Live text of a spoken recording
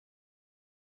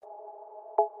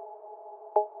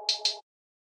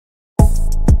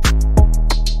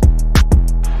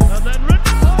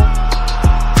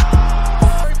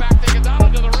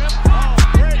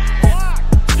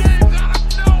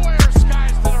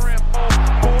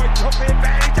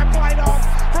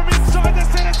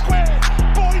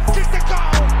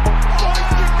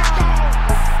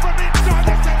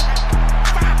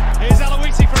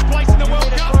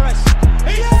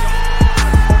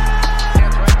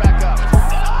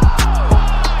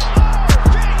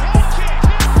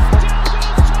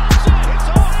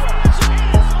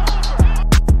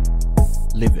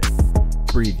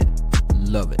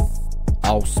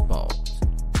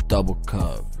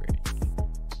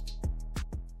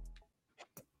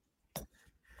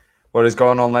What is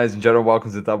going on, ladies and gentlemen?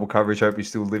 Welcome to Double Coverage. Hope you're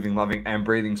still living, loving, and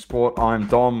breathing sport. I'm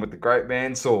Dom with the great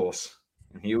man Sauce.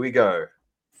 And here we go.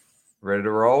 Ready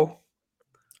to roll?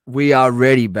 We are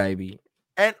ready, baby.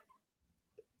 And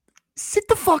sit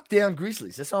the fuck down,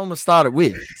 Grizzlies. That's all I'm gonna start it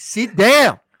with. Sit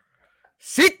down.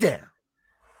 Sit down.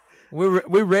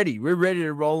 We're ready. We're ready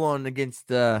to roll on against.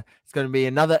 It's going to be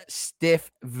another Steph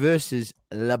versus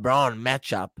LeBron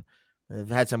matchup. They've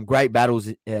had some great battles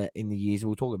in the years.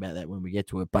 We'll talk about that when we get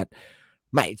to it. But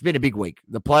mate, it's been a big week.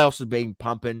 The playoffs have been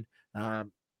pumping.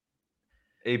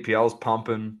 EPL's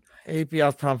pumping.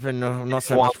 EPL's pumping. Not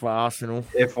so much for Arsenal.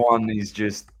 F1 is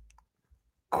just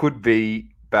could be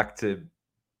back to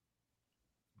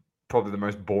probably the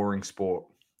most boring sport.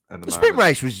 The sprint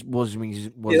race was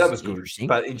that was good,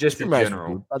 but in just in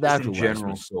general,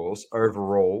 source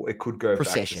overall, it could go back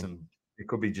to some. It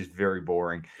could be just very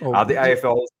boring. The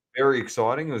AFL is very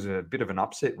exciting. It was a bit of an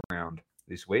upset round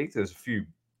this week. There's a few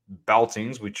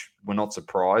beltings which were not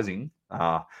surprising.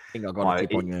 I think I got a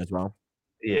tip on you as well.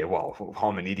 Yeah, well,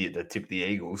 I'm an idiot that tipped the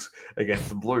Eagles against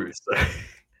the Blues so.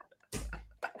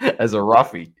 As a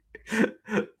roughie.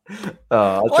 I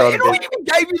even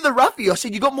gave you the roughie. I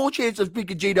said you got more chance of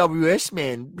picking GWS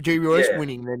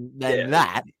winning than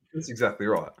that. That's exactly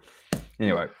right.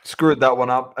 Anyway, screwed that one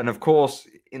up. And of course,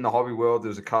 in the hobby world, there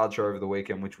was a card show over the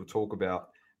weekend, which we'll talk about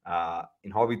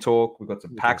in Hobby Talk. We've got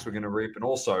some packs we're going to rip. And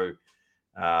also,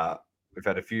 we've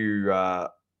had a few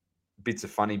bits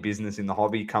of funny business in the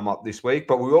hobby come up this week.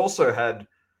 But we also had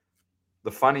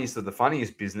the funniest of the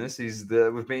funniest business is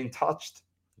that we've been touched.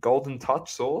 Golden Touch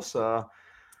Sauce.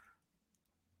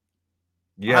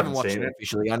 You haven't watched it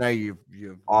officially. I know you've.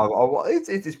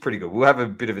 It's pretty good. We'll have a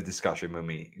bit of a discussion when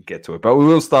we get to it, but we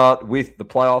will start with the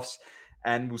playoffs,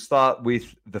 and we'll start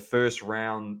with the first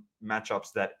round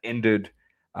matchups that ended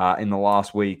in the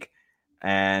last week.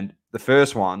 And the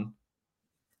first one,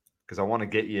 because I want to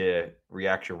get your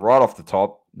reaction right off the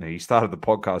top. Now, you started the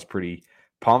podcast pretty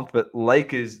pumped, but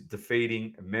Lakers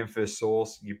defeating Memphis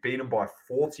Sauce. You beat them by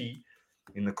 40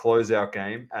 in the closeout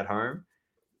game at home.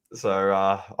 So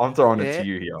I'm throwing it to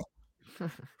you here.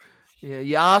 Yeah,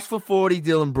 you asked for 40,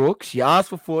 Dylan Brooks. You asked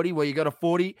for 40. Well, you got a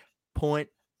 40-point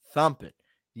thumping.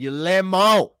 You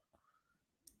lemon.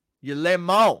 Let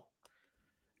me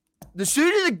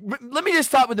just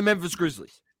start with the Memphis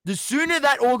Grizzlies. The sooner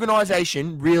that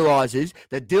organization realizes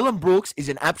that Dylan Brooks is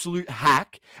an absolute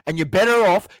hack and you're better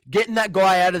off getting that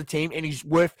guy out of the team and he's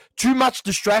worth too much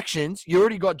distractions. You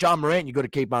already got Ja Morant you got to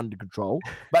keep under control.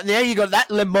 But now you got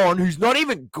that Lemon who's not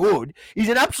even good. He's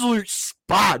an absolute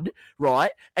spud,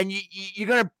 right? And you're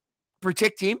going to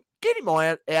protect him. Get him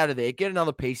out of there. Get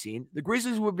another piece in. The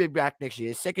Grizzlies will be back next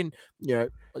year. Second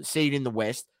seed in the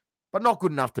West, but not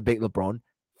good enough to beat LeBron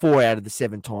 4 out of the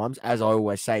 7 times, as I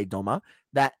always say, Doma,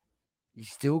 that you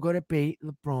still got to beat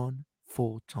LeBron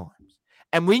 4 times.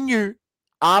 And we knew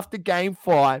after game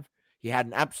 5, he had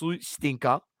an absolute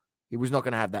stinker. He was not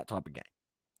going to have that type of game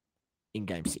in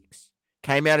game 6.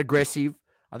 Came out aggressive.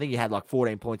 I think he had like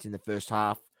 14 points in the first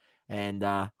half. And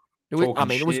it was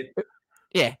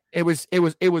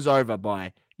over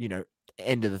by,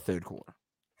 end of the third quarter.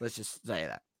 Let's just say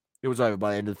that. It was over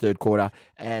by the end of the third quarter.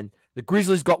 And the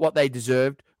Grizzlies got what they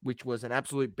deserved, which was an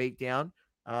absolute beatdown.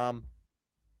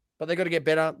 But they got to get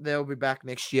better. They'll be back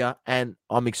next year. And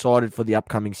I'm excited for the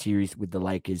upcoming series with the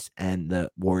Lakers and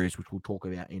the Warriors, which we'll talk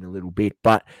about in a little bit.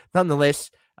 But nonetheless,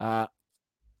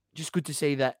 just good to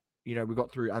see that, we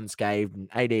got through unscathed and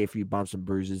AD a few bumps and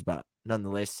bruises. But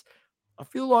nonetheless, I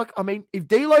feel like, if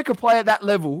D-Lo could play at that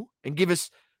level and give us,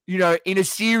 in a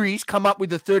series, come up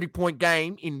with a 30-point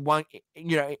game in one,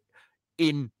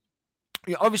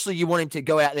 obviously you want him to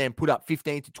go out there and put up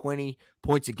 15 to 20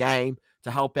 points a game to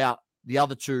help out the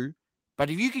other two. But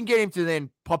if you can get him to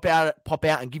then pop out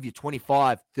and give you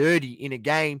 25, 30 in a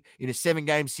game, in a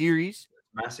 7-game series.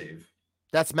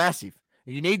 That's massive.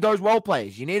 You need those role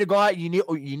players. You need a guy, you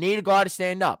need a guy to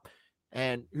stand up.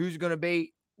 And who's going to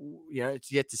be,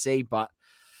 it's yet to see, but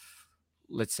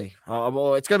let's see.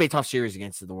 Well, it's going to be a tough series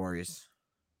against the Warriors.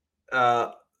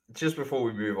 Just before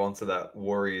we move on to that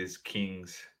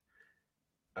Warriors-Kings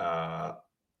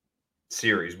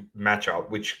series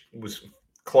matchup, which was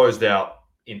closed out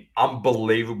in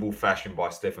unbelievable fashion by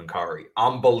Stephen Curry.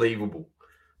 Unbelievable,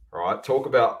 right? Talk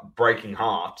about breaking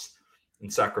hearts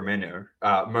in Sacramento.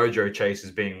 Mojo Chase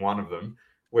as being one of them,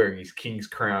 wearing his King's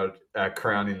crown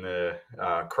in the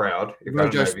crowd.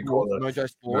 Mojo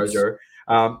Sports.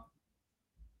 Mojo.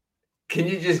 Can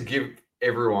you just give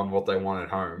everyone what they want at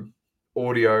home?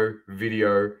 Audio,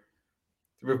 video.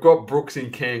 We've got Brooks in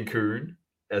Cancun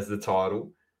as the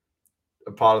title,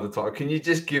 a part of the title. Can you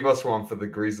just give us one for the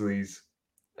Grizzlies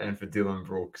and for Dylan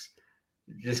Brooks?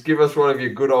 Just give us one of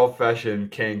your good old fashioned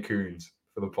Cancuns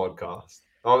for the podcast.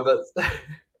 Oh, that's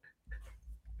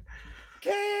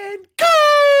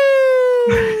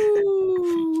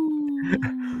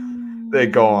they're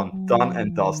gone, done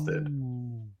and dusted. Cancun.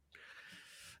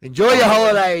 Enjoy your Unbelievable.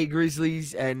 holiday,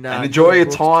 Grizzlies, and Enjoy your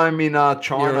Brooks, time in you're a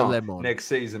China lemon. next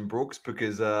season, Brooks,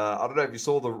 because I don't know if you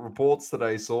saw the reports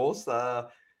today, Source.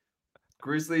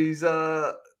 Grizzlies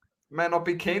may not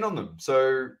be keen on them.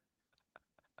 So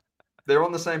they're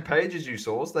on the same page as you,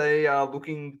 Source. They are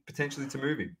looking potentially to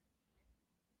move him.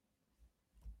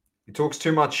 He talks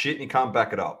too much shit and he can't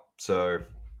back it up. So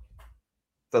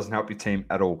doesn't help your team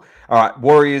at all. All right,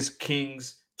 Warriors,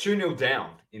 Kings, 2-0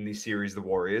 down in this series. The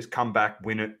Warriors come back,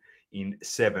 win it in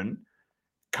 7.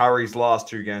 Curry's last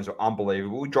 2 games were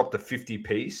unbelievable. He dropped a 50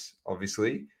 piece,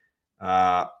 obviously.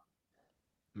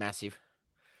 Massive.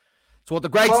 It's what the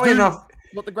greats Funnily do. enough,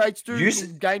 What the greats do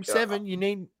in Game 7. You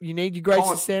need your greats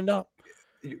to stand up.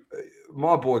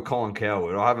 My boy Colin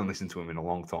Coward, I haven't listened to him in a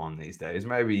long time these days.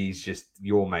 Maybe he's just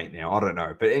your mate now. I don't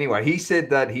know. But anyway, he said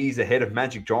that he's ahead of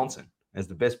Magic Johnson as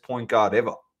the best point guard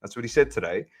ever. That's what he said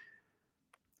today.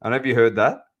 I don't know if you heard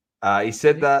that. He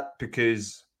said that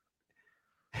because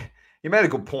he made a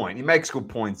good point. He makes good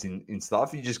points in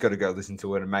stuff. You just got to go listen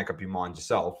to it and make up your mind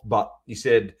yourself. But he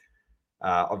said,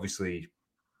 obviously,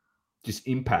 just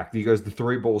impact. He goes, the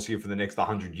 3 balls here for the next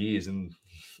 100 years. And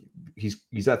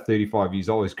he's at 35 years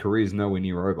old. His career is nowhere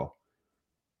near over.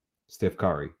 Steph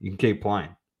Curry. You can keep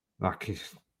playing. Like,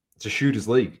 it's a shooter's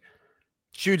league.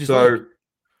 League.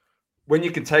 When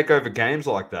you can take over games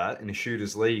like that in a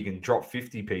shooter's league and drop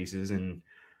 50 pieces, and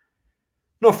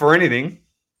not for anything,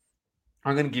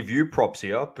 I'm going to give you props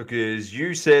here because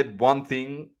you said one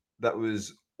thing that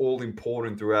was all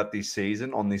important throughout this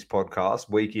season on this podcast,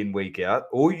 week in, week out.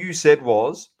 All you said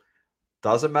was,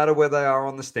 doesn't matter where they are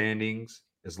on the standings,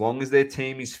 as long as their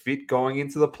team is fit going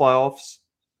into the playoffs,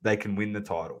 they can win the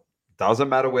title. Doesn't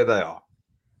matter where they are.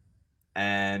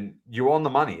 And you're on the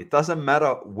money. It doesn't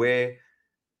matter where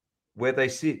they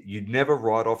sit. You'd never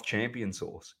write off champion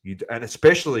Source. And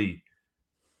especially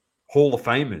Hall of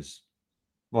Famers.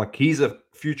 Like, he's a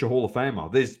future Hall of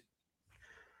Famer. There's,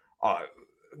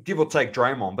 give or take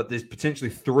Draymond, but there's potentially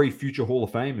 3 future Hall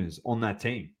of Famers on that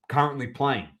team currently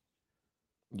playing.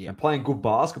 Yeah. And playing good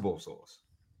basketball, Source.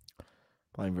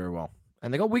 Playing very well.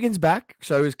 And they got Wiggins back,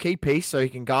 so his key piece, so he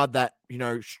can guard that,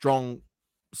 strong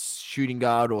shooting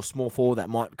guard or small forward that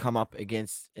might come up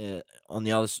against on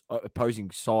the other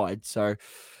opposing side. So,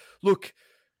 look,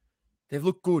 they've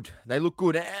looked good. They look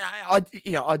good. And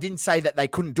I didn't say that they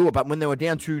couldn't do it, but when they were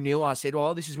down 2-0, I said,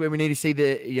 "Oh, this is where we need to see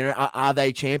are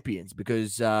they champions?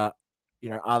 Because are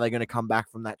they going to come back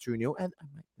from that 2-0?" And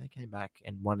they came back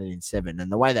and won it in 7.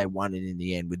 And the way they won it in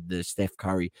the end with the Steph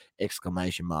Curry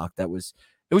exclamation mark, it was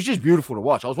just beautiful to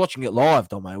watch. I was watching it live,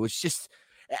 Domo. It was just,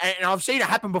 and I've seen it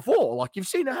happen before. Like, you've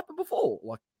seen it happen before.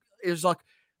 Like, it was like,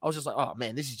 I was just like, oh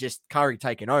man, this is just Curry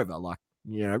taking over. Like,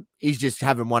 he's just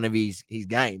having one of his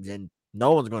games, and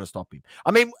no one's going to stop him.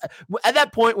 I mean, at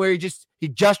that point where he just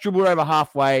dribbled over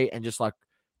halfway and just like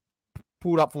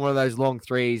pulled up from one of those long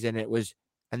threes, and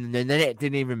then the net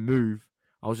didn't even move.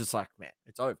 I was just like, man,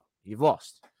 it's over. You've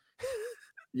lost.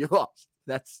 You've lost.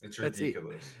 It's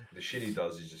ridiculous. The shit he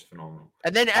does is just phenomenal.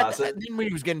 And then, then when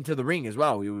he was getting to the ring as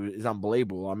well, it was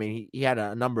unbelievable. I mean, he had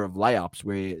a number of layups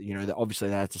where, obviously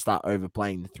they had to start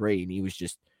overplaying the 3, and he was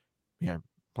just,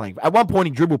 playing. At one point,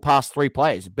 he dribbled past 3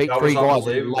 players, beat 3 guys,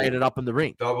 and laid it up in the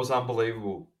ring. That was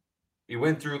unbelievable. He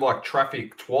went through like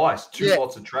traffic twice, two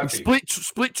lots of traffic.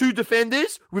 Split 2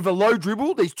 defenders with a low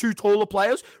dribble. These 2 taller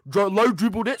players low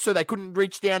dribbled it so they couldn't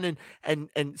reach down and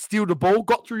steal the ball.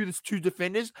 Got through these 2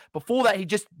 defenders. Before that, he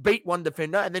just beat 1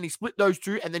 defender, and then he split those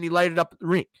 2, and then he laid it up at the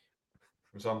ring.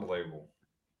 It was unbelievable.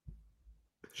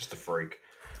 Just a freak.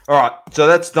 All right, so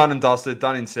that's done and dusted,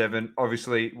 done in 7.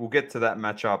 Obviously, we'll get to that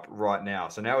matchup right now.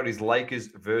 So now it is Lakers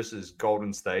versus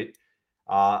Golden State.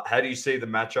 How do you see the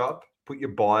matchup? Put your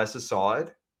bias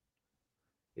aside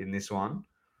in this one.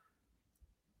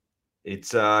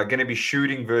 It's going to be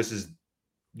shooting versus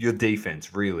your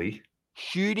defense, really.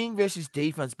 Shooting versus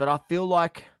defense, but I feel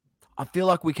like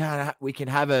we can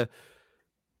have an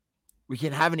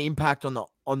impact on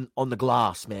the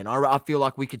glass, man. I feel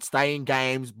like we could stay in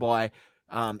games by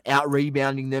out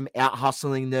rebounding them, out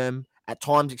hustling them at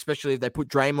times, especially if they put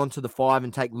Draymond to the 5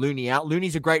 and take Looney out.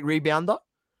 Looney's a great rebounder,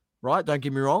 right? Don't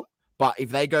get me wrong. But if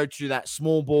they go to that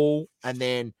small ball and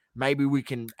then maybe we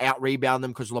can out rebound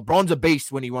them, because LeBron's a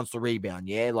beast when he wants to rebound.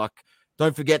 Yeah. Like,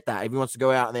 don't forget that. If he wants to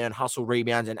go out there and hustle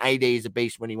rebounds, and AD is a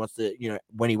beast when he wants to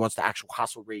actual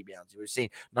hustle rebounds. We've seen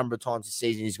a number of times this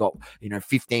season, he's got,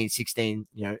 15, 16,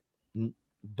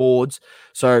 boards.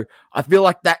 So I feel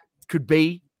like that could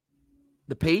be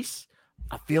the piece.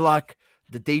 I feel like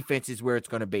the defense is where it's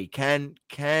going to be. Can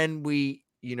we,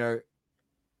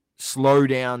 slow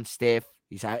down Steph?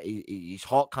 He's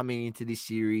hot coming into this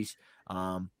series.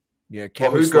 Can we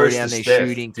who slow goes to down their Steph?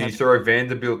 shooting? Do you throw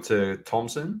Vanderbilt to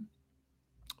Thompson?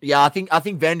 Yeah, I think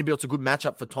Vanderbilt's a good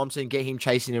matchup for Thompson. Get him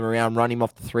chasing him around, run him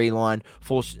off the 3 line,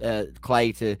 force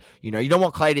Clay to, you don't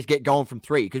want Clay to get going from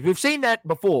 3 because we've seen that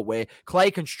before where Clay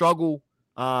can struggle,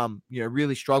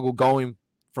 really struggle going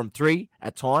from 3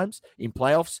 at times in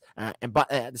playoffs,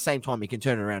 but at the same time he can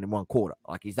turn it around in 1 quarter.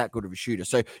 Like he's that good of a shooter.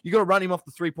 So you got to run him off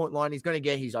the 3-point line. He's going to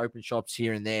get his open shots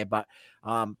here and there, but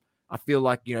I feel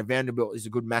like Vanderbilt is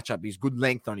a good matchup. He's good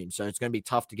length on him, so it's going to be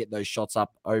tough to get those shots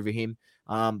up over him.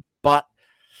 But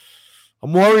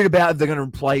I'm worried about if they're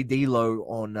going to play D'Lo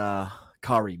on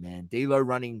Curry, man. D'Lo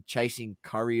chasing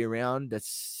Curry around.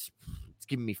 It's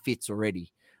giving me fits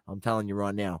already. I'm telling you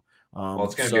right now.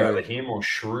 It's going to be either him or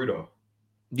Schroeder.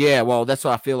 Yeah, well, that's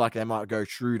why I feel like they might go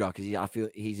Schroeder because I feel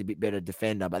he's a bit better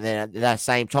defender. But then at that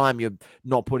same time, you're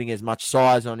not putting as much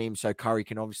size on him, so Curry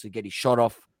can obviously get his shot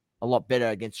off a lot better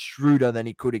against Schroeder than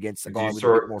he could against a guy with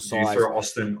a bit more size. Do you throw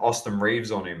Austin Reeves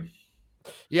on him?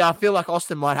 Yeah, I feel like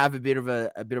Austin might have a bit of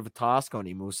a task on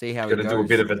him. We'll see how he goes. Going to do a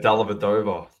bit of a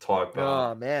Dellavedova type.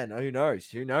 Oh man, who knows?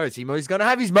 Who knows? He's going to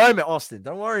have his moment, Austin.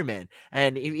 Don't worry, man.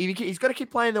 And he's got to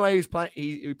keep playing the way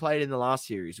he played in the last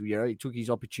series. He took his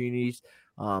opportunities.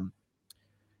 And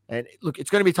look,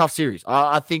 it's going to be a tough series.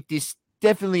 I think this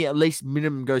definitely at least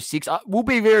minimum goes 6. We'll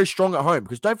be very strong at home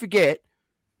because don't forget,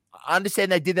 I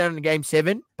understand they did that in Game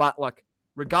 7, but like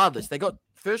regardless, they got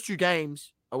first 2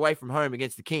 games away from home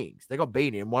against the Kings. They got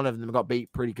beaten, and one of them got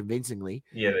beat pretty convincingly.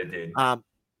 Yeah, they did. And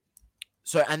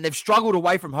they've struggled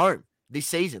away from home this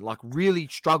season, like really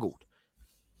struggled.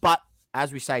 But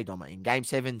as we say, Doma, in Game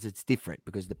 7s, it's different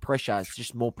because the pressure is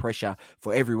just more pressure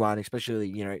for everyone, especially,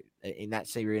 in that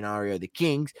scenario, the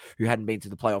Kings, who hadn't been to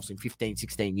the playoffs in 15,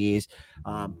 16 years.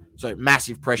 So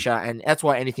massive pressure, and that's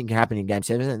why anything can happen in Game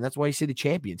 7, and that's why you see the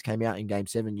champions came out in Game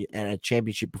 7 and a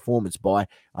championship performance by,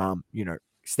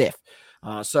 Steph.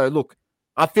 So, look,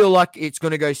 I feel like it's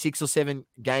going to go 6 or 7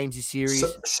 games this series.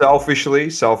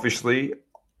 Selfishly,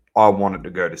 I want it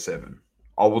to go to 7.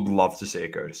 I would love to see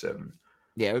it go to 7.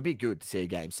 Yeah, it would be good to see a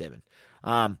Game 7.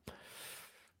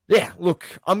 Yeah, look,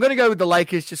 I'm going to go with the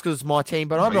Lakers just because it's my team,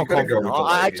 but I'm not confident.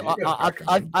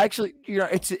 I actually,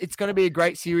 it's going to be a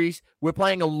great series. We're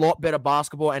playing a lot better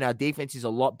basketball, and our defense is a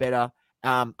lot better.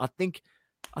 I think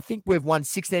we've won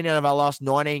 16 out of our last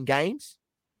 19 games.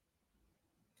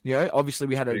 Obviously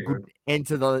we had a good end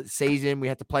to the season. We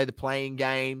had to play the playing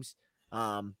games.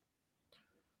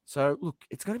 So look,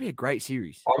 it's going to be a great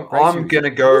series. I'm going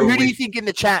to go. Who do you think in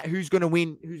the chat? Who's going to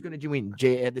win? Who's going to win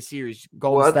the series?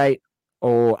 Golden State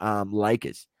or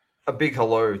Lakers? A big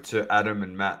hello to Adam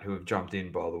and Matt who have jumped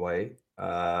in. By the way,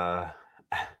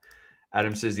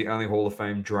 Adam says the only Hall of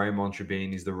Fame Draymond should be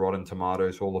in is the Rotten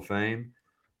Tomatoes Hall of Fame.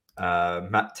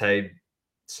 Matt Tabe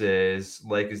says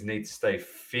Lakers need to stay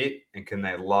fit and can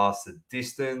they last the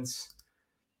distance.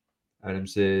 Adam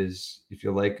says if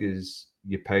you're Lakers,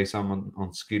 you pay someone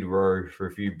on Skid Row for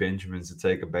a few Benjamins to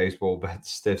take a baseball bat to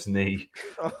Steph's knee.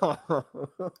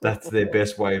 That's their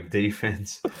best way of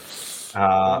defense.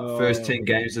 First 10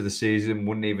 games of the season,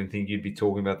 wouldn't even think you'd be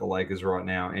talking about the Lakers right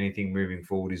now. Anything moving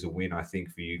forward is a win, I think,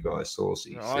 for you guys,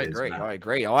 Saucy. I agree.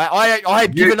 I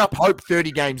had given up hope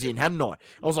 30 games in, hadn't I? I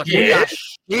was like, we are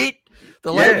shit.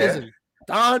 The Lakers are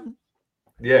done.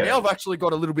 Yeah. Now I've actually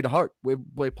got a little bit of hope.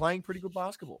 We're playing pretty good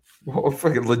basketball. Well,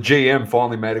 freaking the GM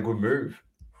finally made a good move.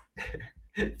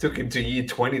 It took him to year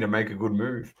 20 to make a good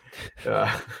move.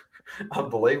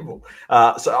 Unbelievable.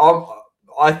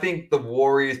 I think the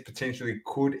Warriors potentially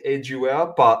could edge you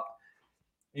out, but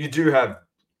you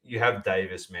have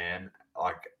Davis, man.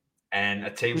 And a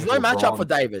team. There's no matchup for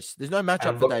Davis. There's no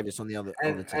matchup for Davis on the other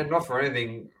team. And not for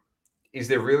anything, is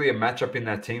there really a matchup in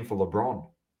that team for LeBron?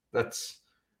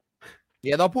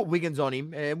 Yeah, they'll put Wiggins on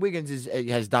him, and Wiggins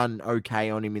has done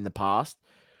okay on him in the past.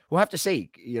 We'll have to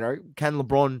see. Can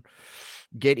LeBron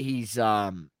get his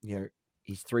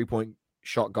his 3-point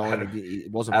shot going?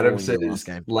 It wasn't. Adam said last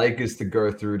game. Lakers to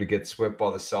go through to get swept by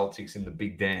the Celtics in the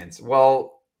big dance.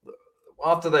 Well,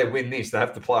 after they win this, they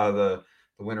have to play the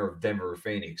winner of Denver or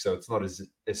Phoenix. So it's not as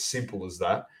simple as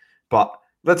that. But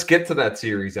let's get to that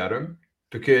series, Adam,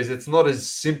 because it's not as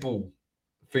simple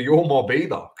for your mob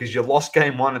either, because you lost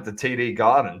game 1 at the TD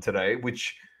Garden today,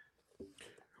 which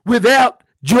without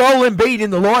Joel Embiid in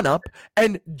the lineup,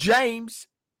 and James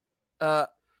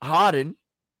Harden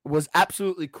was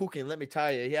absolutely cooking. Let me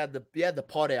tell you, he had the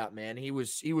pot out, man. He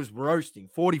was roasting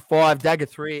 45 dagger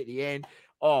 3 at the end.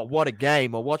 Oh, what a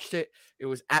game. I watched it. It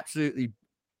was absolutely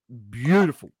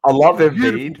beautiful. I love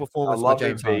Beautiful Embiid. I performance by love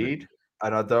James Harden. Embiid,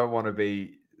 and I don't want to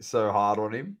be so hard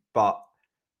on him, but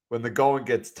when the going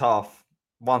gets tough,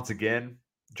 once again,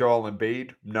 Joel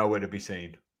Embiid, nowhere to be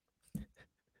seen.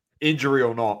 Injury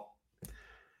or not.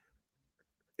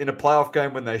 In a playoff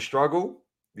game when they struggle,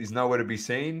 he's nowhere to be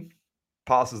seen.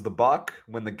 Passes the buck.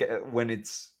 When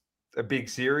it's a big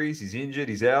series, he's injured,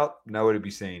 he's out, nowhere to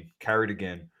be seen. Carried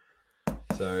again.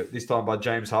 So this time by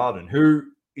James Harden, who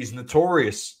is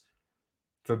notorious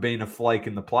for being a flake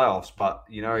in the playoffs, but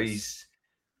he's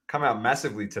come out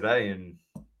massively today and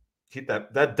hit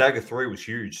that dagger three was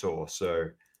huge, so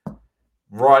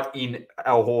right in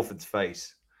Al Horford's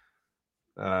face.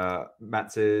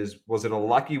 Matt says, was it a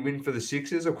lucky win for the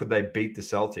Sixers or could they beat the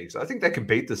Celtics? I think they can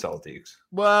beat the Celtics.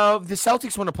 Well, if the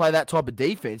Celtics want to play that type of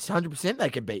defense, 100% they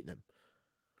can beat them.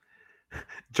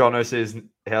 Jono says,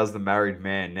 how's the married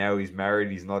man? Now he's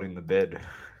married, he's not in the bed.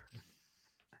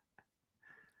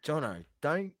 Jono,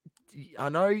 I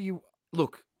know you,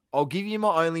 look, I'll give you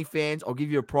my OnlyFans. I'll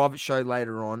give you a private show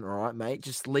later on, all right, mate?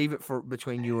 Just leave it for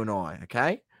between you and I,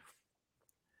 okay?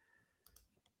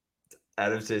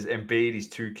 Adam says, Embiid is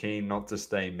too keen not to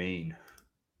stay mean.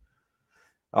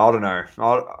 I don't know.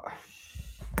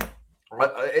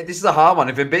 This is a hard one.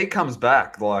 If Embiid comes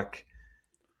back, like,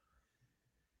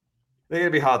 they're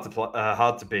going to be hard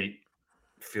to beat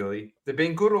Philly. They've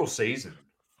been good all season.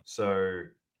 So,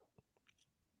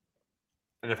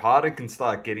 and if Harden can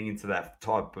start getting into that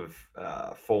type of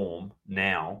form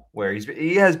now, where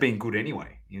he has been good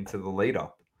anyway into the lead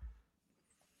up,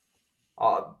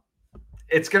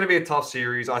 it's going to be a tough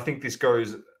series. I think this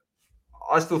goes.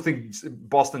 I still think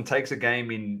Boston takes a game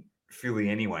in Philly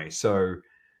anyway, so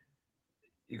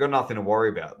you got nothing to worry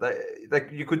about.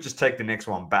 You could just take the next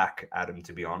one back, Adam.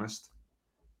 To be honest,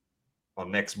 or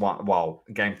next one. Well,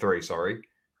 game 3. Sorry,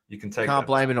 you can take. Can't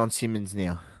blame it on Simmons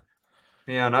now.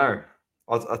 Yeah, I know.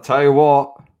 I'll tell you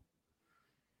what.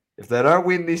 If they don't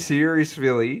win this series,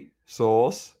 Philly,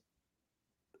 Sauce.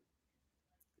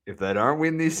 If they don't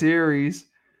win this series,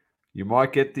 you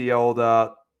might get the old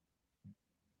the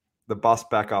bus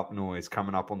backup noise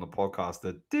coming up on the podcast.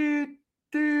 The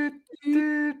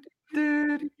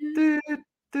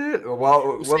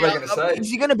Well, what are they going to say? Is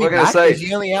he going to be back? Is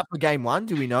he only out for game 1?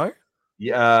 Do we know?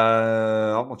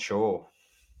 Yeah, I'm not sure.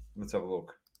 Let's have a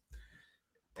look.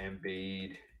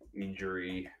 Embiid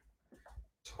injury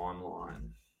timeline.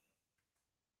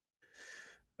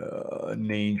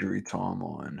 Knee injury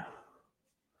timeline.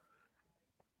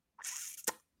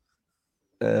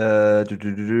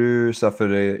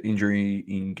 Suffered an injury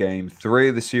in game 3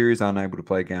 of the series, unable to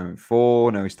play game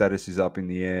 4. Now his status is up in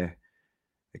the air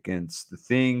against the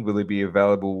Thing. Will he be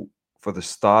available for the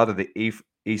start of the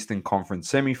Eastern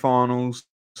Conference semifinals?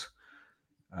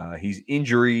 His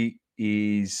injury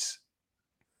is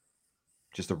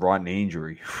just a right knee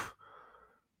injury.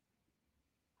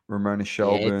 Ramona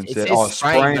Shelburne said,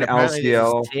 sprained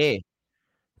LCL.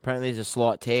 Apparently, there's a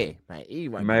slight tear, mate. He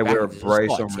may wear a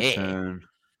brace on return.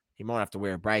 He might have to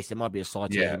wear a brace. There might be a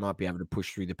slight tear. He might be able to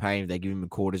push through the pain if they give him a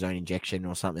cortisone injection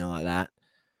or something like that.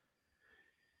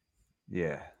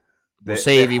 Yeah. We'll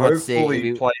see if he wants to. Hopefully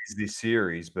he plays this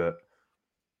series, but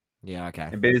yeah, okay.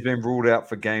 Embiid has been ruled out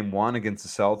for game 1 against the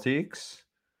Celtics.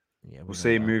 Yeah, we'll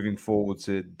see him moving forward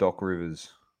to Doc Rivers.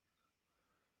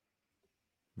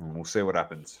 And we'll see what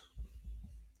happens.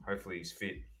 Hopefully he's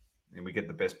fit and we get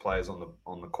the best players on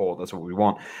the court. That's what we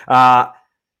want.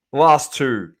 Last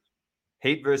 2,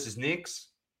 Heat versus Knicks.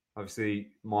 Obviously,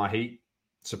 my Heat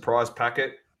surprise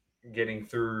packet getting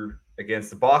through against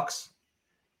the Bucks.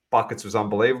 Buckets was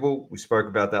unbelievable. We spoke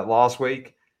about that last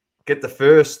week. Get the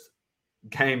first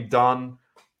game done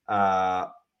in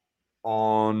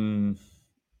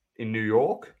New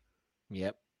York.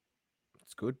 Yep.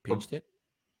 It's good. Pinched it.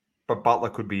 But Butler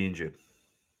could be injured.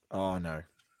 Oh, no.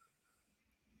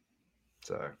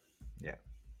 So, yeah.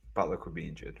 Butler could be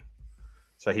injured.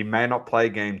 So, he may not play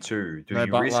game 2. Do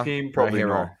you risk him? Probably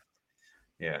not.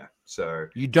 Yeah. So,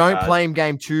 you don't play him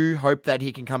game 2. Hope that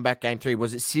he can come back game 3.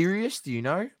 Was it serious? Do you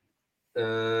know?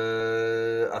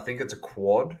 I think it's a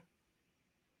quad.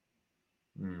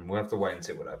 We'll have to wait and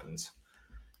see what happens.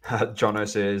 Jono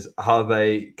says, are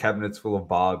they cabinets full of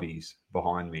Barbies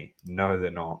behind me? No,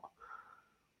 they're not.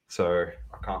 So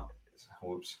I can't.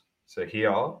 Whoops. So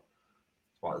here,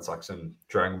 it's like some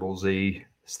Dragon Ball Z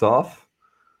stuff.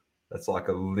 That's like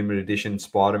a limited edition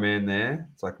Spider-Man there.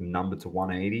 It's like numbered to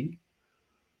 180.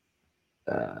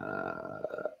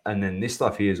 And then this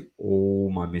stuff here is all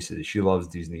my missus. She loves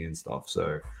Disney and stuff.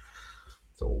 So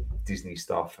it's all Disney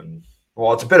stuff. And,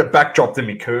 well, it's a better backdrop than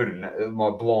my curtain,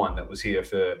 my blind that was here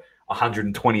for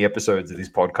 120 episodes of this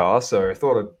podcast, so I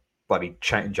thought I'd bloody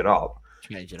change it up.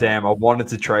 Change it Damn, up. I wanted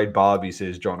to trade Barbie,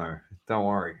 says Jono. Don't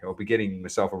worry, I'll be getting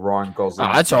myself a Ryan Gosling.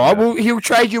 Oh, that's all right. Well, he'll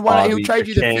trade you one. He'll trade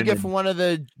you the figure for one of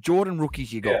the Jordan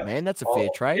rookies you got, man. That's a fair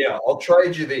trade. Yeah, I'll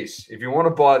trade you this. If you want to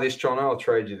buy this, Jono, I'll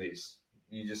trade you this.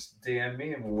 You just DM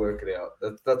me and we'll work it out.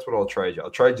 That's what I'll trade you.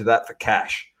 I'll trade you that for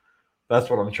cash. That's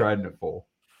what I'm trading it for.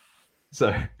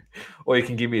 So, or you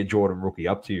can give me a Jordan rookie.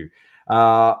 Up to you.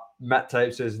 Matt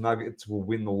Tape says Nuggets will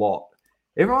win the lot.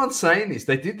 Everyone's saying this.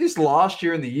 They did this last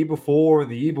year and the year before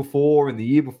and the year before and the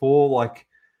year before. Like,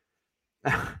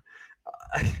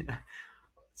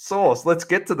 Sauce, let's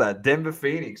get to that. Denver,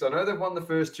 Phoenix. I know they've won the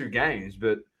first 2 games,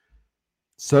 but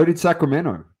so did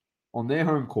Sacramento on their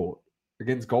home court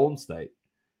against Golden State.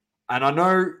 And I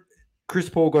know Chris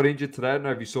Paul got injured today. I don't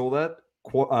know if you saw that.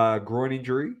 Groin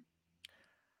injury.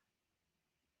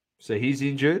 So he's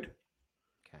injured.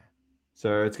 Okay.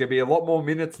 So it's going to be a lot more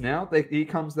minutes now. Here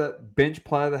comes that bench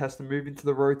player that has to move into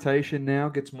the rotation now,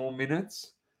 gets more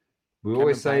minutes. We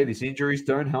always say these injuries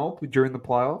don't help during the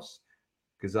playoffs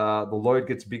because the load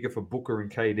gets bigger for Booker and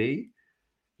KD.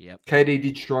 Yep. KD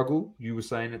did struggle. You were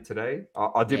saying it today.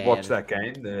 I did watch that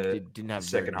game. Didn't have the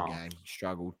second half. Game.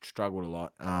 Struggled a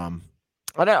lot. I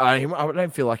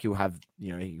don't feel like he'll have.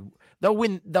 They'll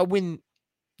win. They'll win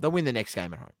the next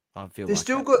game at home. I feel they're like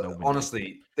still good.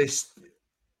 Honestly,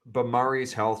 but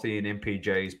Murray's healthy and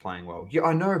MPJ is playing well. Yeah,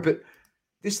 I know, but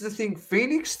this is the thing.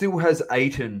 Phoenix still has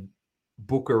Ayton,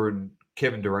 Booker, and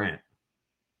Kevin Durant.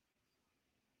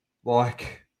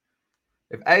 Like,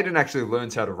 if Ayton actually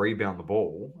learns how to rebound the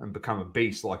ball and become a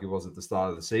beast like he was at the start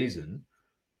of the season,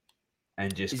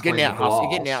 and just he's getting out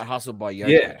hustled by Jokic.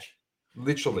 Yeah,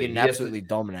 literally, getting absolutely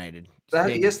dominated.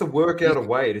 He has to work out a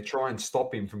way to try and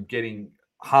stop him from getting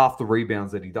half the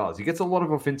rebounds that he does. He gets a lot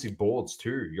of offensive boards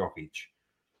too, Jokic.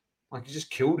 Like, he just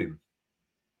killed him.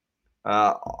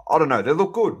 I don't know. They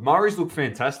look good. Murray's look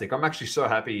fantastic. I'm actually so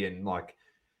happy, and like,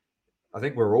 I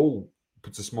think we're all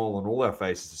puts a smile on all our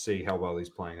faces to see how well he's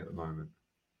playing at the moment.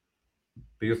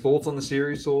 But your thoughts on the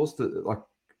series, Source?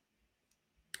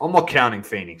 I'm not counting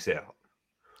Phoenix out.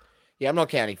 Yeah, I'm not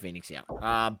counting Phoenix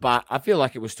out. But I feel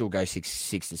like it will still go 6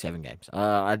 to 7 games.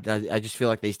 I just feel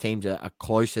like these teams are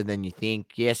closer than you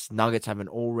think. Yes, Nuggets have an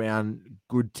all-round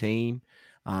good team,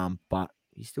 but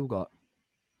you still got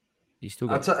two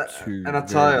players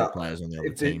on the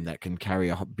other team that can carry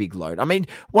a big load. I mean,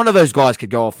 one of those guys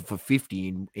could go off for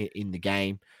 50 in the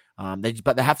game.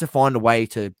 But they have to find a way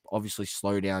to obviously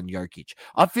slow down Jokic.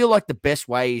 I feel like the best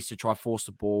way is to try force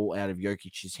the ball out of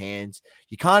Jokic's hands.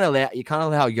 You can't allow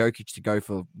Jokic to go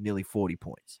for nearly 40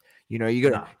 points.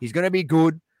 He's going to be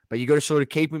good, but you got to sort of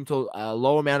keep him to a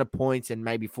low amount of points and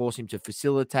maybe force him to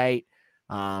facilitate.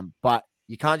 But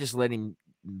you can't just let him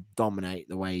dominate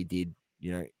the way he did,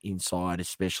 inside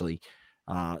especially.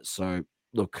 So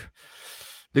look.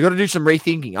 They've got to do some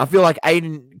rethinking. I feel like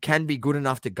Ayton can be good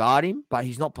enough to guard him, but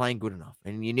he's not playing good enough.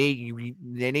 And they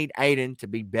need Ayton to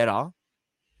be better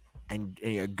and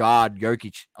guard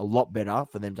Jokic a lot better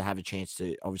for them to have a chance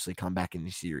to obviously come back in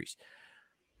this series.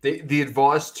 The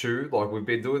advice too, like, we've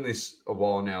been doing this a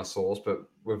while now, Source, but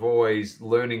we've always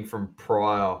learning from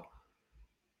prior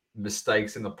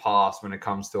mistakes in the past when it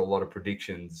comes to a lot of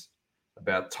predictions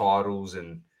about titles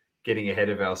and getting ahead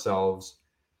of ourselves.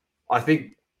 I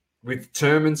think with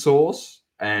term and source,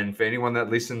 and for anyone that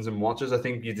listens and watches, I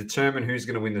think you determine who's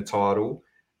going to win the title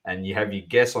and you have your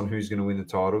guess on who's going to win the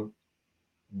title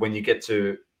when you get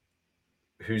to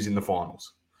who's in the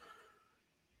finals.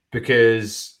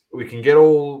 Because we can get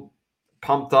all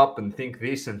pumped up and think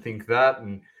this and think that,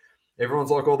 and everyone's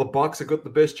like, the Bucks have got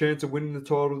the best chance of winning the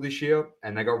title this year,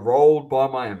 and they got rolled by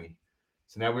Miami.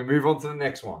 So now we move on to the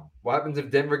next one. What happens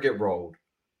if Denver get rolled?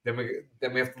 Then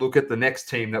we have to look at the next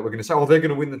team that we're going to say, they're going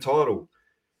to win the title.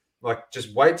 Like,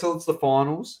 just wait till it's the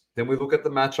finals. Then we look at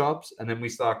the matchups, and then we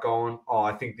start going,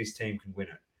 I think this team can win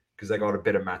it because they got a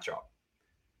better matchup.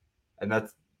 And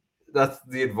that's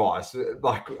the advice.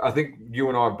 Like, I think you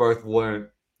and I both learned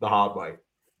the hard way.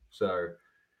 So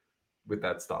with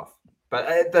that stuff.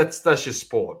 But that's just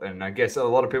sport. And I guess a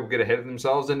lot of people get ahead of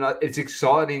themselves. And it's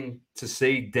exciting to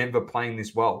see Denver playing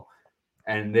this well.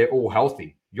 And they're all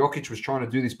healthy. Jokic was trying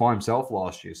to do this by himself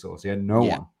last year, so he had no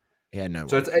one. He had no one.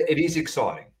 So it is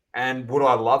exciting. And would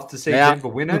I love to see Denver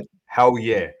win it? Hell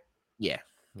yeah. Yeah.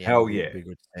 Hell yeah. It'd be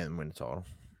good to see them win the title.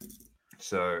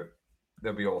 So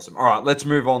that'd be awesome. All right, let's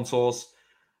move on, Source.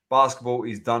 Basketball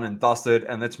is done and dusted,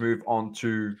 and let's move on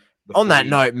to On that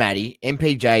note, Matty,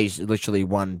 MPJ's literally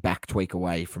one back tweak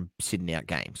away from sitting out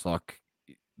games. Like,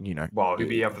 Well, he'll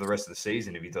be out for the rest of the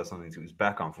season if he does something to his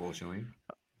back, unfortunately.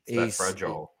 It's that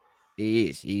fragile. He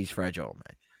is. He's fragile,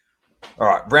 mate. All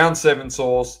right, round 7,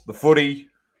 Sauce. The footy.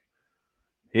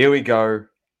 Here we go.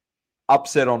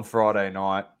 Upset on Friday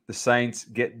night. The Saints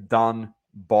get done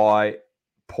by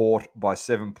Port by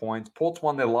 7 points. Port's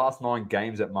won their last 9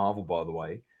 games at Marvel, by the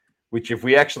way, which if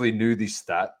we actually knew this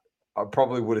stat, I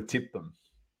probably would have tipped them.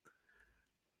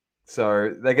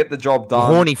 So they get the job done.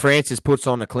 Well, Horny Francis puts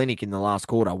on a clinic in the last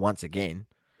quarter once again.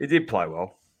 He did play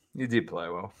well. He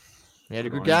had a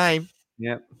good game.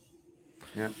 Yep.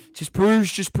 Just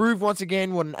prove once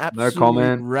again what an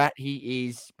absolute rat he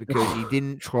is, because he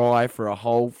didn't try for a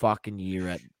whole fucking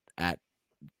year at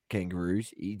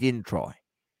Kangaroos. He didn't try,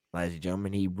 ladies and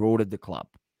gentlemen. He rorted the club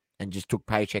and just took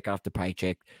paycheck after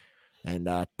paycheck, and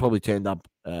probably turned up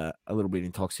a little bit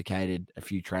intoxicated. A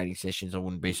few training sessions, I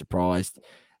wouldn't be surprised.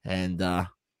 And no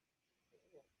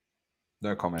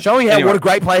comment. Showing what a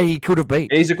great player he could have been.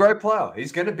 He's a great player.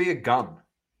 He's going to be a gun.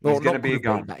 He's going to be a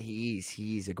gun. But he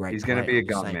is a great. He's going to be a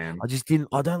gun, man. I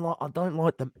don't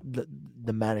like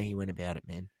the manner he went about it,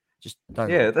 man. Just don't.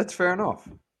 Yeah, that's fair enough.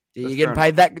 You're getting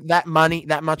paid that money,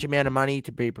 that much amount of money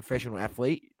to be a professional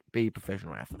athlete. Be a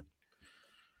professional athlete.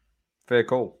 Fair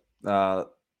call.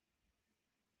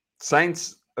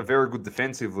 Saints are very good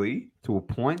defensively to a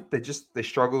point. They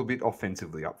struggle a bit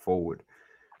offensively up forward.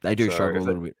 They do struggle a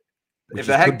little bit. If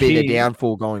they had King, be their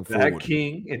downfall going forward. If they had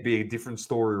King, it'd be a different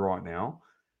story right now.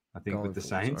 I think with the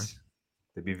Saints,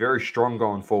 they'd be very strong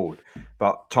going forward.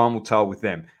 But time will tell with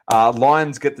them.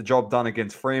 Lions get the job done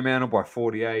against Fremantle by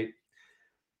 48.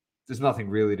 There's nothing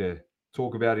really to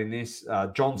talk about in this.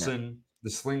 Johnson, the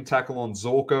sling tackle on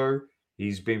Zorko.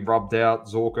 He's been rubbed out.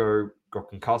 Zorko got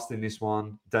concussed in this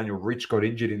one. Daniel Rich got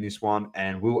injured in this one.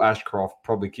 And Will Ashcroft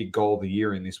probably kicked goal of the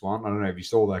year in this one. I don't know if you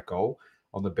saw that goal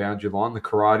on the boundary line. The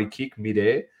karate kick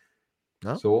midair.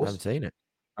 No, I haven't seen it.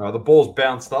 The ball's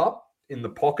bounced up in the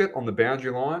pocket on the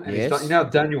boundary line. And he's done,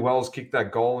 Daniel Wells kicked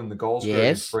that goal in the goal square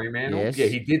against Fremantle? Yes. Yeah,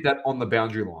 he did that on the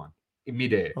boundary line in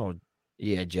midair. Oh,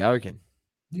 yeah, joking.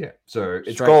 Yeah, so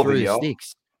it's straight goal through the year.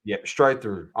 Sticks. Yeah, straight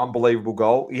through. Unbelievable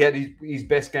goal. He had his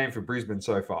best game for Brisbane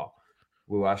so far,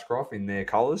 Will Ashcroft, in their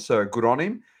colours. So good on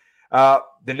him.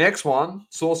 The next one,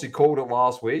 Saucy called it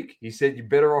last week. He said you're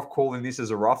better off calling this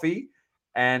as a roughie.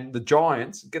 And the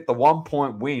Giants get the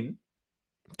 1-point win.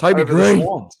 Toby Green. The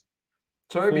Swans.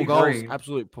 Toby Green.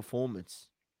 Absolute performance.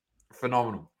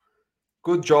 Phenomenal.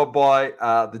 Good job by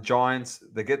the Giants.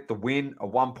 They get the win, a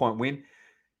 1-point win.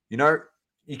 You know,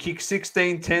 you kick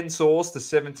 16-10 Sauce to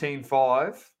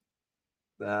 17-5.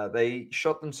 They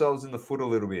shot themselves in the foot a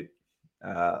little bit,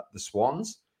 the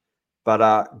Swans.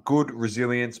 But good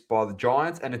resilience by the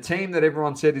Giants. And a team that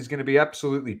everyone said is going to be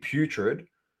absolutely putrid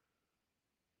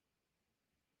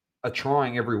are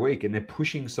trying every week, and they're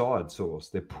pushing side, Sauce.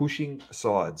 They're pushing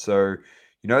side. So,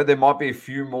 you know, there might be a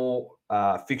few more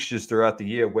fixtures throughout the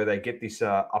year where they get this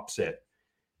upset.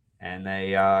 And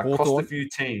they cost a few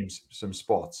teams some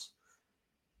spots.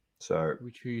 So, who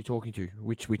are you talking to?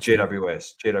 Which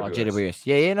GWS. GWS.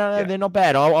 Yeah, they're not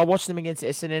bad. I watched them against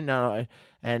Essendon,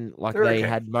 and they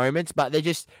had moments, but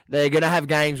they're going to have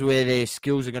games where their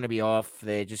skills are going to be off.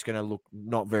 They're just going to look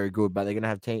not very good, but they're going to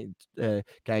have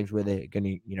games where they're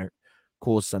going to,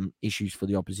 cause some issues for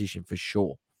the opposition for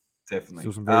sure. Definitely.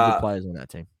 Still some very good players on that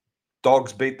team.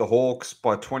 Dogs beat the Hawks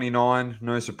by 29.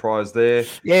 No surprise there.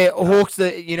 Yeah, Hawks.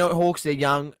 Hawks. They're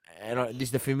young. And this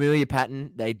is the familiar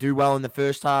pattern. They do well in the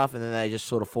first half, and then they just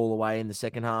sort of fall away in the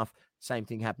second half. Same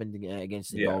thing happened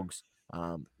against the Dogs.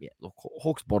 Look,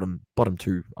 Hawks bottom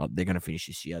two. They're going to finish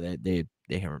this year.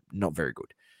 They're not very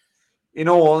good. In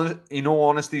all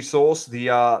honesty, Sauce,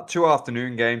 the 2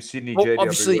 afternoon games, Sydney GWS.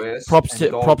 Obviously,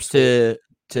 props to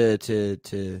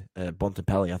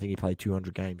Bontempelli. I think he played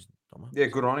 200 games. Yeah,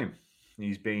 good on him.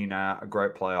 He's been a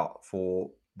great player for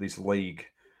this league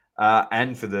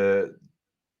and for the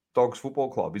Dogs Football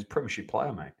Club. He's a premiership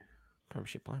player, mate.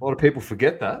 Premiership player. A lot of people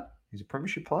forget that. He's a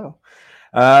premiership player.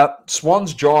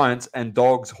 Swans, Giants, and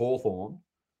Dogs, Hawthorn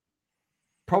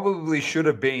probably should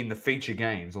have been the feature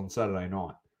games on Saturday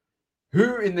night.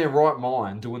 Who in their right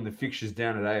mind doing the fixtures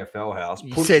down at AFL House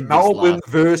put Melbourne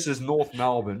versus North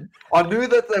Melbourne? I knew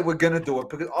that they were going to do it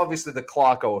because obviously the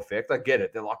Clarko effect. I get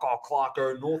it. They're like,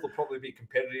 Clarko, North will probably be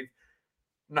competitive.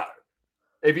 No.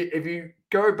 If you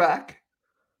go back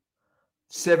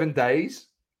 7 days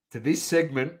to this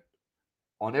segment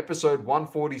on episode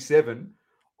 147,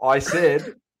 I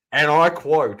said, and I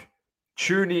quote,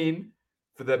 tune in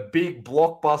for the big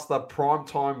blockbuster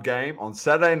primetime game on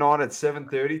Saturday night at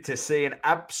 7:30 to see an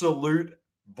absolute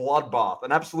bloodbath,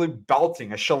 an absolute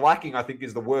belting, a shellacking, I think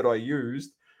is the word I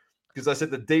used, because I said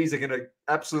the D's are going to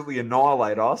absolutely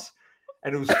annihilate us.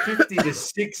 And it was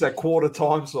 50-6 at quarter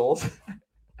time, Sauce.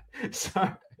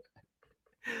 So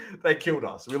They killed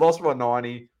us. We lost by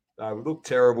 90. We looked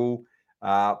terrible.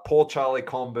 Poor Charlie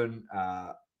Comben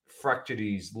fractured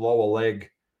his lower leg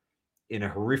in a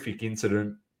horrific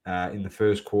incident in the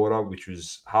first quarter, which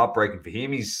was heartbreaking for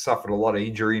him. He's suffered a lot of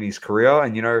injury in his career.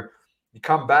 And, you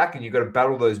come back and you've got to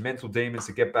battle those mental demons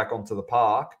to get back onto the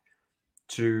park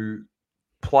to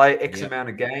play X amount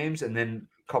of games and then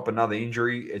cop another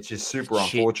injury. It's just super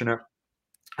unfortunate.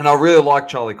 And I really like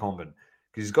Charlie Comben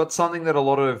because he's got something that a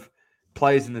lot of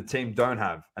players in the team don't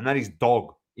have, and that is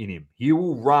dog in him. He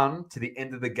will run to the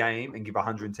end of the game and give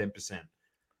 110%.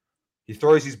 He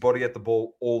throws his body at the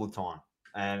ball all the time,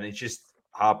 and it's just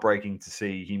heartbreaking to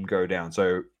see him go down.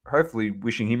 So hopefully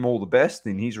wishing him all the best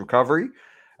in his recovery.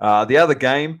 The other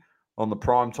game on the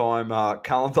primetime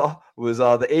calendar was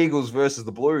the Eagles versus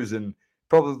the Blues, and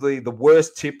probably the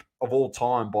worst tip of all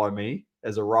time by me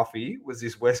as a roughie was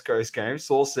this West Coast game.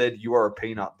 Saul said, "You are a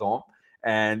peanut, Dom."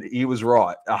 And he was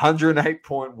right.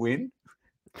 108-point win.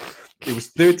 It was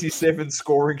 37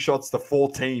 scoring shots to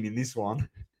 14 in this one.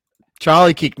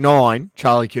 Charlie kicked 9.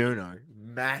 Charlie Curnow.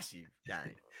 Massive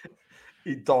game.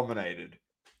 He dominated.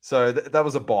 So that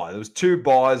was a bye. There was 2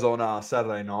 byes on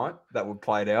Saturday night that were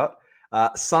played out.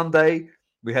 Sunday,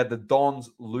 we had the Dons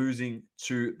losing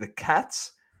to the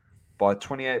Cats by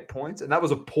 28 points. And that was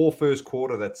a poor first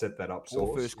quarter that set that up.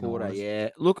 Poor first quarter, yeah.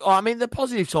 Look, I mean, the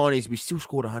positive sign is we still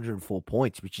scored 104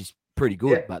 points, which is pretty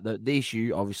good. Yeah. But the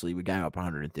issue, obviously, we gave up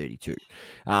 132.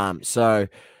 So,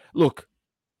 look,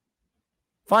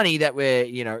 funny that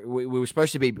we were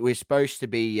supposed to be,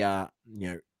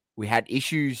 we had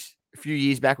issues a few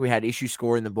years back. We had issues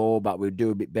scoring the ball, but we'd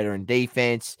do a bit better in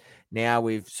defense. Now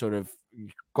we've sort of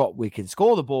we can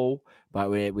score the ball, but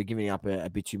we're giving up a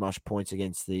bit too much points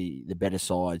against the better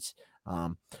sides.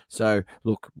 So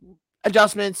look,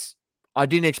 adjustments. I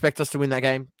didn't expect us to win that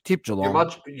game. Tip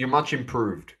Geelong. You're much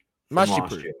improved. Much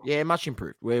improved. Year. Yeah, much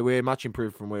improved. We're much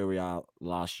improved from where we are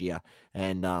last year.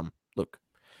 And look,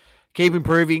 keep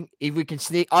improving. If we can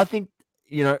sneak, I think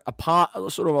a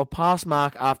pass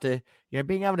mark after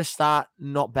being able to start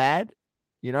not bad.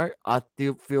 I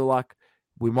feel like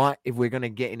we might, if we're going to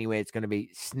get anywhere, it's going to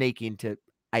be sneak into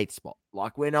 8th spot.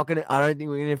 Like I don't think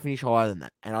we're going to finish higher than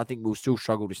that. And I think we'll still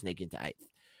struggle to sneak into 8th.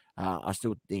 I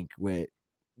still think we're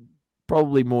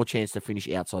probably more chance to finish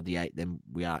outside the 8 than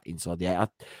we are inside the 8.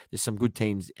 There's some good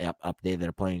teams up there that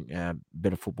are playing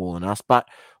better football than us, but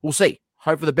we'll see.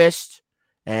 Hope for the best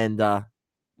and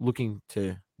looking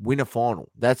to win a final.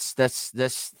 That's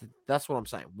what I'm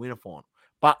saying. Win a final.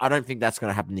 But I don't think that's going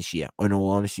to happen this year. In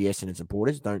all honesty, yes, and its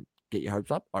supporters, don't get your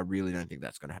hopes up. I really don't think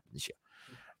that's going to happen this year.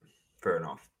 Fair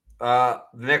enough. The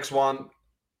next one,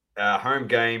 home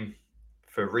game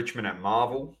for Richmond at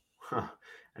Marvel.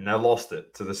 And they lost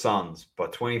it to the Suns by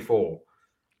 24.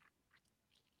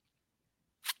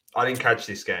 I didn't catch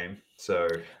this game, so...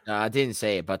 No, I didn't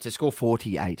see it, but to score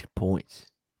 48 points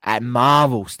at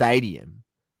Marvel Stadium,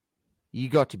 you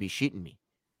got to be shitting me.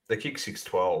 They kicked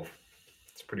 6-12.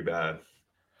 It's pretty bad.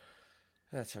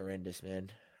 That's horrendous,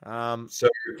 man. So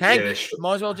tank. Yeah,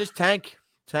 might as well just tank.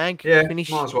 Yeah,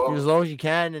 finish as well. As long as you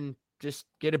can and just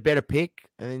get a better pick.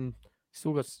 And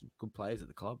still got some good players at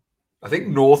the club. I think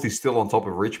North is still on top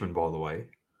of Richmond, by the way.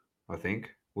 I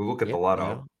think. We'll look at the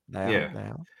ladder. They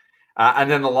are. And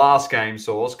then the last game,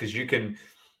 Sauce, because you're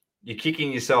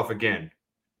kicking yourself again.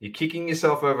 You're kicking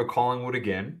yourself over Collingwood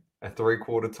again at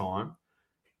 3/4 time.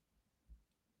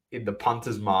 In the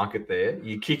punters market there.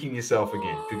 You're kicking yourself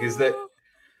again because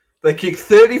they kicked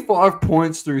 35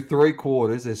 points through 3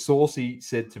 quarters, as Saucy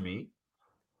said to me.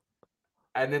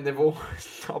 And then they've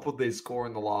almost doubled their score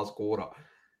in the last quarter.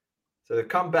 So they've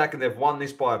come back and they've won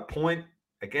this by a point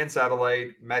against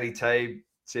Adelaide. Matty Tabe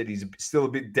said he's still a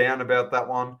bit down about that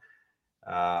one.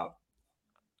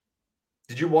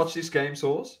 Did you watch this game,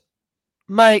 Sauce?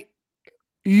 Mate,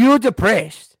 you're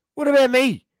depressed. What about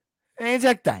me?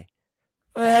 Anzac Day.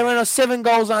 They went on 7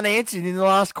 goals unanswered in the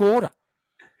last quarter.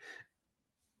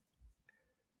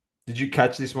 Did you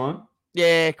catch this one?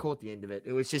 Yeah, caught the end of it.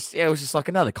 It was just like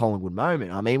another Collingwood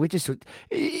moment. I mean, it's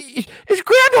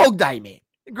Groundhog Day, man.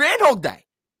 Groundhog Day.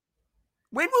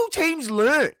 When will teams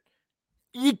learn?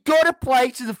 You got to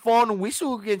play to the final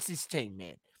whistle against this team,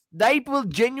 man. They will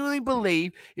genuinely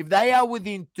believe if they are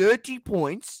within 30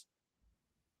 points,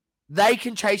 they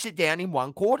can chase it down in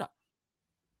 1 quarter.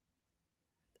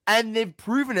 And they've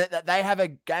proven it that they have a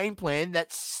game plan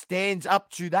that stands up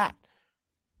to that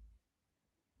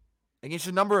against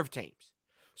a number of teams.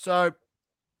 So,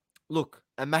 look,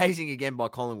 amazing again by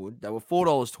Collingwood. They were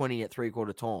 $4.20 at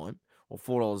 3/4 time, or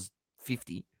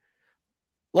 $4.50.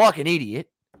 Like an idiot.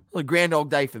 A Groundhog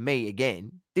Day for me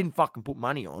again. Didn't fucking put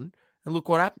money on. And look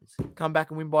what happens. Come back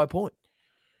and win by a point.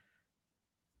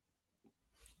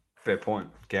 Fair point.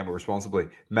 Gamble responsibly.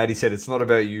 Maddie said it's not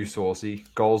about you, Saucy.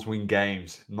 Goals win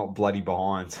games, not bloody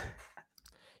behinds.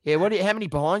 Yeah, how many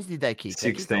behinds did they kick? They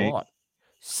kicked a 16. lot.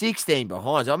 16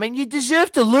 behinds. I mean, you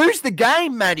deserve to lose the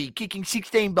game, Matty, kicking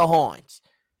 16 behinds.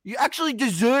 You actually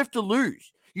deserve to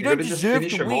lose. You don't got to just deserve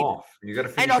finish to them win. off. You got to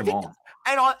And finish I them think,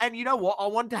 off. and you know what? I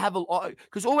want to have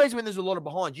because always when there's a lot of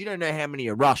behinds, you don't know how many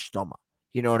are rushed, Doma.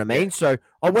 You know what I mean? Yeah. So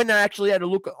I went and actually had a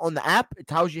look on the app. It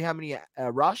tells you how many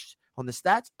are rushed on the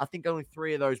stats. I think only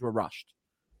 3 of those were rushed.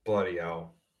 Bloody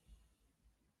hell.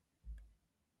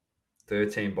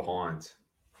 13 behinds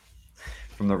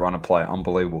from the runner play.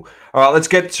 Unbelievable. All right, let's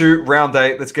get to round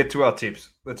 8. Let's get to our tips.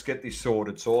 Let's get this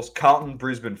sorted, Sauce. Carlton,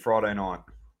 Brisbane, Friday night.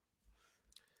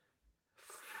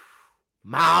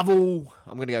 Marvel.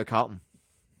 I'm going to go Carlton.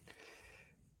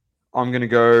 I'm going to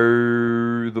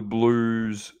go the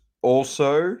Blues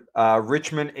also.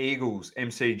 Richmond, Eagles,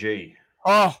 MCG.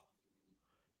 Oh,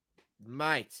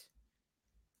 mate.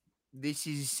 This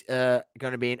is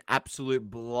going to be an absolute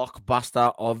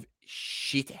blockbuster of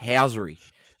shithousery.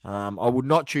 I would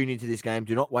not tune into this game.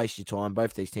 Do not waste your time.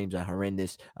 Both these teams are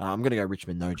horrendous. I'm going to go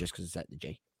Richmond, though, just because it's at the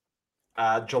G.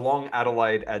 Geelong,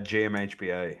 Adelaide at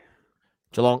GMHBA.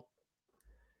 Geelong.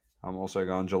 I'm also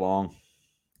going Geelong.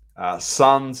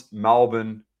 Suns,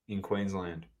 Melbourne in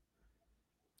Queensland.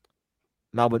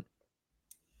 Melbourne.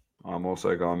 I'm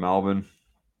also going Melbourne.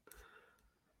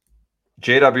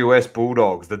 GWS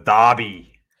Bulldogs, the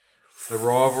derby, the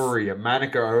rivalry at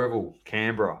Manuka Oval,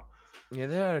 Canberra. Yeah,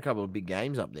 there are a couple of big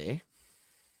games up there.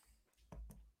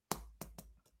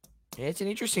 Yeah, it's an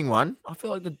interesting one. I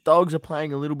feel like the Dogs are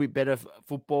playing a little bit better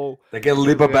football. They get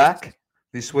Libba back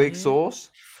this week, Sauce.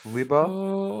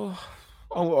 Libba.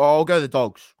 I'll go the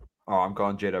Dogs. Oh, I'm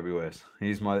going GWS.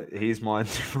 Here's my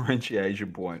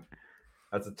differentiation point.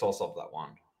 That's a toss-up, that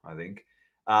one, I think.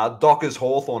 Dockers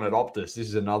Hawthorn at Optus. This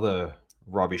is another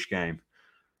rubbish game.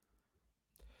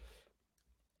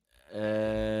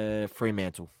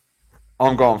 Fremantle.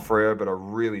 I'm going Freo, but I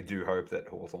really do hope that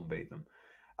Hawthorn beat them.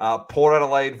 Port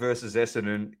Adelaide versus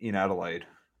Essendon in Adelaide.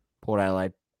 Port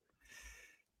Adelaide.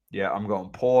 Yeah, I'm going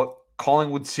Port.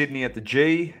 Collingwood, Sydney at the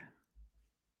G.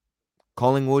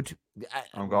 Collingwood.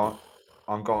 I'm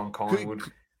going Collingwood.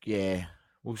 Yeah.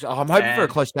 Well, so I'm hoping for a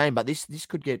close game, but this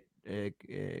could get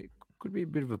could be a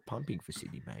bit of a pumping for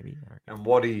Sydney, maybe. And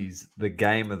what is the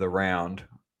game of the round?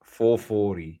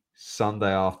 4:40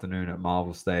 Sunday afternoon at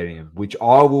Marvel Stadium, which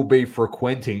I will be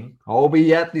frequenting. I'll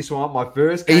be at this one. My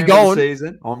first game of the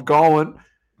season. I'm going.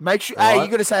 Make sure. Hey, you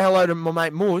got to say hello to my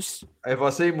mate Moose. If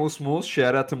I see Moose,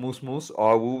 shout out to Moose.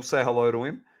 I will say hello to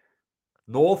him.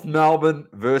 North Melbourne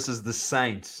versus the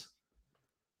Saints.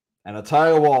 And I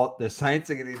tell you what, the Saints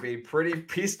are going to be pretty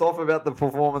pissed off about the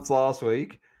performance last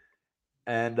week.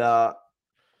 And I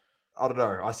don't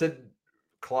know. I said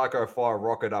Clarko fire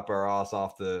rocket up our ass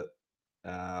after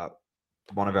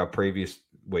one of our previous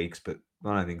weeks, but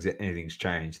I don't think anything's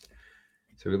changed.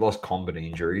 So we lost combat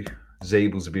injury.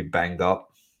 Zeebel's a bit banged up.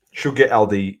 Should get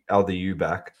LDU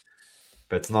back,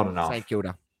 but it's not enough. St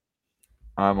Kilda.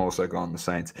 I'm also going the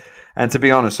Saints. And to be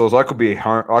honest, I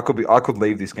could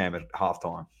leave this game at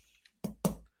halftime.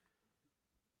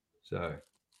 So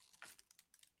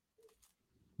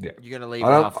yeah. You're gonna leave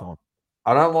at halftime.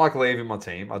 I don't like leaving my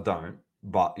team. I don't.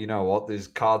 But you know what? There's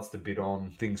cards to bid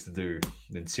on, things to do,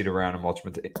 than sit around and watch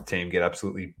my team get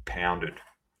absolutely pounded.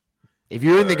 If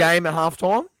you're in the game at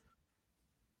halftime,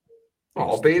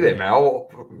 I'll be there, Mel.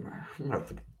 I'm gonna have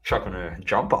to chuck on a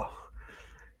jumper,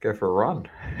 go for a run,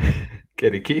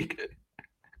 get a kick.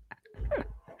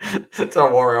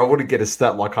 Don't worry, I wouldn't get a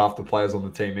stat like half the players on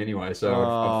the team anyway, so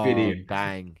I'd fit in.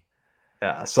 Bang.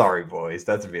 Yeah, sorry, boys.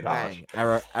 That's a bit harsh.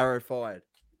 Arrow fired.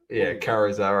 Yeah,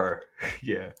 Carrow's arrow.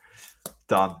 Yeah.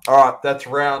 Done. All right, that's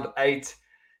round 8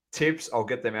 tips. I'll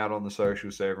get them out on the social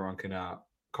so everyone can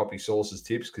copy Sauce's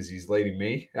tips because he's leading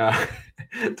me.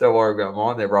 Don't worry about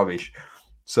mine. They're rubbish.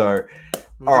 So,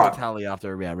 all right. Tally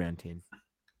after about round 10.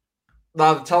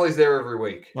 No, the tally's there every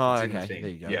week. Oh, okay. There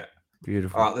you go. Yeah.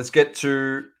 Beautiful. All right, let's get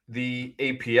to the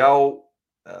EPL,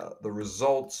 the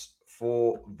results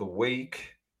for the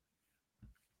week.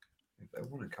 If they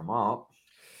want to come up.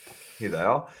 Here they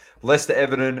are. Leicester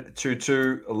Everton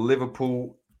 2-2.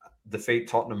 Liverpool defeat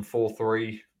Tottenham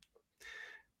 4-3.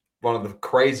 One of the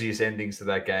craziest endings to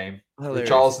that game.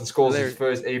 Richarlison scores his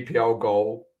first EPL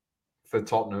goal for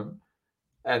Tottenham.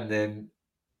 And then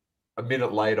a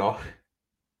minute later...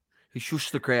 He shushed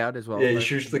the crowd as well. Yeah, he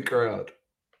shushed the crowd.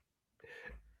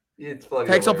 It's bloody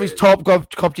Takes off his top,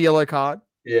 copped a yellow card.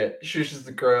 Yeah, shushes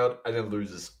the crowd and then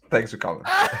loses. Thanks for coming.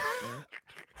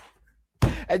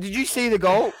 And did you see the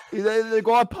goal? The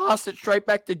guy passed it straight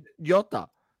back to Jota.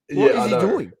 What Yeah, is I he know.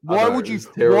 doing? I Why know. would It you? was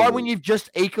Why, terrible. when you've just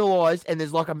equalized and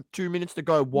there's like 2 minutes to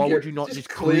go, why would you not just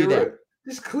clear that? it?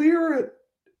 Just clear it.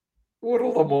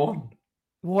 Waddle them on.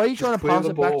 Why are you Just trying to clear pass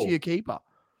the it back to ball. your keeper?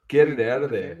 Get Or it out your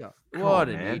of there. defender? Come What on,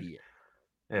 an man. idiot!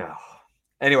 Yeah.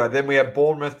 Anyway, then we have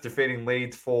Bournemouth defeating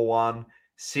Leeds 4-1.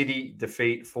 City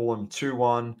defeat Fulham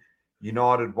 2-1.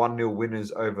 United 1-0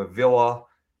 winners over Villa.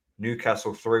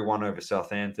 Newcastle 3-1 over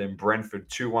Southampton. Brentford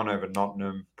 2-1 over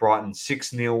Nottingham. Brighton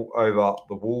 6-0 over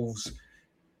the Wolves.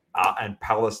 And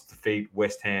Palace defeat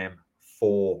West Ham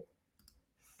 4-3.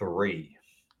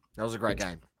 That was a great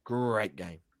game. Great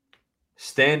game.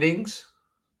 Standings,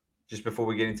 just before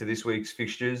we get into this week's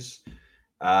fixtures.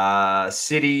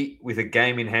 City, with a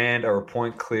game in hand, are a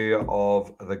point clear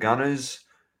of the Gunners.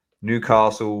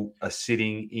 Newcastle are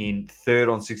sitting in third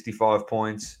on 65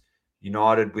 points.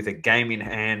 United, with a game in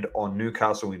hand, on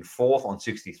Newcastle in fourth on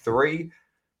 63.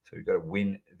 So we've got to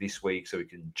win this week so we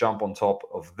can jump on top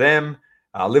of them.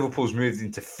 Liverpool's moved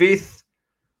into fifth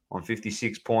on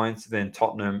 56 points. Then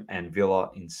Tottenham and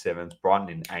Villa in seventh. Brighton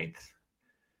in eighth.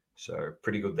 So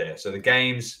pretty good there. So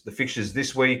the fixtures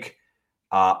this week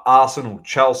are Arsenal,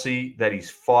 Chelsea. That is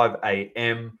 5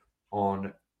 a.m.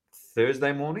 on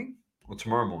Thursday morning or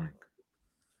tomorrow morning?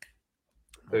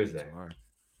 Thursday.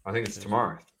 I think it's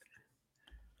tomorrow.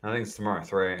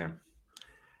 3 a.m.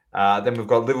 Then we've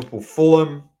got Liverpool,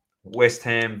 Fulham, West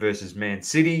Ham versus Man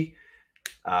City,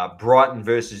 Brighton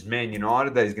versus Man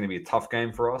United. That is going to be a tough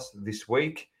game for us this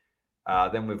week.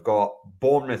 Then we've got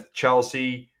Bournemouth,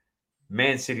 Chelsea,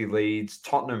 Man City, Leeds,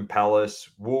 Tottenham, Palace,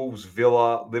 Wolves,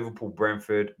 Villa, Liverpool,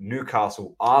 Brentford,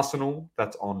 Newcastle, Arsenal.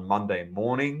 That's on Monday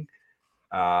morning.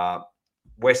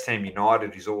 West Ham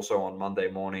United is also on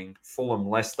Monday morning. Fulham,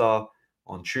 Leicester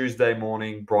on Tuesday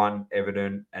morning. Brighton,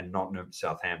 Everton, and Nottingham,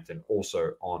 Southampton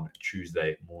also on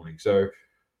Tuesday morning. So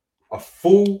a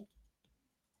full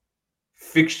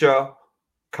fixture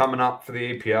coming up for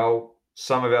the EPL.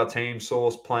 Some of our team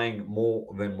source playing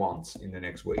more than once in the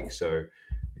next week. So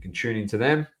we can tune into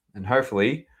them, and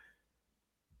hopefully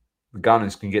the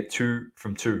Gunners can get 2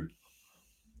 from 2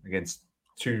 against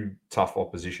 2 tough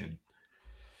opposition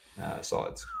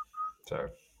sides. So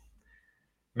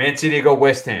Man City got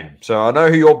West Ham. So I know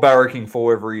who you're barracking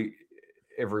for every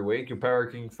week. You're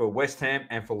barracking for West Ham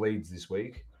and for Leeds this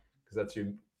week because that's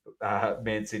who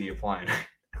Man City are playing.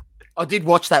 I did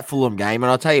watch that Fulham game, and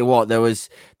I'll tell you what, they were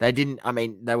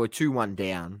 2-1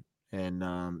 down, and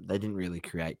they didn't really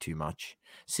create too much.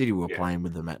 City were playing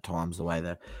with them at times the way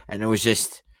that, and it was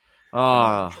just, you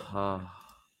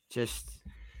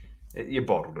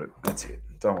bottled it. That's it.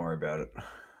 Don't worry about it.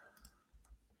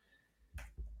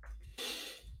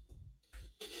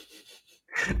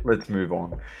 Let's move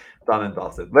on. Done and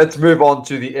dusted. Let's move on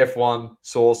to the F1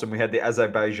 source. And we had the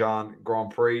Azerbaijan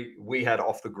Grand Prix. We had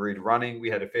off the grid running. We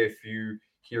had a fair few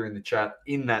here in the chat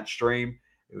in that stream.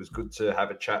 It was good to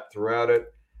have a chat throughout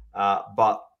it.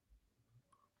 But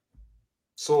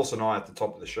Source and I at the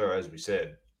top of the show, as we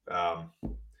said,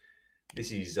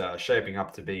 this is shaping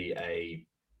up to be a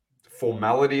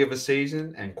formality of a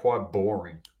season and quite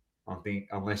boring, I think,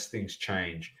 unless things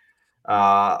change.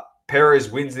 Perez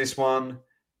wins this one.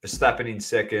 Verstappen in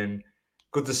second.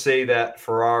 Good to see that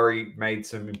Ferrari made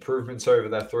some improvements over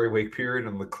that 3-week period,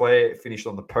 and Leclerc finished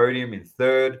on the podium in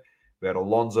third. We had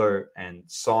Alonso and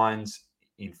Sainz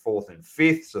in fourth and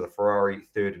fifth, so the Ferrari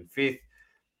third and fifth.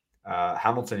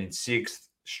 Hamilton in sixth,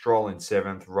 Stroll in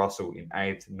seventh, Russell in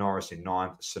eighth, Norris in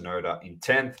ninth, Tsunoda in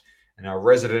 10th, and our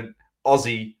resident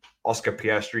Aussie Oscar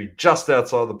Piastri just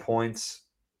outside the points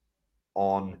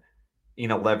in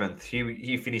 11th.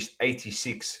 He finished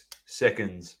 86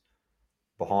 seconds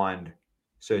behind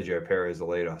Sergio Perez, the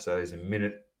leader. So there's a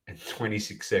minute and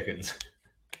 26 seconds.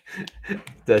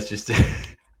 That's just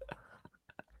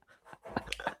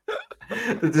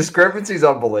the discrepancy is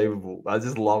unbelievable. I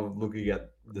just love looking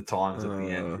at the times at the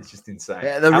end. It's just insane.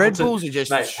 Yeah, the Red Bulls are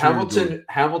just good.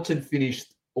 Hamilton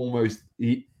finished almost.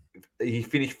 He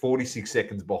finished 46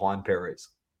 seconds behind Perez.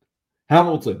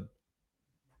 Hamilton.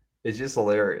 It's just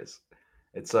hilarious.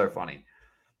 It's so funny.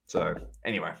 So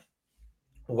anyway,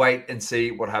 wait and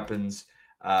see what happens.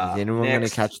 Is anyone going to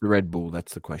catch the Red Bull?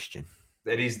 That's the question.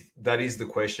 That is the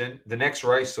question. The next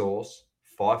race source,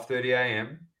 5:30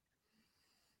 a.m.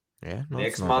 Yeah,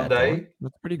 next Monday.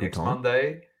 That's pretty good. Next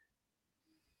Monday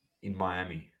in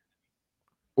Miami.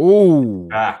 Oh,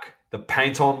 back the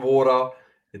paint on water.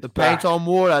 Paint on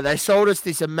water. They sold us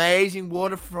this amazing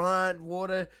waterfront,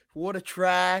 water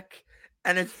track,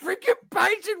 and it's freaking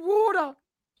painted water.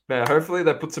 Man, hopefully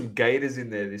they put some gators in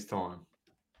there this time.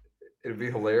 It'd be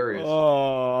hilarious.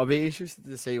 Oh, I'll be interested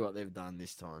to see what they've done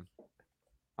this time.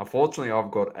 Unfortunately,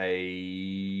 I've got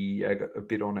a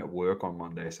bit on at work on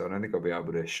Monday, so I don't think I'll be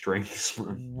able to stream this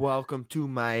one. Welcome to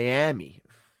Miami.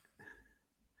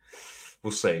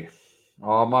 We'll see.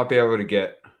 I might be able to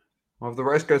get. Well, if the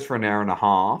race goes for an hour and a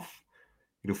half,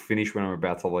 it'll finish when I'm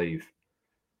about to leave.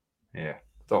 Yeah,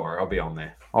 don't worry. I'll be on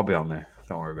there.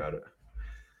 Don't worry about it.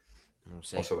 We'll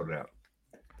see. I'll sort it out.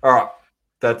 All right.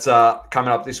 That's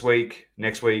coming up this week,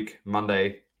 next week,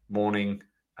 Monday morning,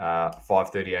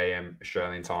 5:30 a.m.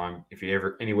 Australian time. If you're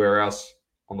ever anywhere else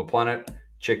on the planet,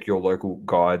 check your local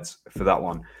guides for that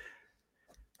one.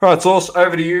 All right, Sauce,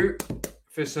 over to you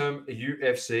for some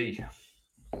UFC.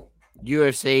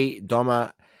 UFC,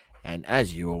 Doma, and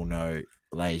as you all know,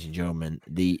 ladies and gentlemen,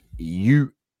 the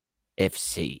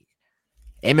UFC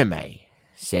MMA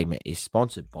segment is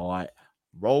sponsored by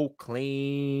Roll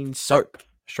Clean Soap,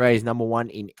 Australia's number one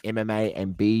in MMA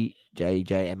and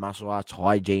BJJ and martial arts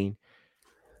hygiene.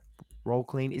 Roll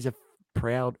Clean is a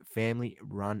proud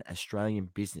family-run Australian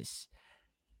business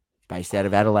based out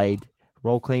of Adelaide.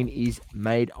 Roll Clean is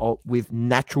made with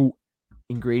natural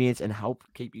ingredients and help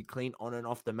keep you clean on and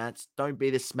off the mats. Don't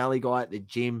be the smelly guy at the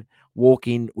gym. Walk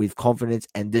in with confidence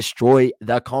and destroy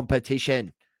the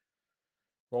competition.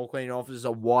 Roll Clean offers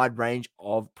a wide range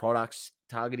of products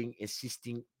targeting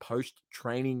assisting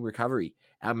post-training recovery.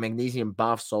 Our magnesium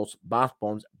bath salts, bath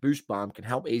bombs, boost balm can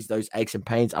help ease those aches and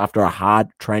pains after a hard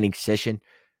training session.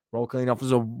 Roll Clean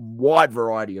offers a wide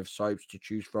variety of soaps to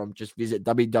choose from. Just visit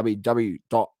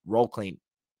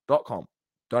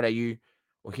www.rollclean.com.au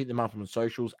or hit them up on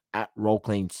socials at Roll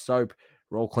Clean Soap.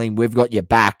 Roll Clean, we've got your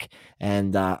back.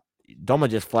 And Doma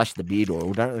just flashed the beard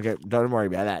oil. Don't worry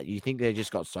about that. You think they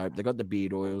just got soap. They got the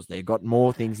beard oils. They got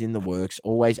more things in the works,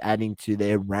 always adding to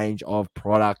their range of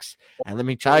products. And let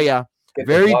me tell you,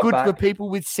 very good for people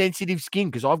with sensitive skin,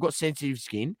 because I've got sensitive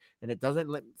skin and it doesn't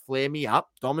flare me up.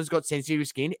 Doma's got sensitive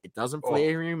skin. It doesn't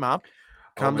flare him up.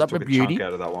 Comes up a beauty. Chunk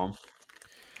out of that one.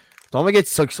 Doma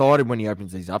gets so excited when he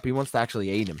opens these up. He wants to actually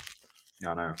eat them.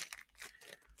 I know.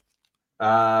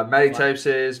 Matty Tape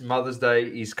says Mother's Day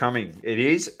is coming. It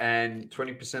is, and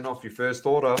 20% off your first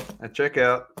order at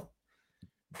checkout.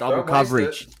 Double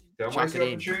coverage. Don't waste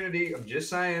the opportunity. I'm just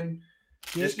saying.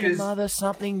 Get your mother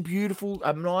something beautiful,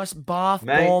 a nice bath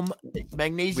bomb,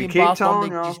 magnesium bath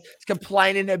bomb. She's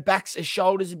complaining her back's, her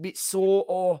shoulders a bit sore,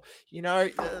 or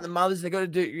the mothers, they got to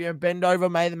do bend over,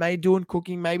 maybe doing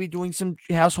cooking, maybe doing some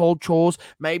household chores,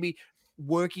 maybe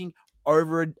working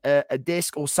over a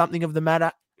desk or something of the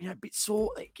matter. A bit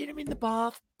sore. Get them in the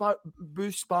bath,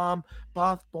 boost balm,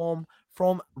 bath bomb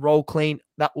from Roll Clean.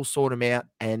 That will sort them out,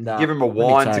 and give them a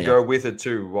wine to go with it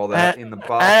too while they're in the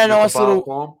bath. And a nice little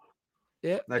bomb.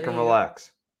 Yeah, they can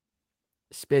relax.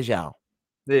 Special.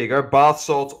 There you go. Bath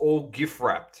salts, all gift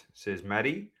wrapped, says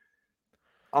Maddie.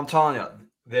 I'm telling you,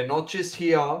 they're not just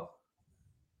here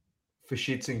for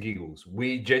shits and giggles.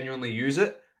 We genuinely use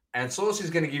it. And Sauce is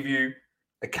going to give you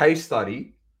a case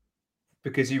study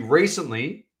because he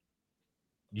recently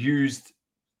used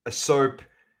a soap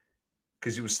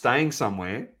because he was staying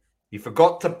somewhere. He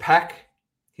forgot to pack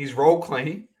his Roll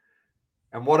Clean.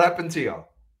 And what happened to you?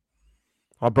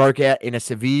 I broke out in a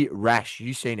severe rash.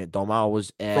 You seen it, Dom. I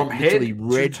was from head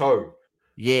to toe.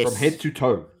 Yes. From head to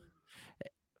toe.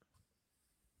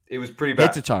 It was pretty bad.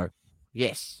 Head to toe.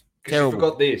 Yes. Terrible. You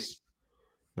forgot this.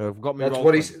 I've got me. That's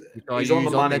what he's on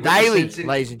the money. Daily,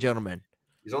 ladies and gentlemen.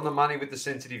 He's on the money with the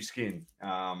sensitive skin.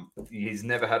 He's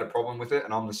never had a problem with it,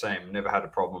 and I'm the same. Never had a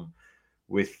problem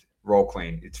with Roll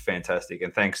Clean. It's fantastic.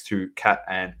 And thanks to Kat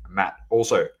and Matt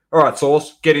also. All right,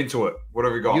 Sauce, get into it. What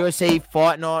have we got? UFC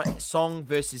Fight Night, Song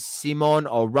versus Simon.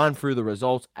 I'll run through the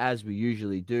results as we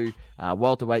usually do.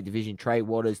 Welterweight division, Trey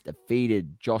Waters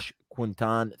defeated Josh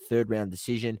Quintan, third round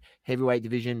decision. Heavyweight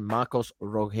division, Marcos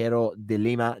Rogero de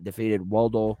Lima defeated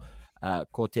Waldo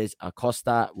Cortez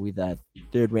Acosta with a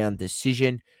third round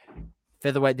decision.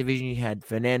 Featherweight division, you had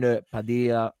Fernando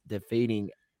Padilla defeating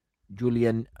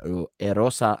Julian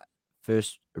Erosa,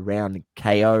 first round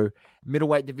KO.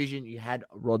 Middleweight division, you had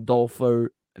Rodolfo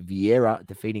Vieira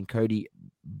defeating Cody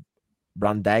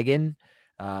Brundagen,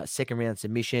 second round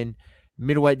submission.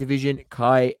 Middleweight division,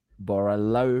 Kai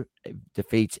Boralo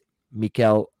defeats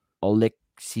Mikhail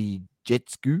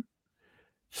Oleksijetsku,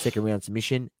 second round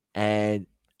submission. And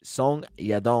Song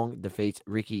Yadong defeats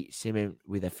Ricky Simon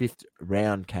with a fifth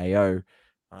round KO.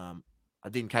 I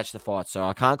didn't catch the fight, so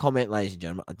I can't comment, ladies and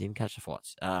gentlemen. I didn't catch the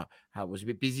fights. I was a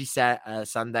bit busy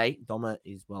Sunday. Doma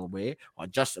is well aware. I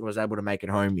just was able to make it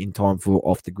home in time for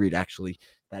Off the Grid, actually,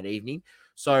 that evening.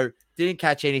 So, didn't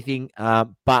catch anything.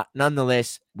 But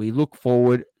nonetheless, we look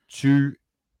forward to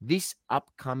this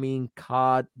upcoming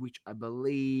card, which I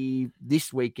believe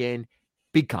this weekend,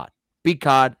 big card. big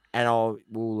card, and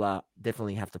we'll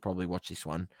definitely have to probably watch this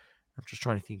one. I'm just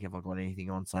trying to think if I got anything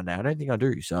on Sunday. I don't think I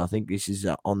do. So I think this is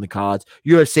on the cards.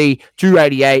 UFC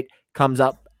 288 comes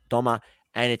up, Doma,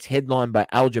 and it's headlined by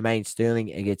Aljamain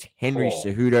Sterling against Henry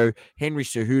Cejudo. Henry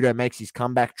Cejudo makes his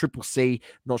comeback. Triple C.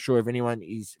 Not sure if anyone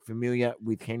is familiar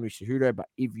with Henry Cejudo, but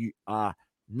if you are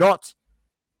not,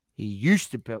 he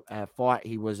used to fight.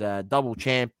 He was a double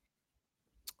champ.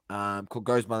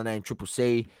 Goes by the name Triple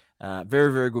C.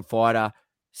 Very, very good fighter.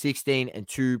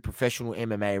 16-2 professional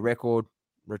MMA record.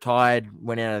 Retired,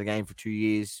 went out of the game for 2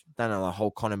 years. Done a whole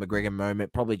Conor McGregor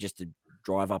moment, probably just to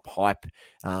drive up hype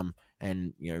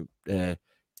and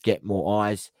get more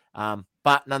eyes.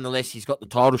 But nonetheless, he's got the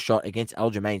title shot against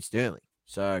Aljamain Sterling.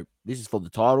 So this is for the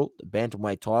title, the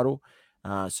bantamweight title.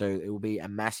 So it will be a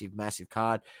massive, massive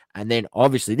card. And then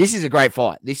obviously, this is a great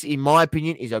fight. This, in my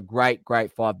opinion, is a great,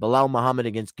 great fight. Bilal Muhammad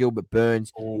against Gilbert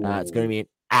Burns. It's going to be an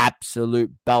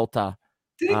absolute belter.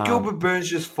 Didn't Gilbert Burns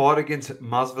just fight against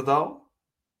Masvidal?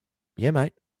 Yeah,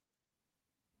 mate.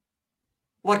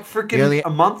 Like freaking a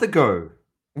month ago.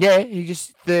 Yeah, he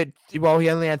just he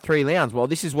only had 3 rounds. Well,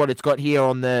 this is what it's got here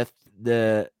on the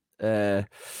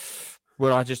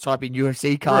when I just type in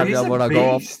UFC card. Bro, he's when a I go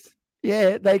off. beast.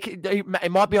 Yeah,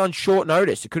 it might be on short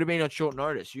notice. It could have been on short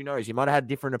notice. Who knows? He might have had a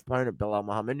different opponent, Bilal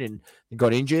Muhammad, and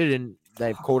got injured, and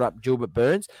they've called up Gilbert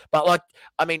Burns. But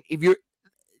if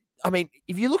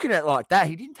you're looking at it like that,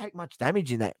 he didn't take much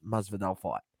damage in that Masvidal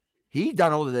fight. He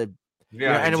done all of the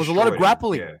and it was a lot of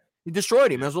grappling. Yeah. He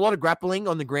destroyed him. There was a lot of grappling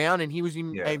on the ground, and he was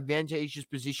in advantageous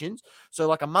positions. So,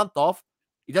 like a month off,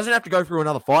 he doesn't have to go through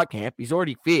another fight camp. He's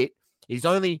already fit. He's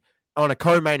only on a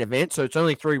co-main event, so it's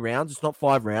only 3 rounds. It's not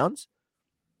 5 rounds.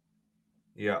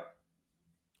 Yeah.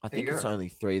 I think it's only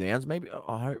 3 rounds. Maybe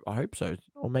I hope so,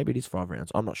 or maybe it is 5 rounds.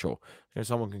 I'm not sure. So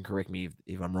someone can correct me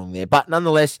if I'm wrong there. But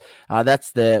nonetheless,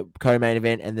 that's the co-main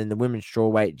event, and then the women's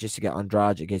strawweight, Jessica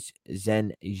Andrade against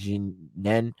Zhang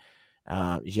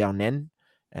Jianen.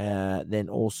 Then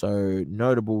also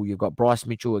notable, you've got Bryce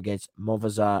Mitchell against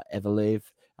Movazar Evelev.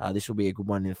 This will be a good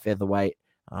one in the featherweight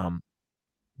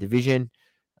division.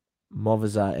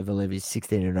 Movazar Evelev is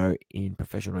 16-0 in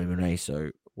professional MMA, so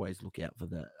always look out for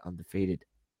the undefeated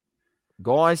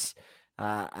guys.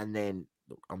 And then,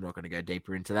 look, I'm not going to go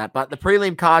deeper into that, but the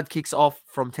prelim card kicks off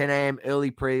from 10 a.m.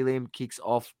 Early prelim kicks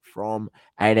off from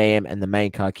 8 a.m. and the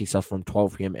main card kicks off from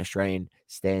 12 p.m. Australian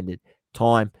Standard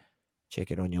Time.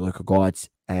 Check it on your local guides,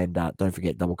 and don't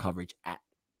forget double coverage at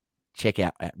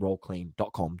checkout at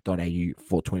rollclean.com.au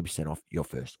for 20% off your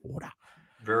first order.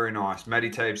 Very nice. Matty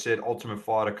Tabe said Ultimate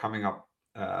Fighter coming up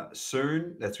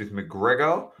soon. That's with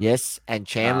McGregor. Yes, and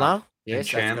Chandler. Yes,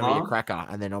 Chandler. That's going to be a cracker.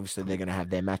 And then obviously they're going to have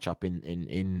their matchup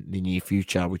in the near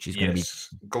future, which is going to be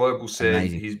Global said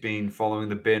amazing. He's been following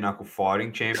the Bare Knuckle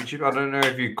Fighting Championship. I don't know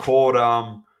if you caught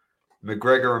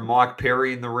McGregor and Mike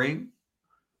Perry in the ring.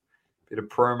 Bit of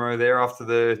promo there after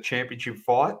the championship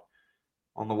fight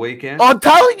on the weekend. I'm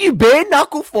telling you, bare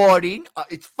knuckle fighting,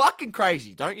 it's fucking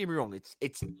crazy. Don't get me wrong.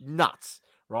 It's nuts,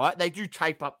 right? They do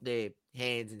tape up their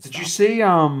hands and stuff. Did you see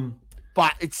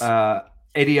but it's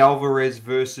Eddie Alvarez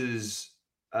versus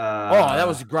that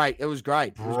was great. It was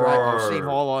great. It was great. I've seen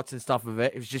highlights and stuff of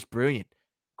it. It was just brilliant.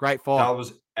 Great fight. That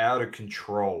was out of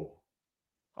control.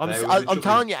 I'm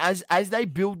telling you, as they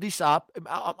build this up,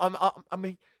 I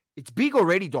mean, it's big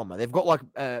already, Doma. They've got like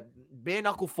bare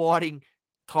knuckle fighting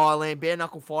Thailand, bare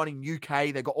knuckle fighting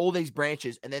UK. They've got all these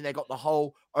branches, and then they got the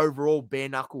whole overall bare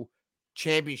knuckle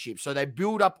championship. So they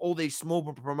build up all these small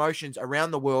promotions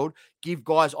around the world, give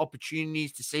guys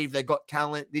opportunities to see if they've got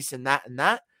talent, this and that,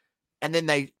 and then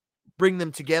they bring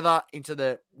them together into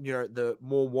the the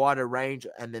more wider range,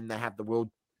 and then they have the world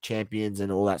champions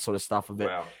and all that sort of stuff of it.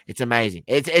 Wow. It's amazing.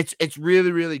 It's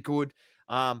really, really good.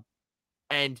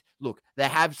 And look, they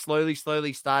have slowly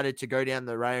started to go down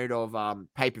the road of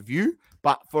pay-per-view.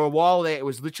 But for a while there, it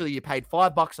was literally you paid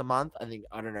 $5 a month. I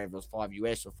don't know if it was $5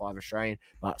 US or $5 Australian,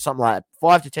 but something like that,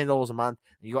 $5 to $10 a month.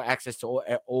 And you got access to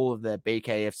all of the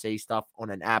BKFC stuff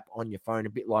on an app on your phone, a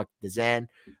bit like the Zan,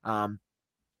 or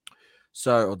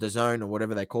the Zone or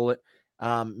whatever they call it.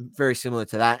 Very similar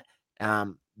to that.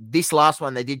 This last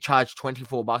one, they did charge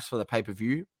 $24 for the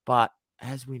pay-per-view, but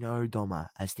as we know, Doma,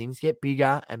 as things get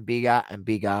bigger and bigger and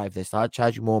bigger, if they start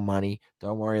charging more money,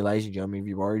 don't worry, ladies and gentlemen, if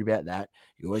you're worried about that,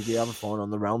 you always be able to find on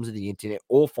the realms of the internet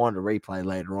or find a replay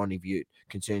later on if you're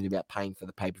concerned about paying for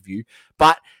the pay-per-view.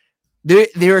 But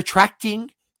they're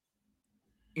attracting,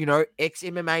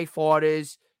 ex-MMA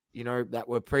fighters, that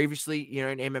were previously,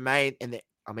 in MMA. And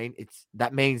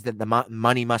that means that the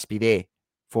money must be there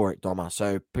for it, Doma.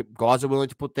 So guys are willing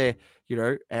to put their,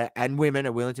 and women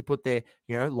are willing to put their,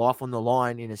 life on the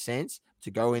line in a sense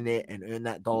to go in there and earn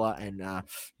that dollar and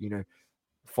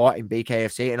fight in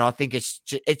BKFC. And I think it's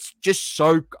just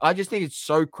so. I just think it's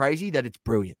so crazy that it's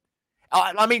brilliant.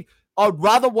 I mean, I'd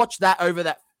rather watch that over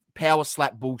that power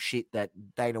slap bullshit that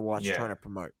Dana White's trying to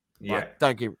promote. Yeah,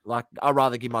 I'd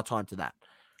rather give my time to that.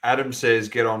 Adam says,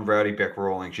 "Get on Rowdy Beck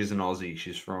Rawling. She's an Aussie.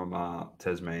 She's from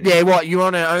Tasmania." Yeah, what you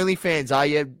on her OnlyFans? Are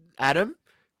you, Adam?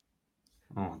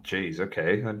 Oh, geez.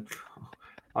 Okay.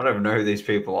 I don't even know who these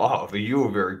people are, but you were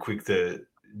very quick to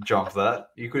jump that.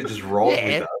 You could have just rolled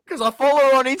with that. Because I follow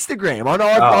her on Instagram. I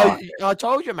know. I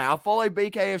told you, mate. I follow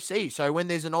BKFC. So when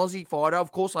there's an Aussie fighter,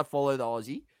 of course I follow the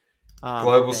Aussie.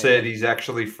 Global said he's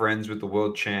actually friends with the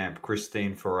world champ,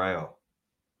 Christine Ferreira.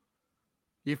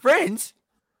 Your friends?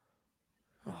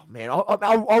 Oh man,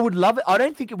 I would love it. I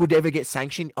don't think it would ever get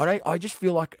sanctioned. I just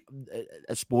feel like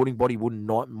a sporting body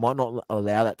might not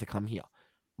allow that to come here.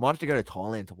 Might have to go to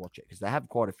Thailand to watch it because they have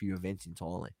quite a few events in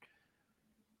Thailand.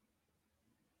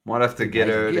 Might have to get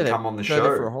her to come on the show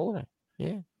for a holiday.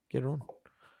 Yeah, get her on.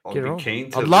 I'd be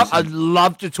keen to. I'd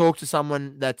love to talk to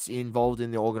someone that's involved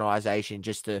in the organization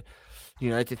just to,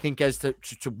 to think as to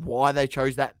why they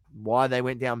chose that, why they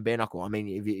went down bare knuckle. I mean,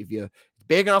 if you're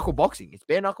bare knuckle boxing, it's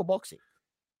bare knuckle boxing.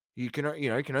 You can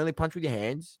only punch with your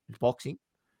hands. It's boxing.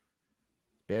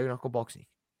 Bare knuckle boxing.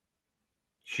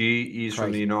 She is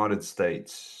from the United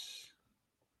States.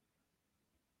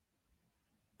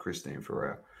 Christine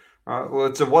Ferreira. All right, well,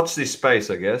 it's a watch this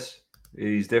space, I guess.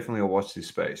 He's definitely a watch this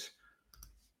space.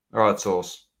 All right,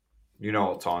 Sauce. You know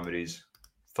what time it is.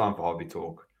 It's time for Hobby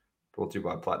Talk. Brought to you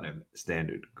by Platinum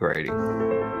Standard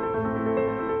Grading.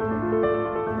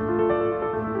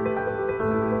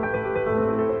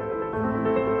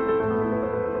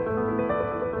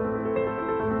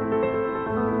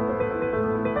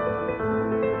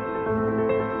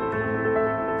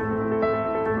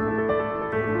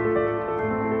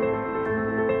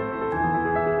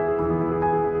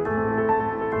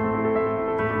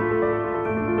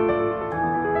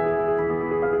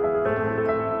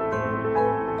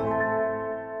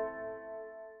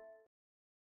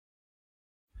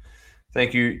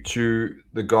 Thank you to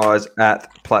the guys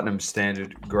at Platinum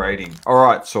Standard Grading. All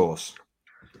right, Sauce.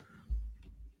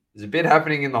 There's a bit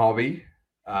happening in the hobby.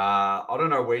 I don't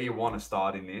know where you want to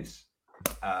start in this.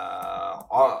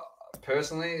 I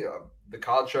personally, the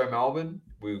card show Melbourne,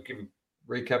 we'll give a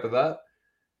recap of that.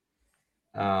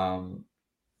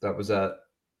 That was at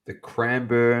the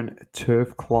Cranbourne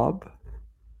Turf Club.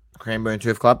 Cranbourne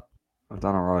Turf Club. I've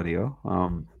done all right here. A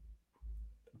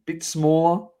bit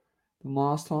smaller than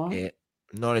last time. Yeah.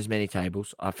 Not as many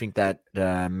tables. I think that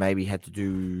maybe had to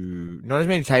do not as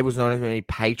many tables, not as many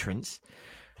patrons.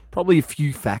 Probably a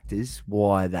few factors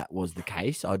why that was the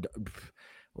case. I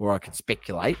can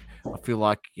speculate. I feel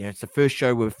like it's the first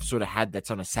show we've sort of had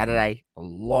that's on a Saturday. A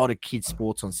lot of kids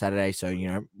sports on Saturday, so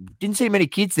didn't see many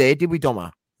kids there, did we,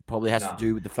 Doma? Probably has to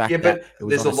do with the fact that it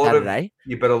was on a Saturday.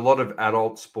 But a lot of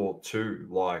adult sport too,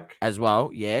 like as well.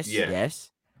 Yes,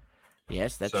 that's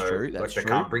true. That's they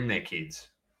can't bring their kids.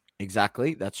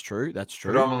 Exactly. That's true.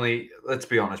 Predominantly, let's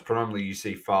be honest, you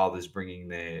see fathers bringing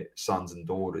their sons and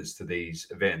daughters to these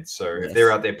events. So if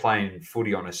they're out there playing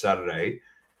footy on a Saturday,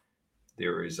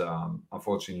 there is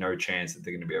unfortunately no chance that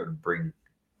they're going to be able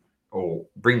to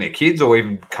bring their kids or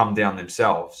even come down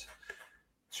themselves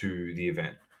to the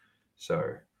event.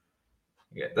 So,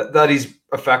 yeah, that is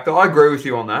a factor. I agree with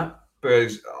you on that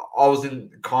because I was in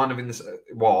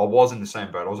the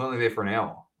same boat. I was only there for an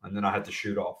hour and then I had to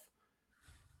shoot off.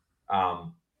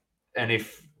 And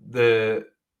if the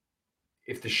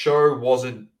show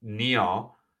wasn't near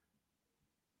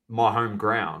my home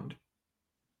ground,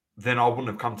 then I wouldn't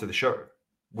have come to the show,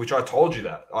 which I told you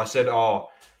that. I said, I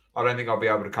don't think I'll be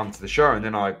able to come to the show. And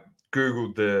then I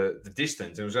Googled the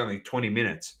distance. It was only 20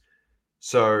 minutes.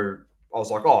 So I was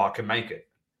like, I can make it.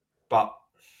 But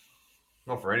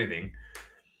not for anything.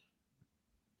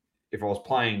 If I was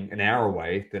playing an hour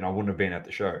away, then I wouldn't have been at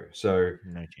the show. So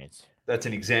no chance. That's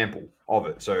an example of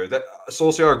it. So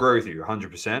Saucy, I agree with you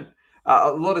 100%.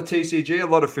 A lot of TCG, a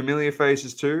lot of familiar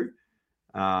faces too.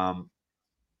 So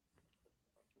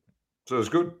it was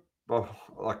good.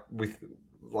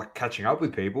 Like catching up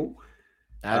with people.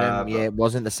 Adam, it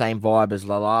wasn't the same vibe as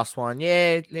the last one.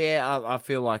 Yeah, I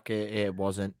feel like it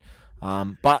wasn't.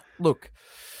 But look,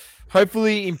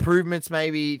 hopefully improvements,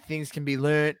 maybe things can be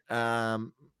learnt.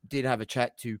 Did have a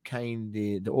chat to Kane,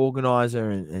 the organizer,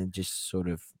 and just sort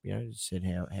of, said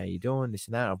how you doing, this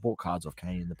and that. I've bought cards off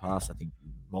Kane in the past. I think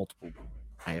multiple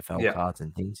AFL cards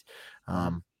and things.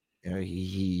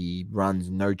 He runs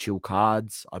No Chill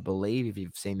Cards, I believe, if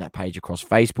you've seen that page across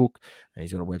Facebook. And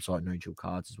he's got a website, No Chill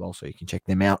Cards, as well, so you can check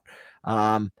them out.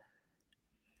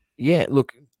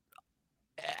 Look,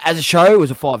 as a show, it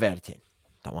was a 5 out of 10.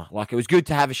 Don't worry. Like, it was good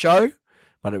to have a show,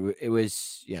 but it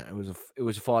was it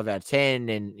was a 5 out of 10.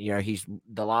 And he's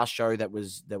the last show that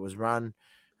was run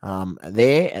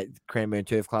there at Cranbourne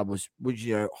Turf Club was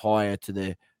higher to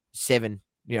the 7.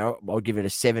 I'll give it a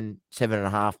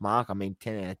 7.5 mark. I mean,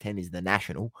 10 out of 10 is the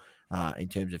national in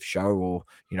terms of show, or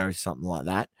something like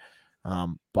that.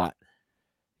 But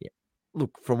yeah,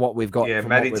 look, from what we've got. Yeah, from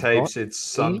Matty what we've Tape got, said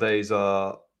Sundays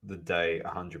are the day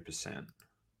 100%.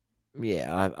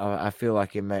 yeah, I feel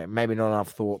like it maybe not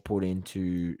enough thought put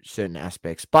into certain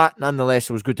aspects, but nonetheless,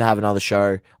 it was good to have another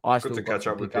show. Good to catch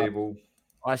up with people.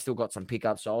 I still got some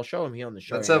pickups, so I'll show them here on the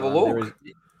show. Let's have a look.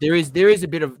 There is a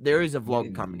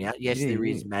vlog coming out. Yes, there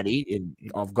is, Matty, and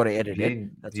I've got to edit it.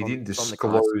 You didn't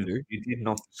disclose. You did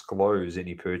not disclose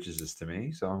any purchases to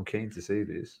me, so I'm keen to see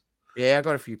this. Yeah, I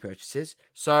got a few purchases.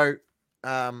 So,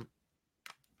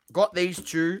 got these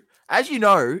two. As you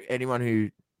know, anyone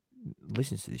who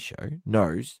listens to this show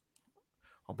knows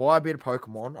I buy a bit of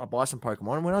Pokemon. I buy some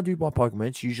Pokemon, and when I do buy Pokemon,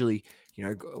 it's usually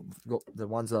got the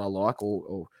ones that I like,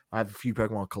 or I have a few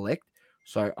Pokemon I collect.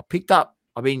 So I picked up.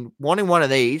 I've been wanting one of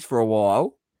these for a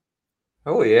while.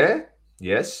 Oh yeah,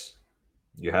 yes,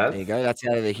 you have. There you go. That's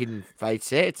out of the Hidden Fate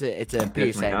set. It's a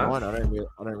PSA 9. I don't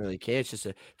really care. It's just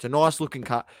a nice looking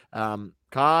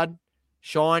card,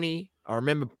 shiny. I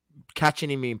remember catching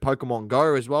him in Pokemon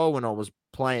Go as well when I was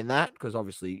playing that, because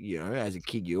obviously, as a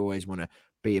kid, you always want to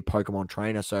be a Pokemon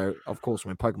trainer. So, of course,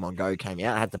 when Pokemon Go came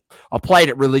out, I played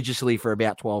it religiously for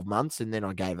about 12 months, and then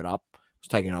I gave it up. It was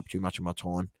taking up too much of my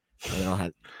time. And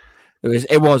then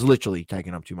it was literally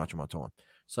taking up too much of my time.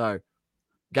 So,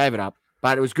 gave it up.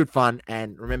 But it was good fun,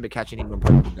 and remember catching him when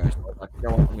Pokemon Go. So I was like, you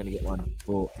know what, I'm going to get one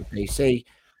for the PC.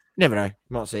 Never know.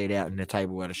 Might see it out in the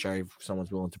table at a show if someone's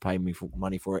willing to pay me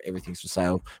money for it. Everything's for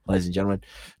sale, ladies and gentlemen.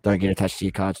 Don't get attached to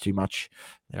your cards too much.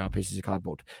 There are pieces of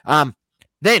cardboard.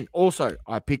 Then also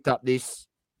I picked up this.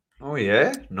 Oh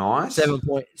yeah, nice.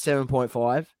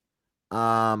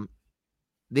 7.5.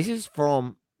 This is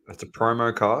from. That's a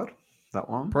promo card. That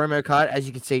one. Promo card, as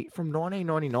you can see, from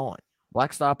 1999.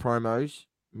 Black Star promos,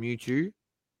 Mewtwo.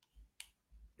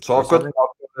 So I've got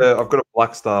a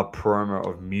Black Star promo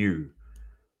of Mew.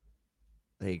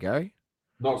 There you go.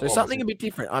 So something a bit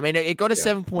different. I mean, it got a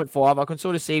 7.5. I can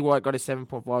sort of see why it got a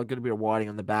 7.5. Got a bit of whiting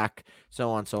on the back, so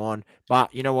on, so on.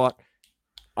 But you know what?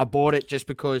 I bought it just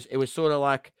because it was sort of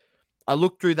like I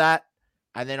looked through that,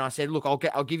 and then I said, "Look, I'll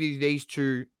give you these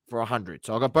two for 100."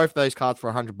 So I got both those cards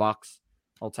for $100.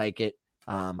 I'll take it.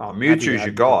 Mewtwo's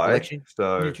your guy.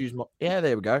 So Mewtwo's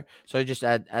there we go. So just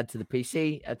add to the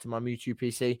PC, add to my Mewtwo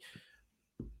PC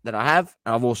that I have.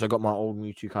 I've also got my old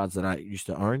Mewtwo cards that I used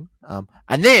to own.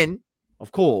 And then,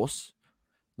 of course,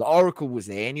 the Oracle was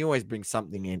there, and he always brings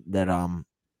something in that I'm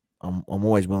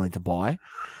always willing to buy.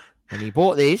 And he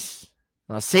bought this,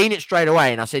 and I seen it straight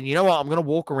away, and I said, you know what, I'm going to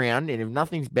walk around, and if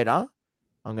nothing's better,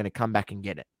 I'm going to come back and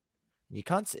get it. You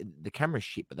can't see the camera's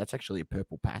shit, but that's actually a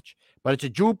purple patch. But it's a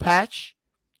dual patch.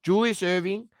 Julius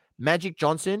Erving, Magic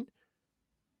Johnson,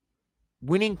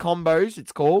 winning combos,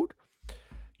 it's called.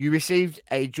 You received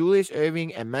a Julius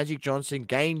Erving and Magic Johnson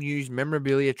game used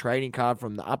memorabilia trading card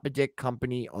from the Upper Deck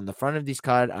Company. On the front of this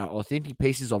card are authentic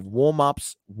pieces of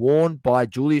warm-ups worn by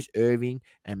Julius Erving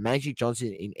and Magic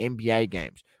Johnson in NBA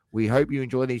games. We hope you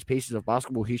enjoy these pieces of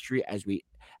basketball history as we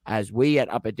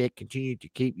at Upper Deck continue to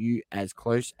keep you as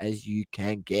close as you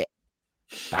can get.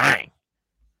 Bang.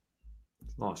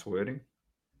 Nice wording.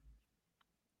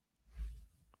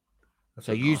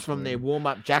 So used from their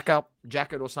warm-up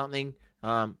jacket or something,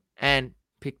 and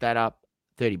pick that up,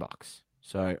 $30.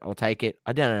 So I'll take it.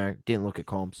 I don't know, didn't look at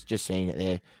comps, just seeing it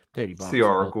there, $30. It's the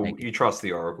Oracle. You trust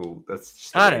the Oracle. That's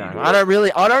just I don't know. I don't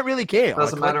really care.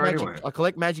 Doesn't matter anyway. I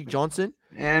collect Magic Johnson,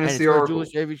 and it's the Oracle.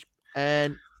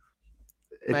 And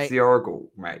it's the Oracle,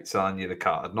 mate, selling you the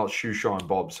card, not Shoeshine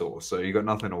Bob sauce. So you got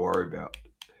nothing to worry about.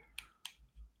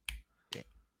 Yeah.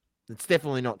 It's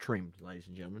definitely not trimmed, ladies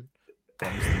and gentlemen.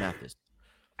 Mr. Mathis.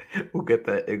 We'll get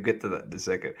that. We'll get to that in a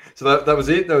second. So that was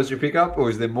it. That was your pickup, or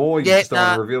is there more? You just don't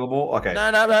want to reveal them all. Okay.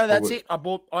 No. That's it. I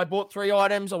bought 3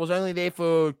 items. I was only there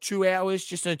for 2 hours,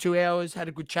 just in 2 hours. Had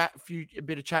a good chat, a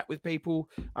bit of chat with people.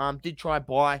 Did try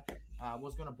buy.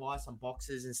 Was gonna buy some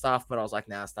boxes and stuff, but I was like,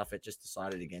 nah, stuff it. Just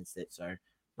decided against it. So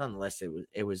nonetheless,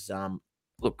 it was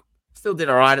look, still did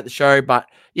all right at the show, but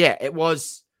yeah, it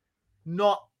was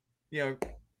not.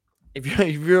 If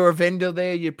you're a vendor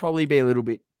there, you'd probably be a little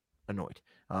bit annoyed.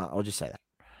 I'll just say that.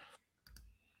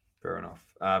 Fair enough.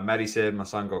 Maddie said, my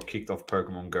son got kicked off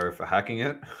Pokemon Go for hacking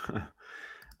it.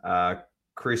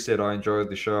 Chris said, I enjoyed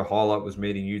the show. Highlight was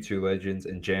meeting you two legends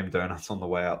and jam donuts on the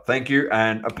way out. Thank you.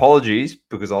 And apologies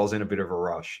because I was in a bit of a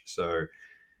rush. So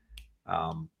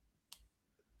I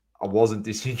wasn't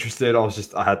disinterested.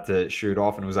 I had to shoot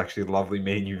off, and it was actually lovely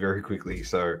meeting you very quickly.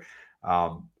 So,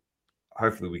 um,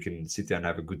 hopefully, we can sit down and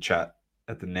have a good chat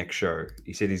at the next show.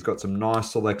 He said he's got some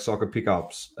nice select soccer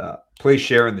pickups. Please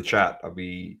share in the chat. I'll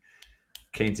be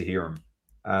keen to hear them.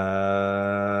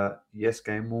 Yes,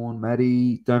 game on,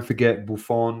 Maddie. Don't forget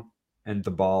Buffon and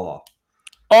Dybala.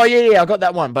 Oh yeah, I got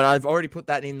that one, but I've already put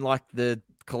that in like the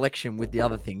collection with the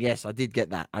other thing. Yes, I did get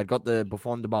that. I got the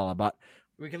Buffon Dybala, but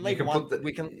we can You leave can one. put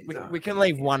the We can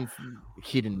leave one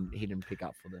hidden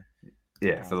pickup for the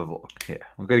for the vlog. Yeah,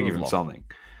 we've got to give him vlog, something.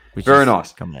 which Very is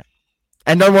nice. coming out.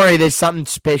 And don't worry, there's something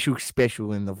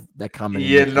special in the that coming.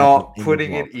 You're in not the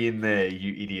putting vlog. it in there,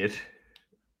 you idiot.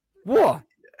 What?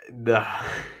 Nah.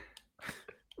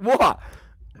 What?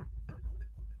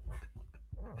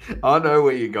 I know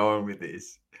where you're going with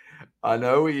this. I'm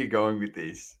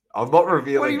not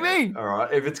revealing What do you mean? All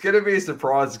right. If it's going to be a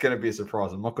surprise, it's going to be a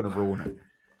surprise. I'm not going to ruin it.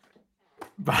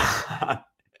 But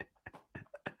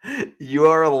you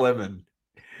are a lemon.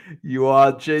 You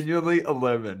are genuinely a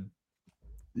lemon.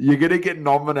 You're going to get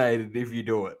nominated if you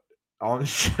do it. I'm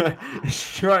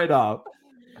straight up.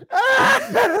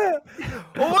 Well,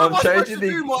 what am I supposed to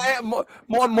do? My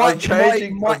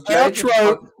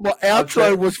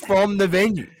outro was from the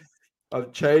venue. I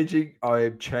am changing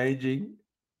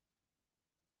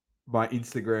my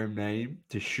Instagram name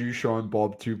to Shoeshine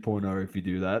Bob 2.0 if you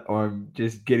do that. I'm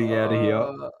just getting out of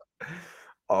here.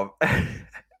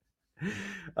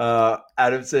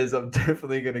 Adam says I'm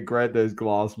definitely going to grab those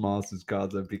Glass Masters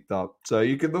cards I picked up. So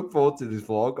you can look forward to this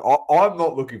vlog. I'm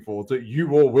not looking forward to it.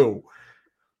 You all will.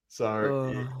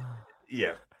 So,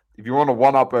 yeah. If you want to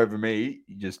one-up over me,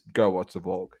 you just go watch the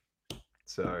vlog.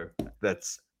 So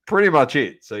that's pretty much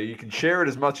it. So you can share it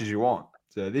as much as you want.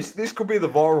 So this could be the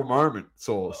viral moment,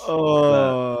 Source,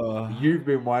 that you've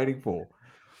been waiting for.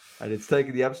 And it's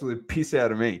taking the absolute piss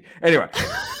out of me. Anyway.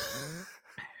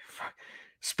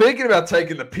 Speaking about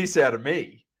taking the piss out of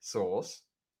me, Source,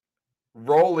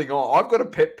 rolling on. I've got a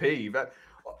pet peeve. I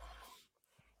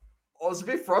was a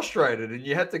bit frustrated, and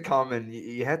you had to come and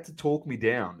you had to talk me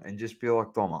down and just be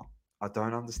like, Doma, I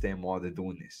don't understand why they're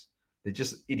doing this. They're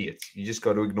just idiots. You just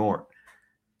got to ignore it.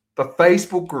 The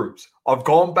Facebook groups. I've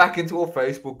gone back into a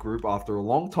Facebook group after a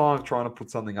long time trying to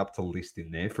put something up to list in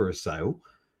there for a sale.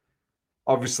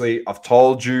 Obviously, I've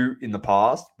told you in the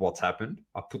past what's happened.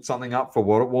 I put something up for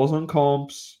what it was on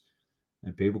comps,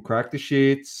 and people cracked the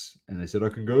shits, and they said, I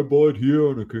can go buy it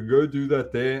here, and I can go do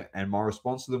that there. And my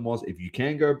response to them was, if you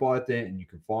can go buy it there and you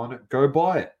can find it, go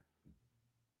buy it.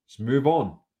 Just move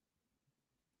on.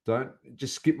 Don't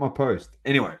just skip my post.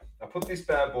 Anyway, I put this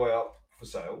bad boy up for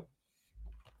sale,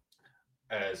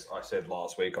 as I said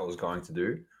last week I was going to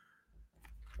do.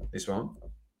 This one.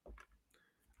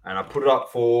 And I put it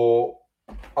up for...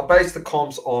 I based the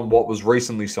comps on what was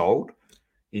recently sold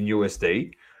in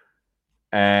USD,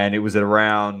 and it was at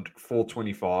around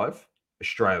 425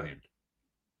 Australian,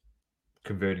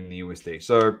 converting the USD.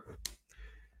 So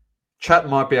chat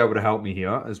might be able to help me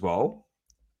here as well.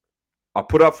 I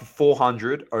put up for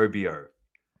 400 OBO.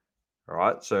 All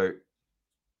right. So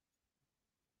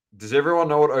does everyone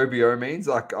know what OBO means?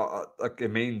 Like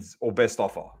it means or best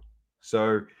offer.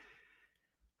 So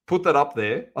put that up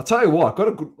there. I'll tell you what,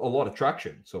 got a lot of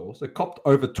traction. So it copped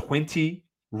over 20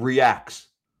 reacts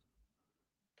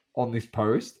on this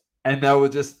post, and they were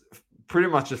just pretty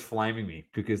much just flaming me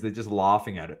because they're just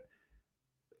laughing at it.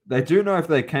 They do know if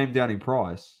they came down in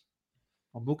price,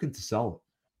 I'm looking to sell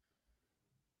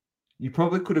it. You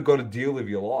probably could have got a deal of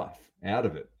your life out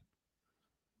of it.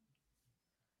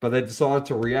 But they decided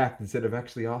to react instead of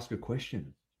actually ask a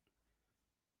question.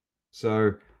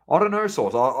 So I don't know,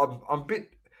 Sauce.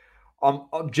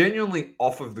 I'm genuinely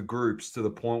off of the groups to the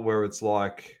point where it's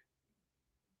like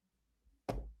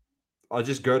I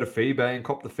just go to FeeBay and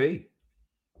cop the fee.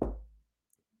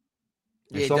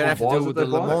 Yeah, you don't have to deal with the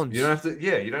Le Mans. You don't have to.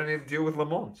 Yeah, you don't need to deal with Le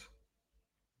Mans.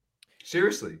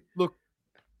 Seriously. Look.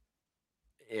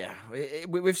 Yeah,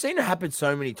 we've seen it happen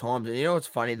so many times, and you know what's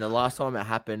funny? The last time it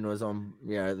happened was on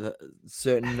the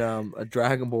certain a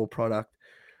Dragon Ball product,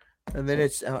 and then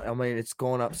it's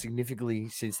gone up significantly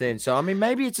since then. So I mean,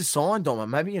 maybe it's a sign, Doma.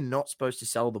 Maybe you're not supposed to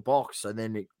sell the box, so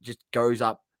then it just goes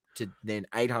up to then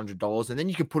 $800, and then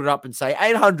you can put it up and say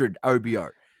 800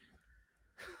 OBO,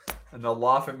 and they'll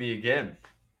laugh at me again.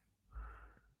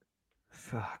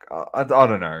 Fuck, I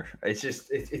don't know. It's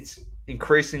just it's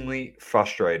increasingly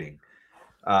frustrating.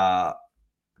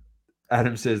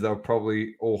 Adam says they're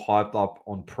probably all hyped up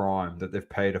on Prime that they've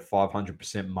paid a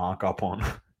 500% markup on.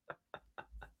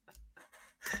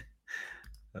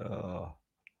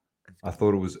 I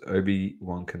thought it was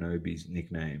Obi-Wan Kenobi's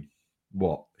nickname.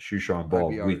 What? Shoeshine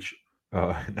Bob. OBO. Which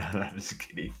Oh, no, I'm just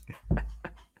kidding.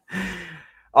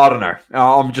 I don't know.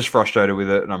 I'm just frustrated with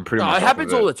it, and I'm pretty No, much it up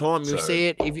with happens all it. the time. You'll So, see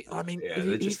it. If you, I mean, yeah,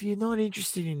 if you're not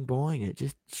interested in buying it,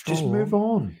 just just stroll move on.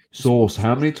 on. Just, Source.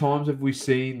 How many times have we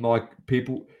seen like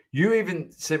people? You even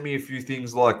sent me a few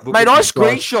things like, look mate, at I this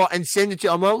guy. screenshot and send it to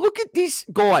you. I'm like, look at this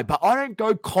guy, but I don't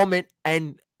go comment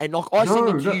and like I send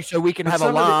No, it to no. you so we can But have a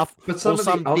some of the laugh but or some of the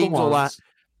some other things or that. ones,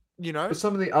 You know? but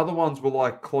some of the other ones were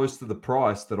like close to the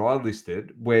price that I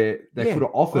listed, where they Yeah, could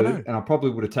have I know. offered, and I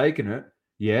probably would have taken it.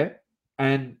 Yeah,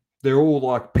 and they're all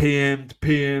like PM'd.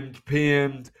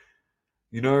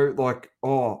 You know, like,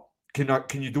 oh,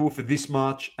 can you do it for this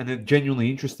much? And they're genuinely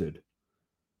interested.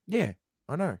 Yeah,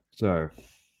 I know. So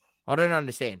I don't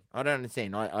understand.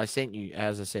 I sent you,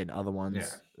 as I said, other yeah.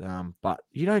 ones. But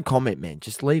you don't comment, man.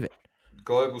 Just leave it.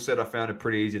 Global said I found it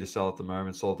pretty easy to sell at the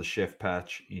moment. Sold the chef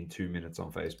patch in 2 minutes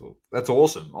on Facebook. That's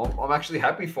awesome. I'm actually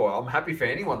happy for it. I'm happy for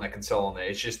anyone that can sell on there.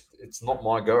 It's just it's not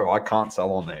my go. I can't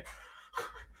sell on there.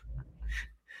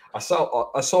 I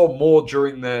saw more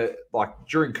during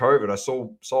during COVID. I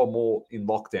saw more in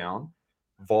lockdown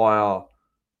via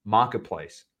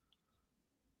marketplace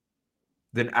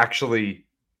than actually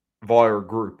via a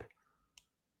group.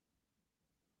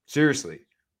 Seriously.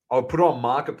 I would put it on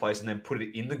marketplace and then put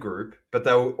it in the group, but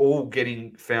they were all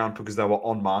getting found because they were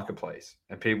on marketplace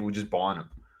and people were just buying them.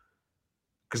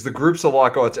 Because the groups are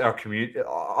like, oh, it's our community.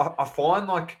 I find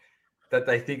like that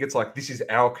they think it's like this is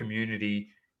our community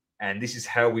and this is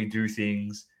how we do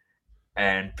things.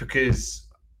 And because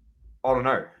I don't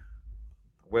know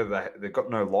whether they've got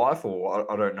no life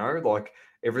or I don't know, like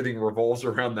everything revolves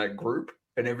around that group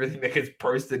and everything that gets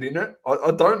posted in it.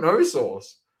 I don't know,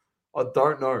 Source. I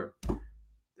don't know.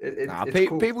 Nah, It's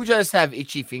cool. people just have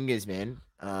itchy fingers, man.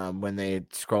 When they're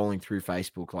scrolling through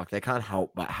Facebook, like they can't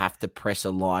help but have to press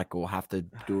a like or have to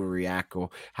do a react or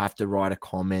have to write a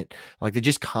comment. Like they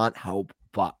just can't help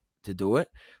but to do it.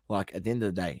 Like at the end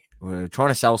of the day, we're trying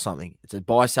to sell something. It's a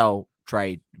buy, sell,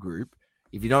 trade group.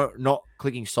 If you don't not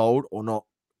clicking sold or not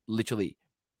literally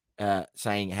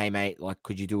saying, "Hey mate, like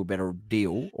could you do a better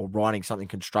deal?" or writing something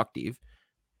constructive,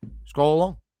 scroll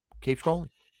along, keep scrolling.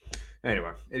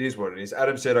 Anyway, it is what it is.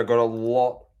 Adam said I got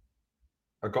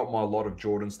my lot of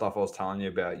Jordan stuff I was telling you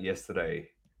about yesterday,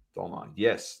 Donna.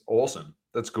 Yes, awesome.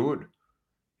 That's good.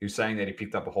 He was saying that he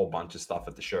picked up a whole bunch of stuff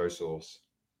at the show source,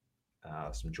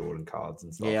 some Jordan cards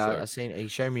and stuff. Yeah, So I seen. He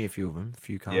showed me a few of them, a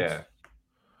few cards. yeah,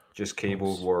 just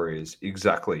keyboard Nice. warriors.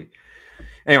 Exactly.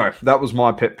 Anyway, that was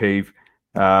my pet peeve.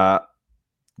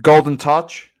 Golden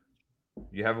Touch.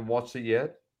 You haven't watched it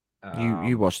yet.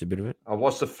 You watched a bit of it. I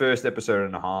watched the first episode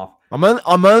and a half. I'm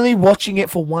only watching it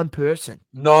for one person.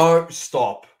 No,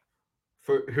 stop.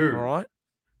 For All who? right.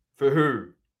 For who?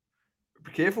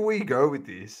 Be careful where you go with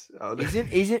this.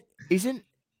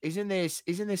 Isn't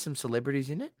there some celebrities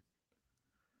in it?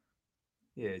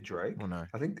 Yeah, Drake. Oh no.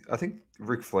 I think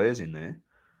Ric Flair's in there.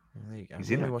 Well, there you go. He's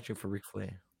I'm in only it. watching for Ric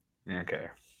Flair. Okay.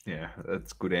 Yeah,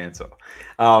 that's a good answer.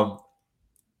 Um,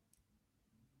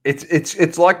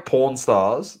 it's like porn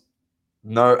stars.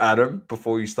 No Adam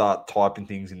before you start typing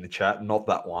things in the chat. Not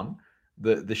that one.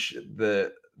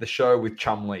 The show with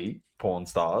Chumley porn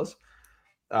stars.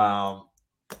 Um,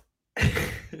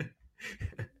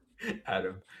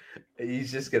 Adam,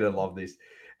 he's just gonna love this.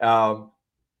 Um,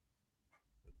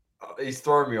 he's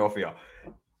throwing me off here.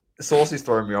 Saucy's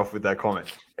throwing me off with that comment.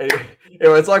 Anyway,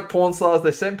 it's like porn stars.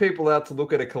 They send people out to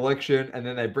look at a collection and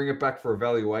then they bring it back for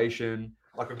evaluation.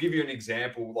 Like, I'll give you an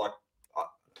example. Like,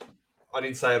 I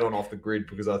didn't say it on Off the Grid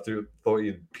because I thought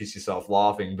you'd piss yourself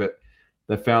laughing, but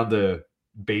they found the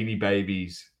Beanie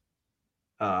Babies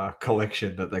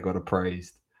collection that they got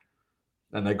appraised.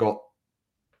 And they got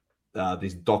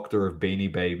this doctor of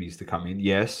Beanie Babies to come in.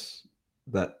 Yes,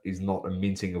 that is not a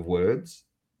mincing of words.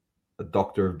 A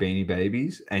doctor of Beanie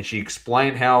Babies, and she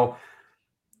explained how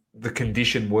the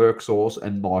condition works also,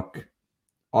 and like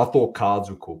I thought cards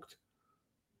were cooked.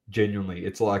 Genuinely,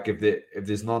 it's like if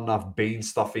there's not enough bean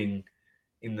stuffing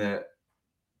in the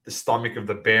stomach of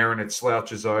the bear and it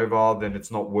slouches over, then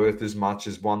it's not worth as much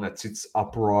as one that sits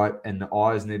upright and the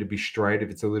eyes need to be straight.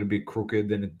 If it's a little bit crooked,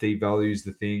 then it devalues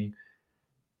the thing.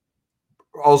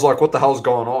 I was like, what the hell's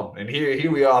going on? And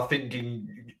here we are thinking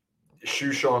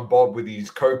Shoeshine Bob with his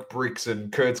Coke bricks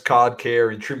and Kurt's card care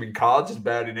and trimming cards is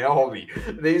bad in our hobby.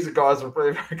 These guys are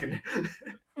pretty fucking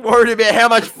Worried about how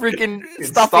much freaking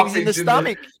stuffing's in the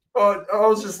stomach. I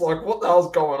was just like, what the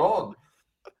hell's going on?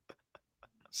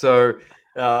 So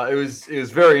it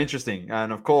was very interesting,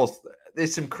 and of course,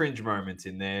 there's some cringe moments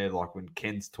in there, like when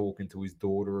Ken's talking to his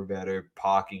daughter about her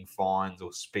parking fines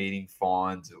or speeding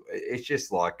fines. It's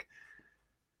just like,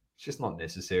 it's just not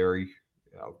necessary.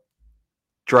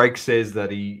 Drake says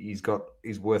that he's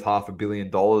worth $500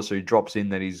 million, so he drops in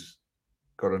that he's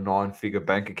got a 9-figure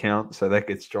bank account, so that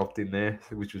gets dropped in there,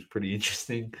 which was pretty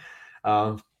interesting.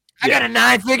 I got a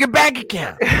 9-figure bank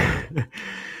account.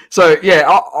 So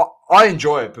yeah, I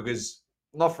enjoy it because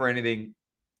not for anything.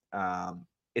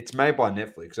 It's made by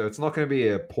Netflix, so it's not going to be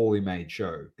a poorly made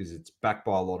show because it's backed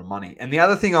by a lot of money. And the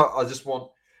other thing I was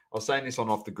saying this on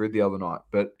Off the Grid the other night,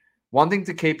 but one thing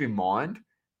to keep in mind,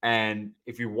 and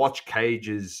if you watch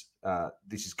Cage's,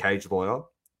 this is Cage Lawyer,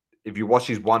 if you watch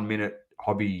his 1-minute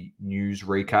hobby news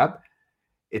recap,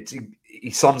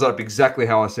 he sums up exactly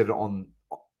how I said it on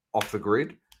Off the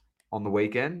Grid on the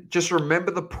weekend. Just remember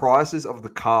the prices of the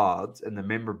cards and the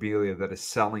memorabilia that are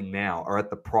selling now are at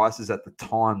the prices at the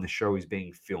time the show is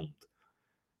being filmed.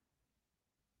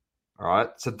 All right.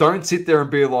 So don't sit there and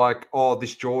be like, oh,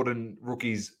 this Jordan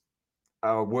rookie's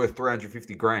worth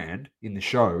 350 grand in the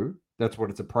show. That's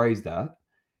what it's appraised at.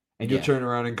 And you'll turn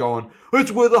around and going, it's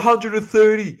worth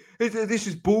 130. This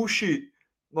is bullshit.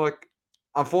 Like,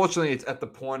 unfortunately, it's at the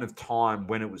point of time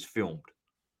when it was filmed.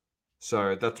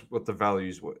 So that's what the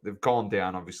values were. They've gone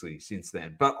down, obviously, since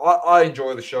then. But I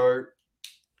enjoy the show.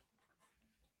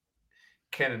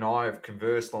 Ken and I have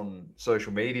conversed on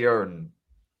social media, and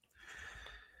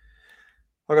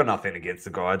I got nothing against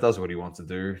the guy. Does what he wants to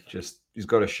do. Just he's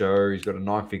got a show. He's got a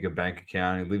 9-figure bank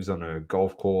account. He lives on a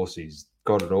golf course. He's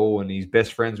got it all, and he's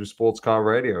best friends with Sports Car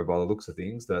Radio by the looks of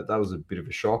things. That was a bit of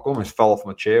a shock. Almost fell off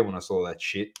my chair when I saw that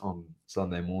shit on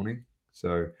Sunday morning.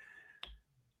 So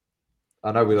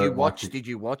I know we don't watch. Did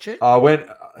you watch it?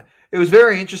 It was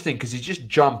very interesting because he just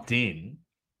jumped in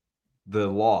the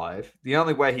live. The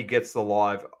only way he gets the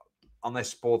live,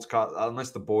 unless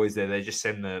the boys there, they just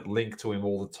send the link to him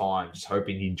all the time, just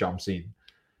hoping he jumps in.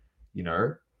 You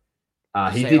know,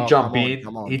 he did jump in.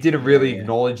 He didn't really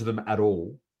acknowledge them at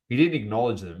all. He didn't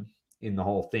acknowledge them in the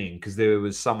whole thing because there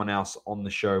was someone else on the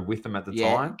show with them at the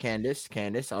time. Candice.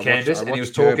 And he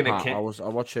was talking to Candice. I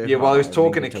watched her. Yeah, well, he was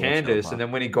talking to Candice, and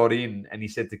then when he got in, and he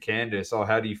said to Candice, "Oh,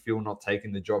 how do you feel not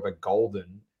taking the job at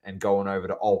Golden and going over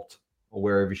to Alt or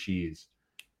wherever she is?"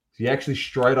 So he actually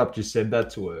straight up just said that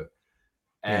to her,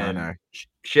 and I know.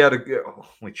 she had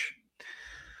which.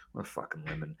 What a fucking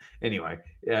lemon. Anyway,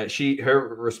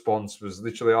 her response was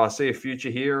literally, "I see a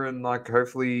future here, and like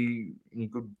hopefully in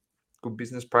good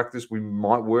business practice, we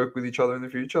might work with each other in the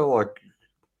future." Like,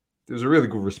 there was a really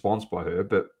good response by her,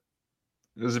 but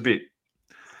it was a bit.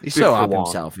 He's so up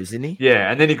himself, isn't he? Yeah,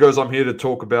 and then he goes, "I'm here to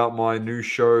talk about my new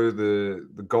show, the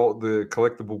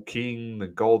Collectible King, the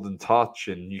Golden Touch,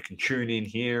 and you can tune in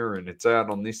here, and it's out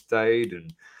on this date."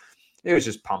 And he was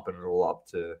just pumping it all up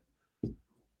to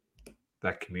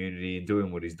that community and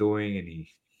doing what he's doing,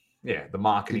 and the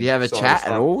marketing. Did he have a chat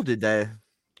at all? Did they?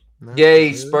 No, yeah,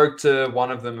 he spoke to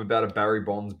one of them about a Barry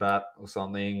Bonds bat or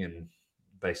something, and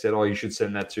they said, "Oh, you should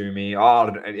send that to me." Oh,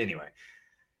 anyway,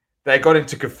 they got him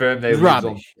to confirm they lives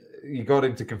on. You got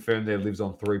him to confirm there lives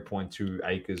on 3.2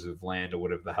 acres of land or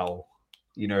whatever the hell.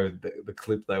 You know, the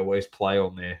clip they always play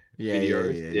on their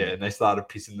videos. Yeah, and they started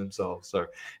pissing themselves. So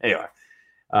anyway,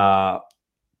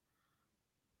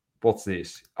 what's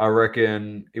this? I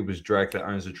reckon it was Drake that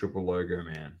owns the triple logo,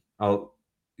 man. Of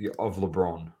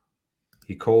LeBron.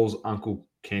 He calls Uncle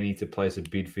Kenny to place a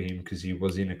bid for him because he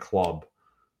was in a club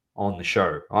on the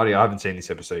show. I haven't seen this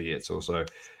episode yet. So also,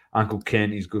 Uncle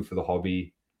Ken is good for the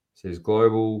hobby. Says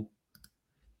global.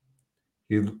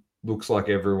 He looks like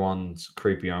everyone's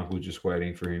creepy uncle just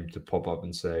waiting for him to pop up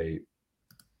and say,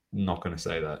 "Not going to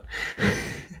say that."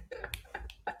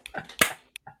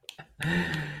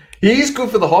 He is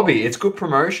good for the hobby. It's good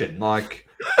promotion. Like,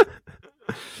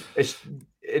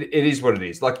 it is what it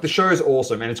is. Like, the show is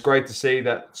awesome, and it's great to see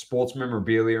that sports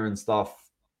memorabilia and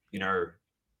stuff, you know,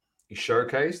 is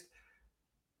showcased.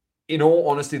 In all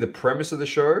honesty, the premise of the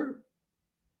show,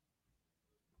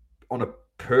 on a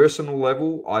personal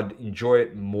level, I'd enjoy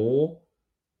it more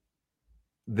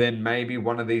than maybe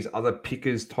one of these other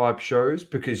pickers type shows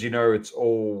because, you know, it's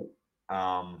all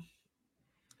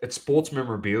it's sports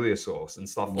memorabilia source and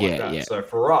stuff like that. Yeah. So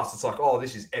for us, it's like, oh,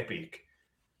 this is epic.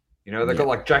 You know, they got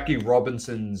like Jackie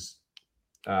Robinson's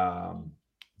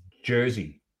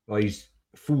jersey, like his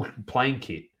full playing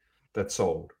kit that's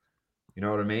sold. You know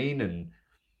what I mean? And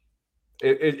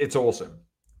it's awesome.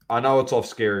 I know it's off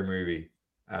Scary Movie,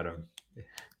 Adam.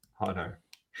 I know.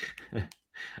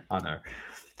 I know.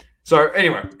 So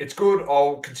anyway, it's good.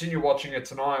 I'll continue watching it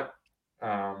tonight.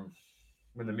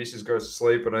 When the missus goes to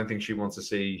sleep, I don't think she wants to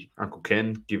see Uncle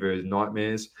Ken give her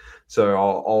nightmares. So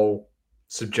I'll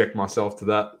subject myself to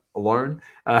that alone.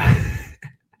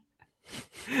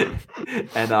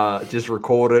 And just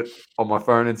record it on my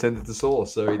phone and send it to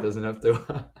Source so he doesn't have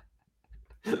to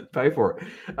pay for it.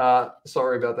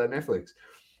 Sorry about that, Netflix.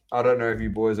 I don't know if you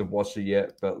boys have watched it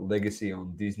yet, but Legacy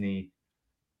on Disney,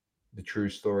 the true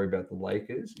story about the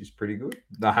Lakers, is pretty good.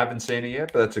 I haven't seen it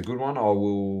yet, but that's a good one. I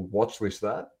will watch list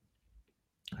that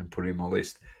and put it in my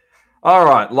list. All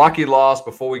right, lucky last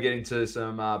before we get into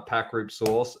some pack rip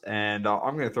sauce, and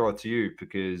I'm going to throw it to you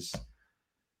because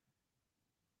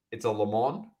it's a Le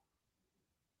Mans,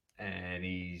 and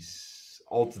he's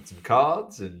altered some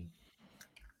cards, and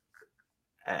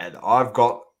I've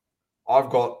got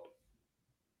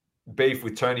beef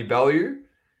with Tony Bellew,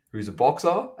 who's a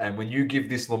boxer, and when you give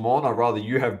this Le Mans, I'd rather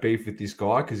you have beef with this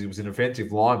guy because he was an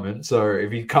offensive lineman. So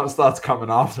if he starts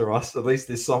coming after us, at least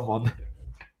there's someone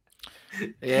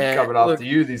coming after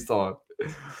you this time.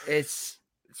 It's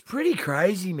pretty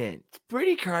crazy, man. It's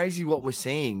pretty crazy what we're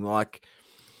seeing. Like,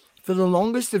 for the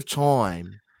longest of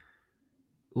time,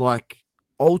 like,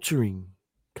 altering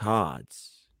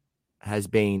cards has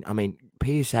been, I mean,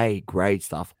 PSA grade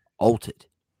stuff altered,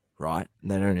 right? And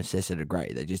they don't assess it a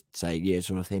grade. They just say, yeah, it's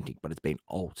authentic, but it's been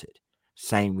altered.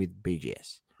 Same with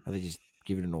BGS. They just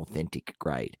give it an authentic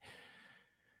grade.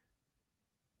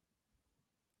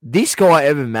 This guy,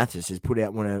 Evan Mathis, has put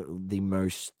out one of the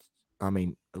most,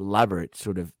 elaborate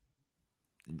sort of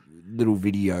little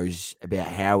videos about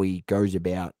how he goes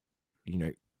about,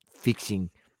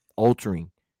 altering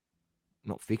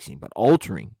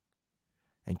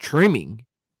and trimming,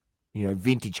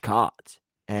 vintage cards.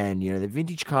 And, the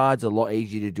vintage cards are a lot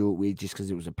easier to do it with just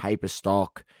because it was a paper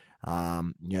stock.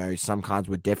 Some cards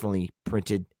were definitely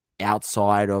printed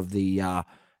outside of the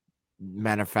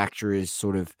manufacturer's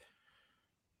sort of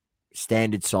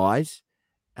standard size,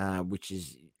 which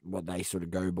is what they sort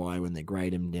of go by when they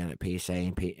grade them down at PSA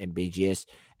and BGS.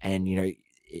 And,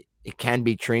 it can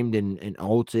be trimmed and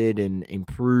altered and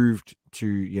improved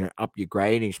to, up your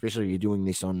grading, especially if you're doing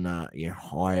this on,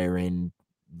 higher end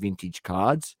vintage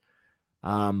cards.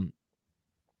 And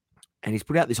he's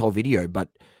put out this whole video, but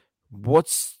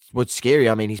what's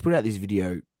scary, he's put out this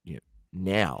video,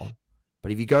 now,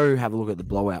 but if you go have a look at the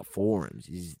blowout forums,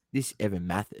 is this Evan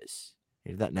Mathis.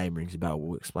 If that name rings a bell,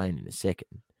 we'll explain in a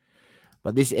second.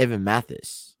 But this Evan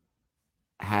Mathis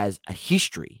has a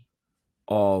history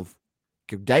of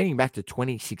dating back to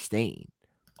 2016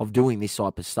 of doing this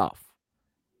type of stuff,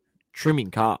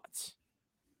 trimming cards.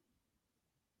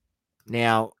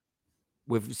 Now,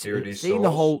 we've seen the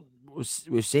whole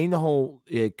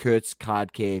Kurt's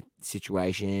card care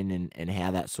situation and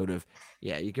how that sort of,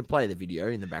 you can play the video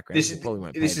in the background. This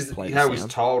is how he's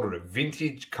told it: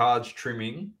 vintage cards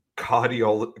trimming.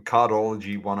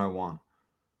 Cardology 101.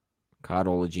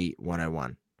 Cardology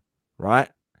 101, right?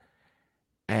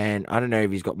 And I don't know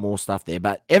if he's got more stuff there,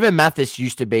 but Evan Mathis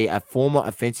used to be a former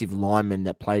offensive lineman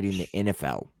that played in the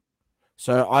NFL.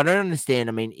 So I don't understand.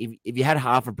 If you had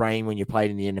half a brain when you played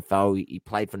in the NFL, he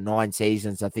played for 9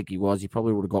 seasons, I think he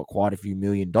probably would have got quite a few $1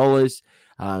 million.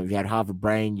 If you had half a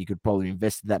brain, you could probably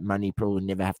invest that money, probably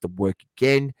never have to work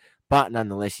again. But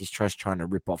nonetheless, he's just trying to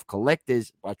rip off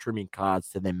collectors by trimming cards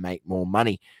to then make more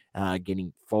money,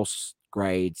 getting false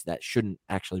grades that shouldn't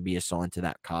actually be assigned to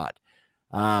that card.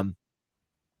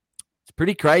 It's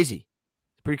pretty crazy.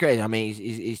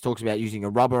 He talks about using a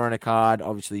rubber on a card,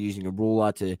 obviously using a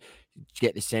ruler to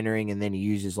get the centering, and then he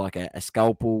uses like a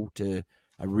scalpel a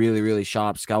really, really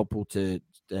sharp scalpel to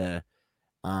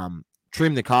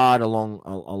trim the card along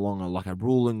like a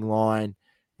ruling line,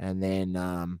 and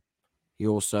then he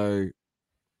also,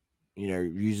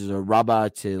 uses a rubber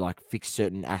to like fix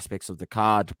certain aspects of the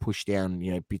card to push down,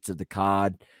 bits of the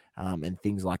card and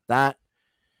things like that.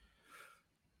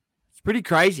 It's pretty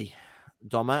crazy,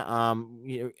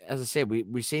 Doma. As I said,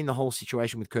 we've seen the whole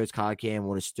situation with Kurt's card care and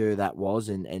what a stir that was,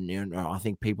 and I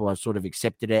think people have sort of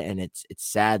accepted it, and it's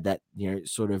sad that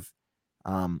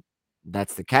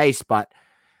that's the case, but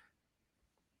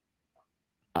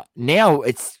now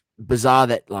it's bizarre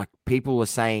that like people are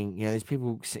saying, there's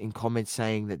people in comments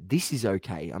saying that this is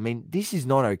okay. This is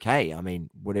not okay.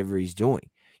 Whatever he's doing,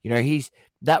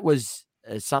 that was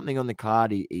something on the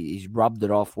card. He's rubbed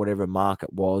it off whatever mark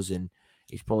it was, and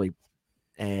he's probably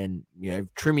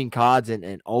trimming cards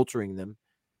and altering them.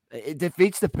 It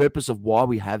defeats the purpose of why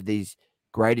we have these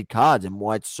graded cards and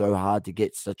why it's so hard to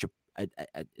get such a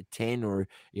 10 or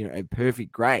a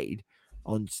perfect grade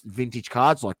on vintage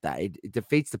cards like that. It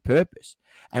defeats the purpose.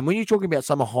 And when you're talking about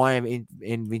some high end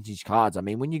vintage cards,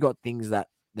 when you got things that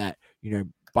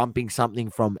bumping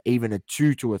something from even a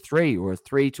 2 to a 3 or a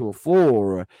 3 to a 4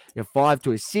 or a 5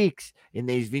 to a 6 in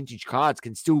these vintage cards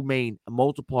can still mean a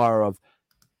multiplier of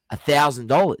 $1,000,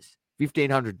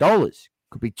 $1,500,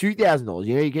 could be $2,000.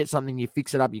 You get something, you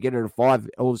fix it up, you get it a 5,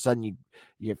 all of a sudden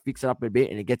you fix it up a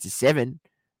bit and it gets a 7,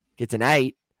 gets an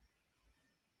 8.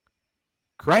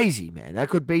 Crazy, man. That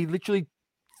could be literally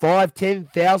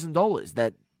 $5,000-$10,000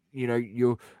 that,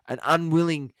 you're an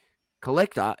unwilling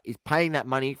collector is paying that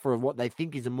money for what they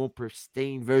think is a more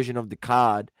pristine version of the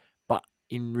card. But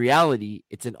in reality,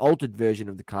 it's an altered version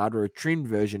of the card or a trimmed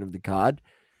version of the card.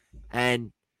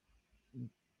 And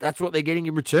that's what they're getting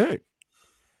in return.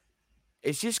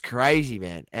 It's just crazy,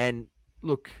 man. And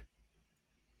look,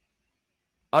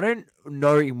 I don't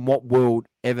know in what world,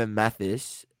 Evan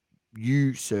Mathis,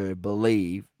 you, sir,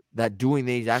 believe that doing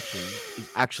these actions is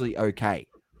actually okay.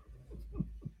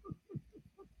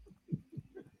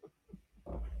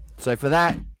 So for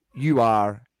that, you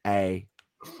are a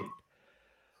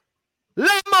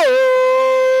lemon.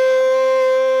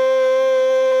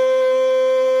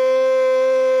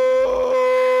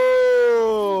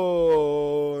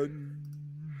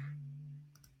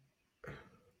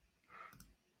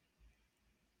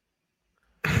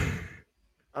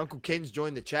 Uncle Ken's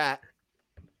joined the chat.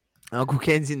 Uncle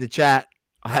Ken's in the chat.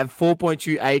 I have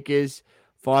 4.2 acres,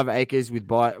 5 acres with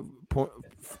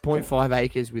 0.5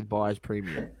 acres with buyer's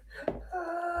premium.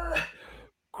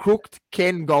 Crooked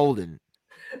Ken Golden.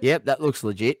 Yep, that looks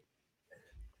legit.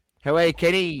 How are you,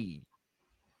 Kenny?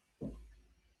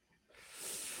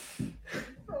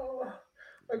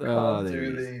 I can't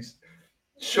do these.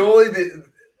 Surely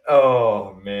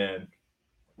oh, man.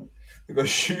 We've got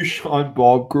Shoe Shine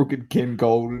Bob, Crooked Ken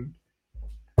Golden.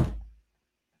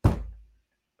 I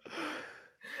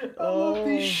love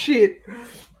this shit.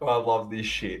 I love this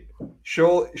shit.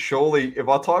 Surely, if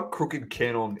I type Crooked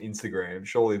Ken on Instagram,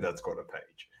 surely that's got a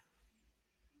page.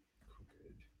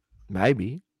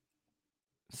 Maybe.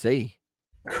 See.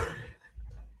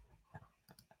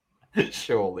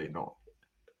 Surely not.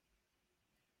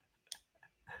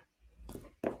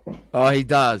 Oh, he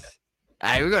does.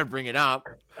 Hey, we got to bring it up.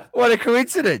 What a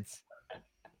coincidence.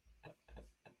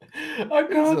 I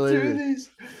can't do this.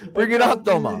 Bring it up,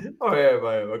 Doma. Oh, yeah,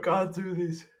 mate. I can't do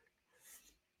this.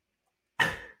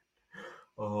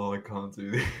 Oh, I can't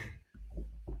do this.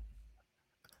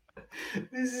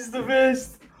 This is the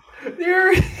best.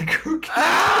 There is cookies.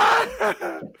 I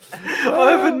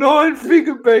have a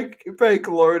 9-figure bank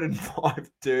loan and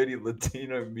 5 dirty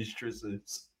Latino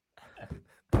mistresses.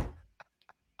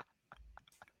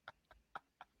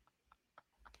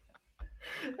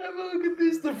 Have a look at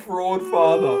this, the fraud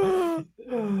father.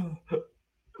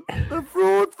 The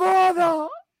fraud father.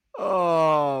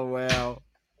 Oh, wow.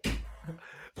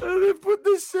 And they put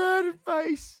the sad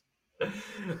face.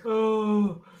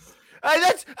 Oh.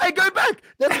 Hey, go back.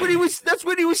 That's when he was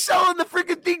selling the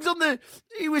freaking things on the.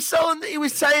 He was saying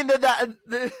that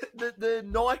the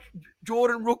Nike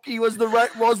Jordan rookie was the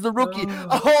rookie.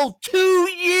 A whole 2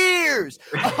 years.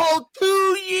 A whole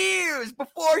 2 years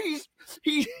before he's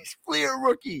Fleer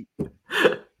rookie.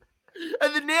 And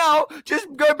then now, just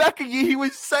go back a year. He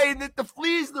was saying that the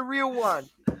Fleer's the real one.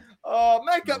 Oh,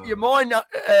 make up your mind,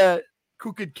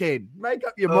 Crooked Ken. Make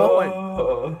up your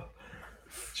mind.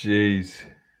 Jeez.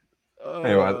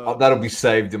 Anyway, that'll be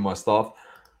saved in my stuff.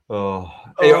 Anyway,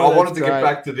 I wanted to get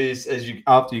back to this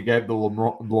after you gave the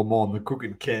Lamont, the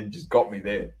Crooked Ken just got me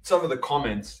there. Some of the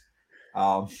comments,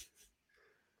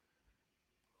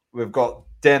 we've got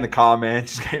Dan the Car Man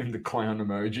just gave him the clown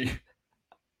emoji.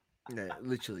 Yeah,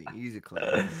 literally, he's a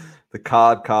clown. The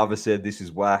Card Carver said this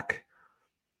is whack.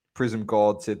 Prism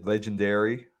God said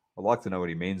legendary. I'd like to know what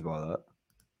he means by that.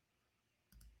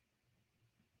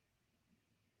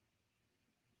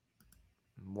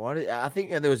 I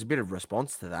think there was a bit of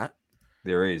response to that.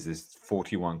 There's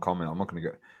 41 comment. I'm not going to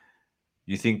go.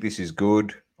 You think this is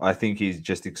good? I think he's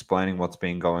just explaining what's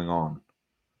been going on.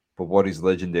 But what is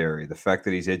legendary? The fact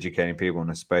that he's educating people in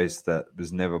a space that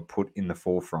was never put in the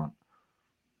forefront.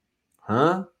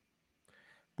 Huh?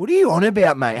 What are you on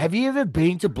about, mate? Have you ever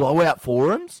been to blowout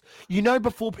forums?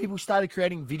 Before people started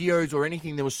creating videos or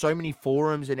anything, there was so many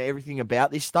forums and everything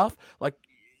about this stuff. Like,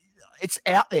 it's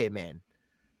out there, man.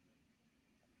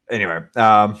 Anyway,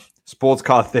 sports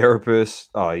car therapist.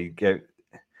 Evan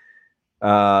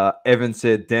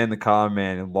said, Dan the Car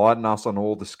Man, enlighten us on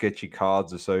all the sketchy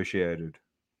cards associated.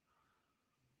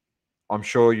 I'm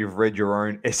sure you've read your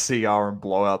own SCR and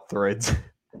blowout threads.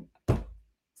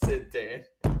 Said Dan.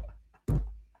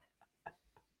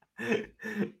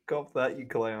 Cop that, you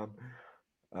clown.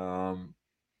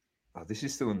 This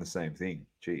is still in the same thing.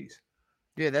 Jeez.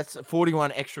 Yeah, that's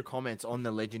 41 extra comments on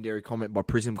the legendary comment by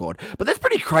Prism God. But that's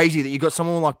pretty crazy that you got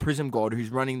someone like Prism God who's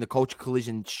running the Culture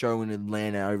Collision show in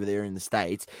Atlanta over there in the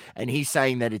States, and he's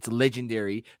saying that it's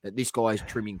legendary that this guy is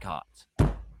trimming cards.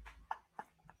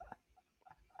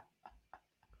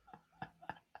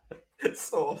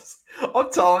 Sauce. I'm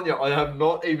telling you, I have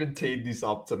not even teed this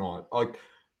up tonight. Like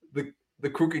the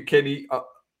Crooked Kenny,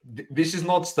 This is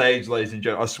not staged, ladies and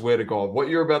gentlemen. I swear to God, what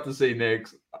you're about to see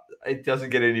next, it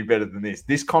doesn't get any better than this.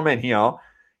 This comment here,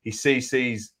 he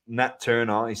CC's Nat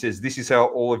Turner. He says, "This is how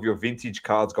all of your vintage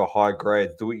cards got high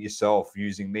grades. Do it yourself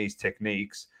using these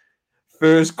techniques."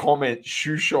 First comment,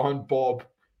 Shoeshine Bob.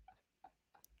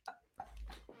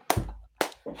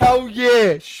 Hell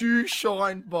yeah, Shoe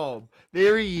Shine Bob.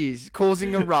 There he is,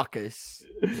 causing a ruckus.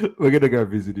 We're gonna go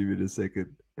visit him in a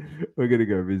second. We're gonna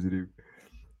go visit him.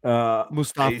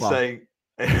 Mustafa. He's saying,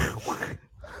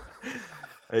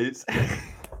 he's,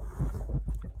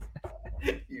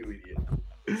 you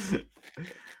idiot.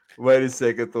 Wait a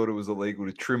second, thought it was illegal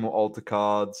to trim or alter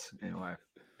cards. Anyway,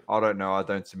 I don't know. I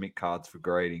don't submit cards for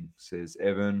grading, says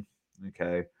Evan.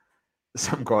 Okay.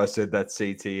 Some guy said that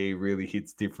CTE really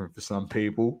hits different for some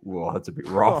people. Well, that's a bit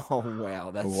rough. Oh,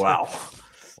 wow. That's wow.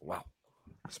 Wow.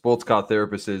 Sports car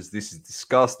therapist says this is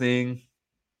disgusting.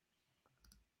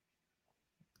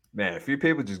 Man, a few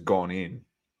people just gone in.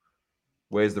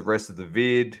 Where's the rest of the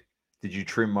vid? Did you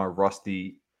trim my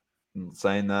rusty? I'm not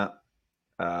saying that.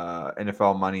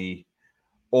 NFL money.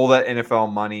 All that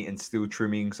NFL money and still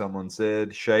trimming, someone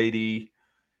said. Shady.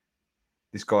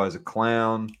 This guy's a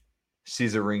clown.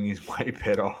 Scissoring is way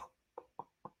better.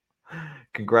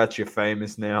 Congrats, you're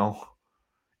famous now.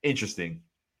 Interesting.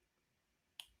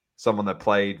 Someone that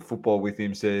played football with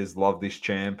him says, love this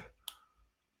champ.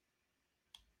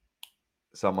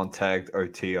 Someone tagged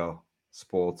Otia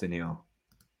Sports in here.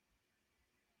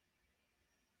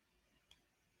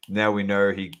 Now we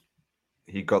know he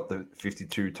got the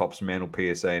 52 Tops Mantle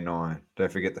PSA 9.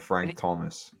 Don't forget the Frank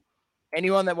Thomas.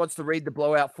 Anyone that wants to read the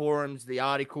Blowout Forums, the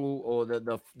article or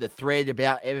the thread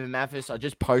about Evan Mathis, I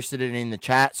just posted it in the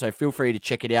chat. So feel free to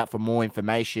check it out for more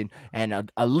information.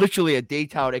 And literally a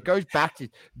detailed, it goes back to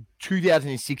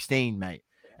 2016, mate.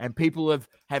 And people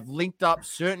have linked up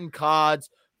certain cards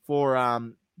for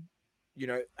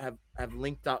have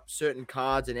linked up certain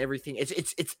cards and everything.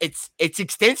 It's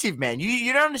extensive, man.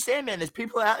 You don't understand, man. There's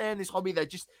people out there in this hobby that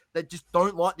just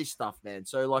don't like this stuff, man.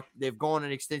 So like they've gone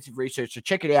on extensive research. So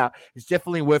check it out. It's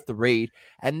definitely worth the read.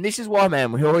 And this is why,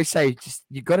 man, we always say just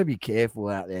you got to be careful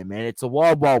out there, man. It's a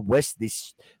wild, wild west.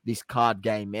 This card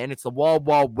game, man. It's a wild,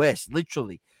 wild west,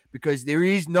 literally, because there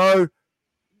is no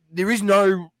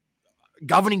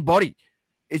governing body.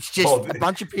 It's just a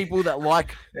bunch of people that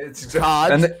like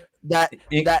cards. And that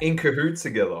in cahoots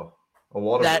together, a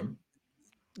lot of them.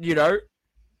 You know,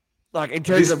 like in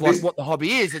terms of what the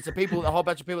hobby is, it's a whole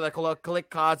bunch of people that collect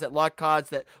cards, that like cards,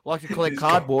 that like to collect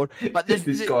cardboard. But this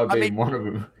guy being one of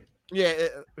them. Yeah,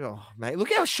 mate,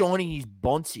 look how shiny his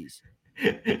bonce is.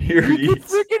 Here he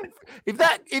is.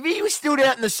 If he was stood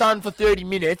out in the sun for 30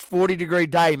 minutes, 40-degree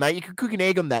day, mate, you could cook an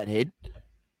egg on that head.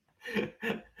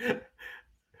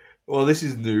 Well, this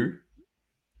is new.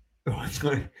 It's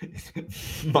going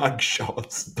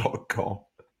mugshots.com.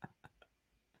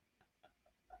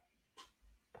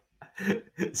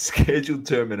 Scheduled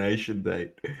termination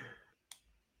date.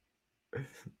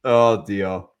 Oh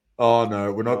dear. Oh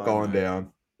no, we're not going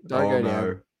down. Don't go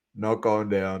down. Not going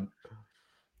down.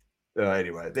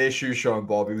 Anyway, there's Shoeshine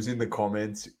Bob. He was in the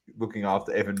comments looking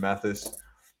after Evan Mathis,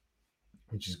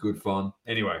 which is good fun.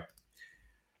 Anyway,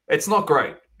 it's not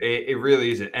great. It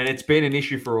really isn't. And it's been an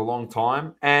issue for a long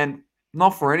time. And not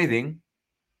for anything.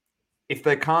 If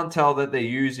they can't tell that they're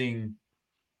using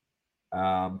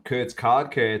Kurt's card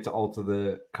care to alter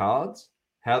the cards,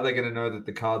 how are they going to know that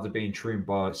the cards are being trimmed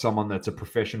by someone that's a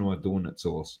professional at doing it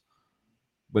source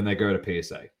when they go to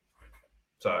PSA?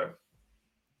 So,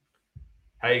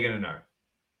 how are you going to know?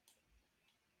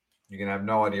 You're going to have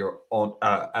no idea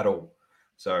at all.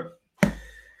 So,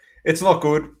 it's not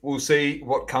good. We'll see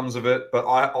what comes of it, but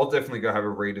I'll definitely go have a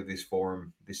read of this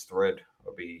forum, this thread.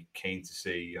 I'll be keen to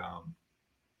see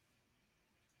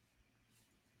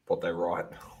what they write.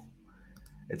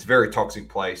 It's a very toxic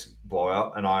place,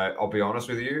 Blowout, and I'll be honest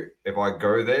with you, if I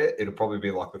go there, it'll probably be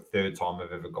like the third time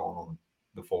I've ever gone on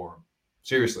the forum.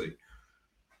 Seriously,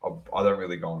 I don't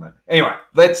really go on that. Anyway,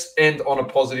 let's end on a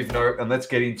positive note, and let's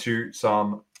get into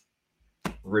some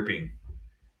ripping.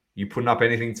 You putting up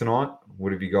anything tonight?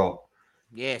 What have you got?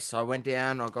 Yes, I went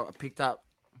down. I picked up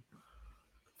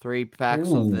 3 packs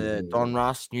of the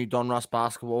new Don Russ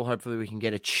basketball. Hopefully we can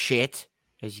get a Chet,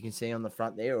 as you can see on the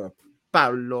front there, or a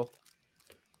Paolo.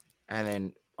 And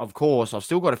then, of course, I've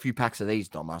still got a few packs of these,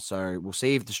 Doma. So we'll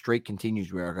see if the streak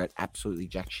continues where I got absolutely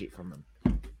jack shit from them.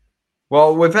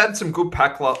 Well, we've had some good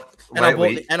pack luck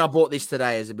lately. I bought this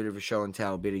today as a bit of a show and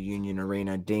tell, a bit of Union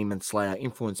Arena Demon Slayer,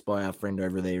 influenced by our friend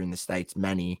over there in the States,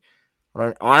 Manny.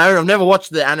 I've never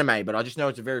watched the anime, but I just know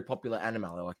it's a very popular anime.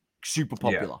 They're like super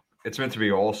popular. Yeah, it's meant to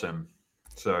be awesome.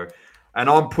 So, and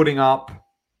I'm putting up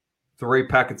 3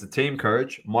 packets of Team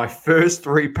Coach. My first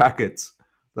 3 packets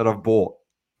that I've bought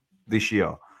this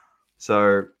year.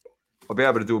 So I'll be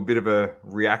able to do a bit of a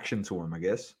reaction to them, I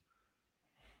guess.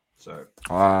 So, do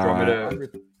you want me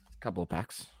to... A couple of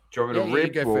packs. Do you want me to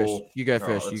rip? You go first. You go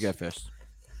first. You go first.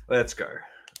 Let's go.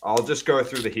 I'll just go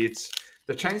through the hits.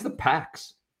 They've changed the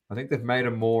packs. I think they've made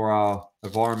them more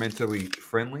environmentally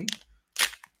friendly.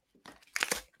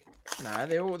 No,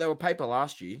 they were paper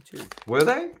last year too. Were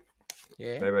they?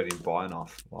 Yeah. Maybe I didn't buy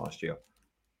enough last year.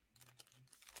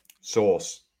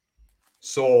 Sauce.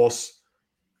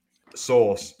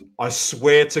 I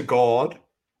swear to God.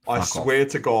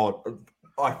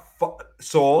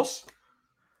 Sauce.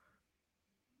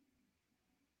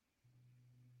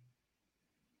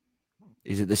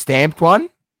 Is it the stamped one?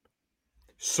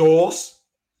 Sauce.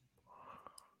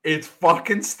 It's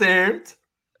fucking stamped.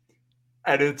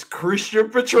 And it's Christian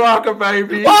Petrarca,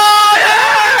 baby. Oh, yeah!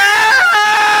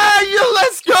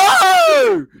 Let's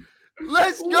go!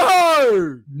 Let's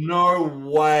go! No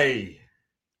way.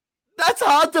 That's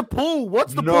hard to pull.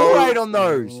 What's the pull rate on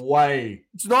those? No way.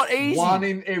 It's not easy. 1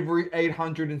 in every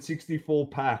 864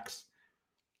 packs.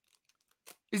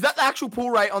 Is that the actual pull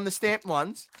rate on the stamped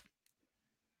ones?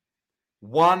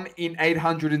 1 in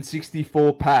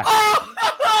 864 packs.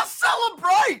 Oh,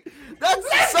 celebrate! That's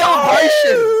a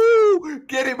celebration.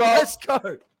 Get him up. Let's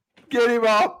go. Get him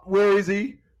up. Where is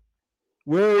he?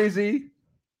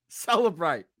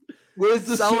 Celebrate. Where's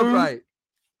the celebrate?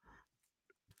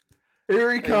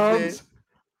 Here he comes.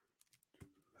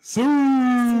 Sue.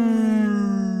 And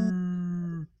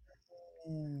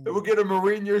we'll get a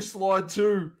Mourinho slide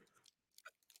too.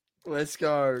 Let's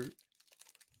go.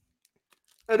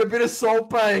 And a bit of Salt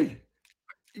Bay.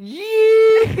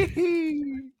 Yeah.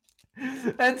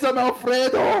 And some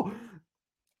Alfredo.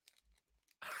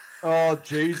 Oh,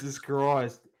 Jesus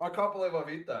Christ. I can't believe I've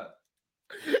hit that.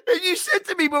 And you said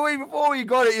to me before we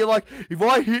got it, you're like, if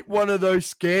I hit one of those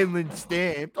Scanlon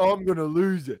stamped, I'm going to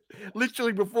lose it.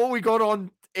 Literally, before we got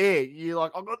on air, you're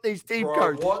like, I've got these team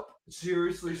coaches. What?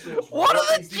 Seriously, Sauce, what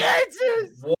are the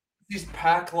chances? What is this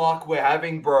pack luck we're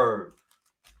having, bro?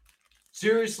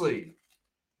 Seriously.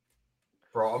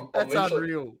 Bro, That's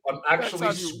unreal. I'm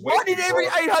actually sweating. 1 in every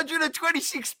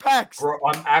 826 packs. Bro,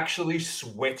 I'm actually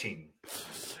sweating.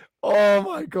 Oh,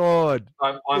 my God.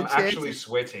 I'm actually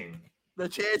sweating. The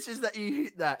chances that you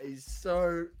hit that is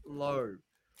so low.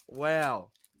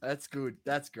 Wow. That's good.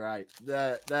 That's great.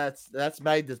 That's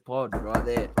made this pod right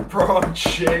there. Bro, I'm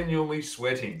genuinely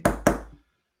sweating.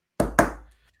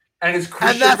 And it's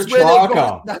Christian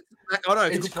Petrarca. I know,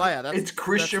 it's a good player. It's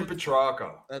Christian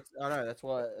Petrarca. I know, that's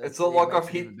why. It's not like I've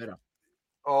hit.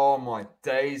 Oh, my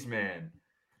days, man.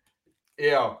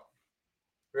 Yeah.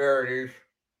 There it is.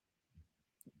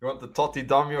 You want the Totti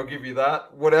dummy? I'll give you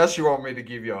that. What else you want me to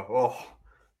give you? Oh,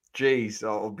 geez.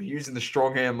 I'll be using the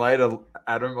strong hand later,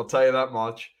 Adam. I'll tell you that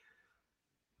much.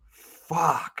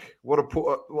 Fuck. What a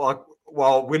put.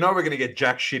 Well, we know we're going to get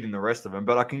jack shit in the rest of them,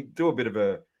 but I can do a bit of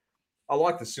a. I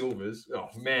like the silvers. Oh,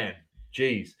 man.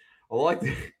 Jeez. I like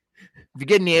the. If you're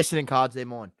getting the Essendon cards, they're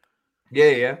mine.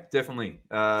 Yeah, definitely.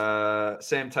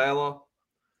 Sam Taylor.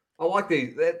 I like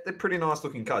these. They're pretty nice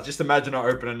looking cards. Just imagine I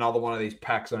open another one of these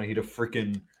packs and I hit a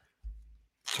freaking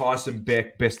Tyson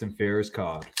Beck Best and Fairest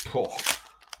card. Oh.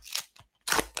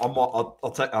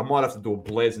 I might have to do a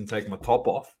Blaze and take my top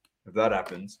off if that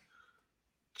happens.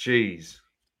 Jeez.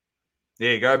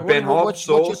 There you go. Ben Hobbs.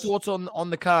 What's your thoughts on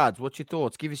the cards? What's your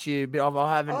thoughts? Give us your bit.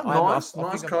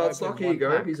 Nice card stock. Here you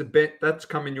go. Pack. Here's a bet that's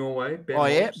coming your way. Ben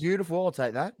Hobbs. Yeah, beautiful. I'll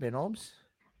take that. Ben Hobbs.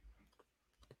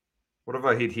 What have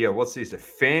I hit here? What's this? A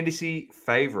fantasy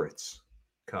favorites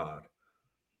card.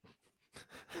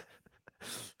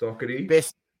 Doherty.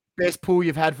 Best pull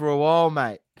you've had for a while,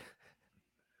 mate.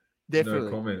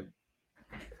 Definitely. No comment.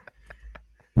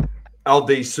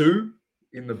 LD Sue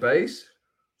in the base.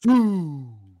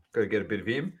 Got to get a bit of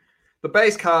him. The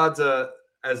base cards are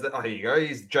here you go.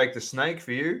 Here's Jake the Snake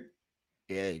for you.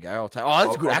 Yeah, there you go. I'll take. Oh,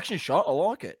 that's a good action shot. I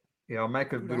like it. Yeah, I'll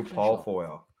make a little poll for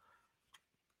you.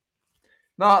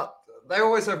 No, they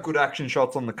always have good action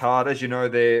shots on the card. As you know,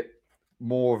 they're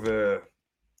more of a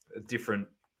different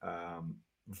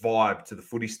vibe to the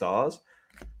footy stars.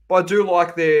 But I do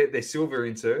like their silver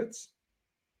inserts.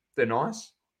 They're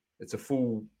nice. It's a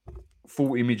full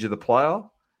image of the player.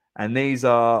 And these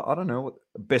are, I don't know,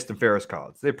 best and fairest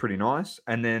cards. They're pretty nice.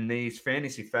 And then these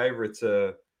fantasy favorites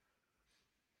are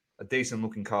a decent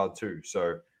looking card too.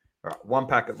 So, all right, 1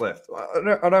 packet left.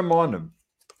 I don't mind them.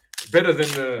 Better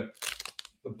than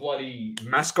the bloody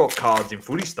mascot cards in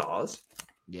Footy Stars.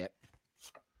 Yep.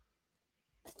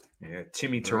 Yeah,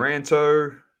 Timmy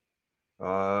Taranto.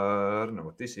 I don't know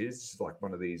what this is. It's like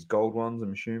one of these gold ones,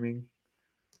 I'm assuming.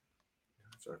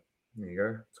 There you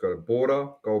go. It's got a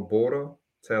gold border.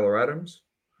 Taylor Adams.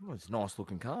 Oh, it's a nice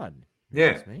looking card.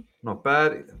 Yeah, Me. not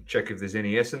bad. Check if there's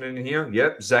any Essendon in here.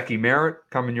 Yep, Zachy Merritt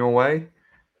coming your way.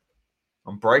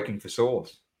 I'm breaking for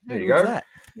sauce. There you go. That?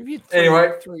 Have you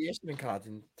Anyway, 3 Essendon cards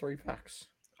in 3 packs?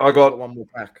 I got one more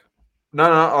pack. No,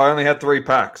 I only had 3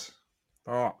 packs.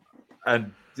 All right.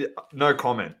 And no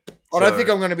comment. I don't think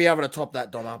I'm going to be able to top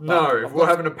that, Donna. No, if we're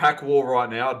having a pack war right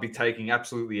now, I'd be taking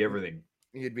absolutely everything.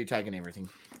 You'd be taking everything.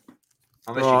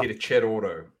 Unless you hit a Chet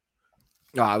auto.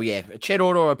 Oh, yeah. A Chet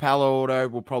auto or a Palo auto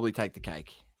will probably take the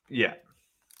cake. Yeah.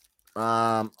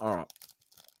 All right.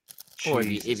 Or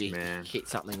if you man. hit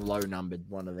something low numbered,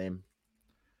 one of them.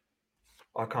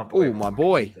 I can't believe. Oh, my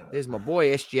boy. There's my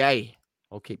boy, SGA.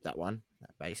 I'll keep that one.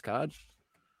 That base card.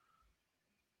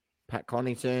 Pat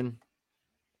Connaughton.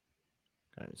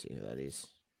 I don't see who that is.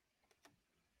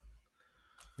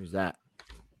 Who's that?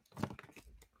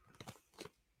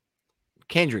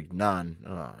 Kendrick Nunn.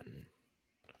 Oh,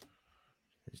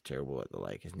 he's terrible at the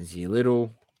Lakers. Nazir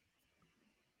Little.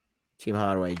 Tim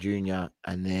Hardaway Jr.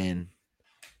 And then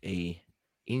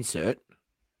insert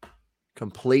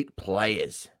complete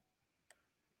players.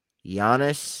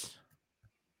 Giannis.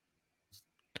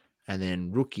 And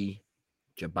then rookie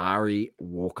Jabari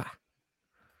Walker.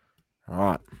 All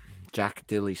right. Jack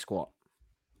Dilly squat.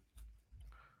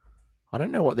 I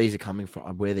don't know what these are coming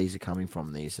from. Where these are coming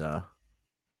from. These are.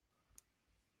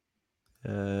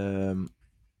 Okay.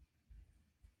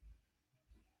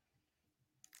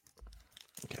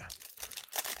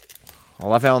 I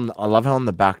love how on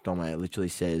the back, Dom, it literally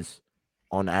says,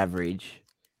 on average.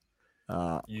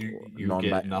 You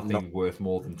get nothing worth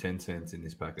more than 10 cents in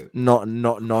this packet. Not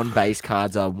non-base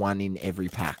cards are 1 in every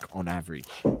pack on average.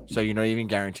 So you're not even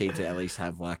guaranteed to at least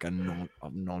have like a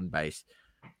non-base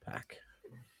pack.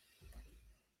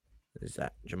 There's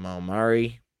that Jamal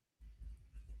Murray.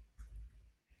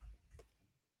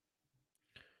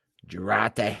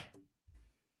 Girate.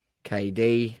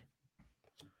 KD.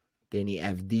 Denny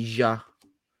Avdija.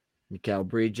 Mikal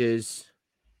Bridges.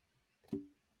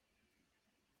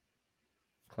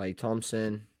 Klay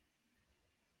Thompson.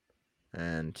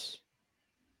 And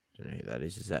I don't know who that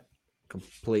is. Is that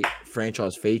complete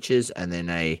franchise features? And then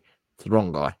it's the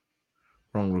wrong guy.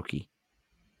 Wrong rookie.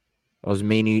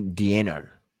 Osminu Dieno.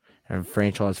 And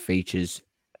franchise features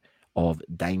of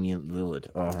Damian Lillard.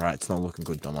 All right, it's not looking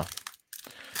good, Doma.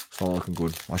 It's not looking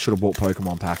good. I should have bought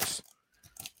Pokemon packs.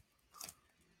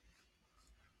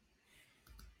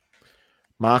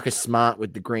 Marcus Smart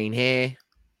with the green hair.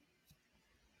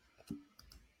 I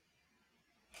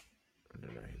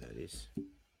don't know who that is.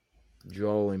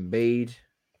 Joel Embiid.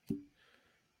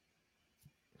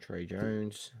 Trey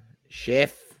Jones.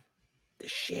 Chef. The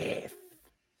Chef.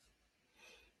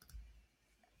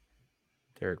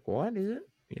 Derek White, is it?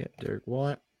 Yeah, Derek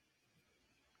White.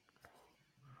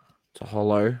 It's a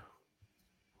holo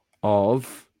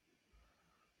of...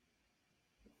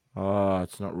 Oh,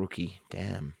 it's not rookie.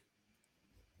 Damn.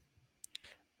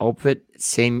 Alfred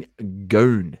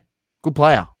Sengun. Good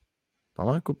player. I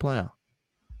like good player.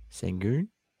 Sengun.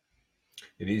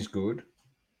 It is good.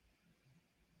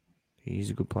 He's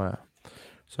a good player.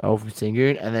 So Alfred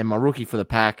Sengun. And then my rookie for the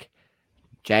pack,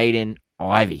 Jaden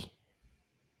Ivey.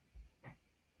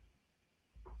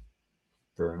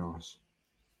 Very nice.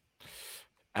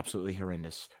 Absolutely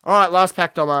horrendous. All right, last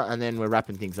pack, Doma, and then we're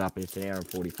wrapping things up. It's an hour and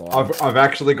 45. I've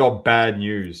actually got bad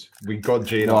news. We got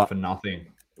G'd up for nothing.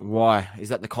 Why? Is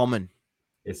that the common?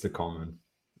 It's the common.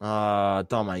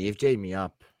 Doma, you've G'd me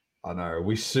up. I know.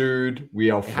 We sued. We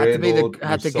are had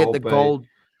to get the gold.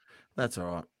 That's all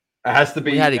right. It has to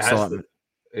be. We had excitement.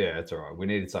 Yeah, it's all right. We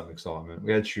needed some excitement.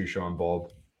 We had Shoe Shine Bob.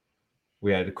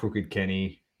 We had Crooked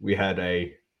Kenny. We had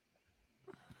a...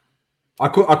 I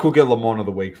could get Lamont of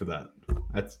the week for that.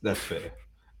 That's fair.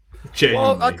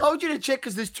 Genuinely. Well, I told you to check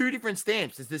because there's 2 different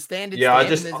stamps. There's the standard stamp and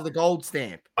there's the gold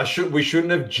stamp. We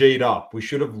shouldn't have G'd up. We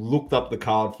should have looked up the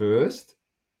card first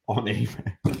on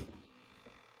eBay.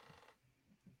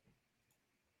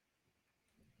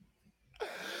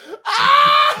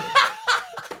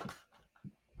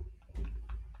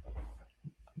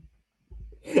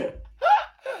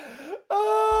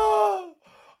 Oh,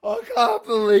 I can't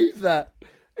believe that.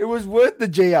 It was worth the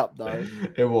G up, though.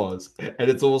 It was.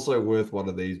 And it's also worth one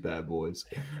of these bad boys.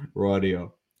 Right here.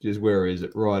 Just where is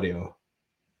it? Right here.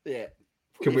 Yeah.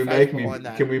 Can we make me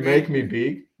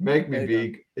big? Make me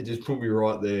big and just put me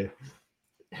right there.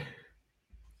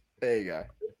 There you go.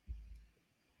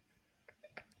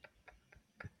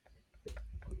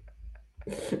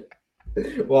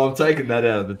 Well, I'm taking that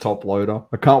out of the top loader.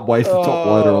 I can't waste the top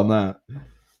loader on that.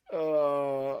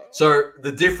 So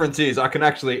the difference is I've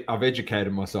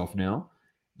educated myself now.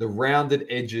 The rounded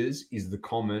edges is the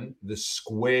common. The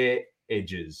square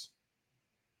edges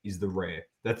is the rare.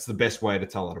 That's the best way to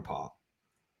tell it apart.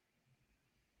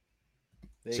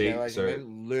 There you go, ladies and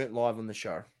gentlemen. Learnt live on the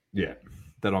show. Yeah,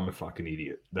 that I'm a fucking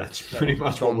idiot. That's pretty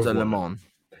much what we've learned.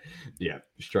 Yeah,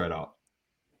 straight up.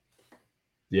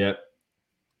 Yeah.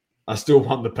 I still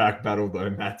won the pack battle, though,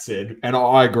 Matt said. And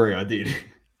I agree, I did.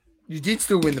 You did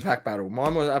still win the pack battle.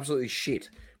 Mine was absolutely shit.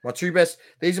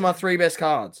 These are my 3 best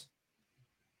cards.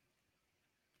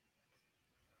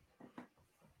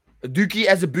 Uduki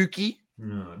as a Buki.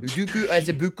 No. Uduku as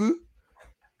a Buku.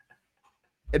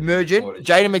 Emergent.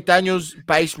 Jaden McDaniels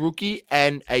base rookie.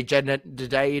 And a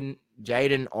Jaden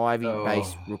Ivey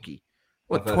base rookie.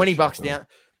 What, $20 down?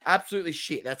 Absolutely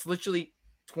shit. That's literally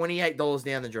 $28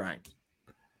 down the drain.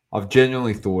 I've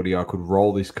genuinely thought I could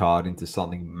roll this card into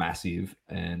something massive,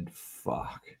 and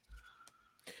fuck.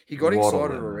 He got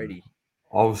excited already.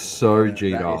 I was so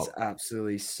G'd up. That is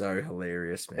absolutely so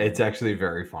hilarious, man. It's actually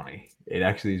very funny. It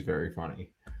actually is very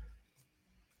funny.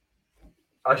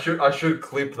 I should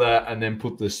clip that and then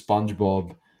put the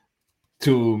SpongeBob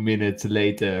 2 minutes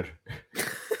later.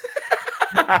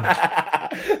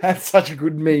 That's such a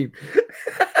good meme.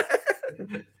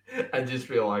 And just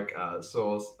be like,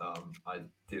 Source, I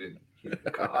didn't hit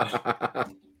the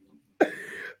card.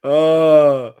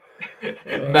 Oh.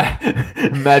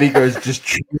 Maddie goes, just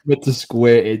trim it to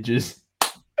square edges.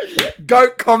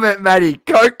 Go comment, Maddie.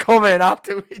 Go comment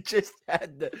after we just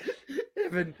had the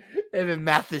Evan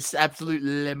Mathis absolute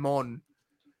lemon.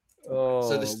 Oh,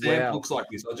 so the stamp looks like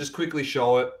this. I'll just quickly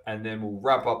show it, and then we'll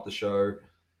wrap up the show.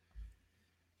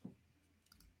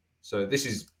 So this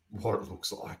is what it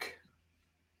looks like.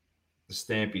 The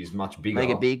stamp is much bigger. Make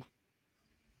it big.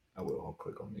 I will. I'll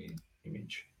click on the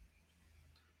image.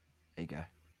 There you go.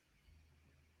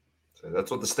 So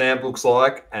that's what the stamp looks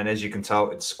like. And as you can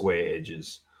tell, it's square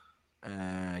edges.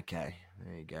 Okay.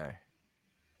 There you go.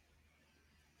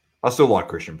 I still like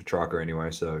Christian Petrarca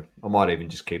anyway, so I might even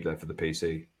just keep that for the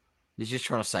PC. He's just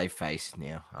trying to save face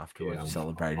now after we've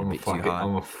celebrated I'm a bit too hard.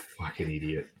 I'm a fucking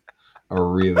idiot. I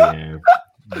really am.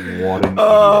 What an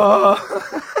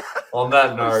idiot. On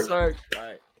that note, so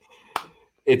great.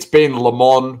 It's been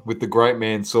Lemon with the great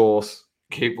man Sauce.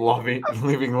 Keep living,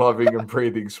 loving, and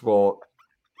breathing sport.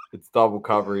 It's double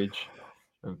coverage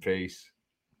and peace.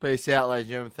 Peace out, ladies and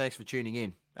gentlemen. Thanks for tuning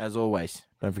in. As always,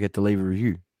 don't forget to leave a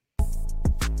review.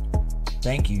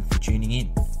 Thank you for tuning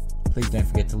in. Please don't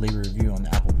forget to leave a review on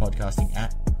the Apple Podcasting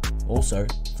app. Also,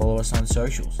 follow us on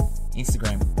socials: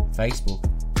 Instagram, Facebook,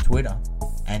 Twitter,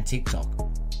 and TikTok.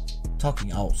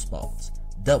 Talking all sports.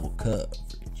 Double coverage.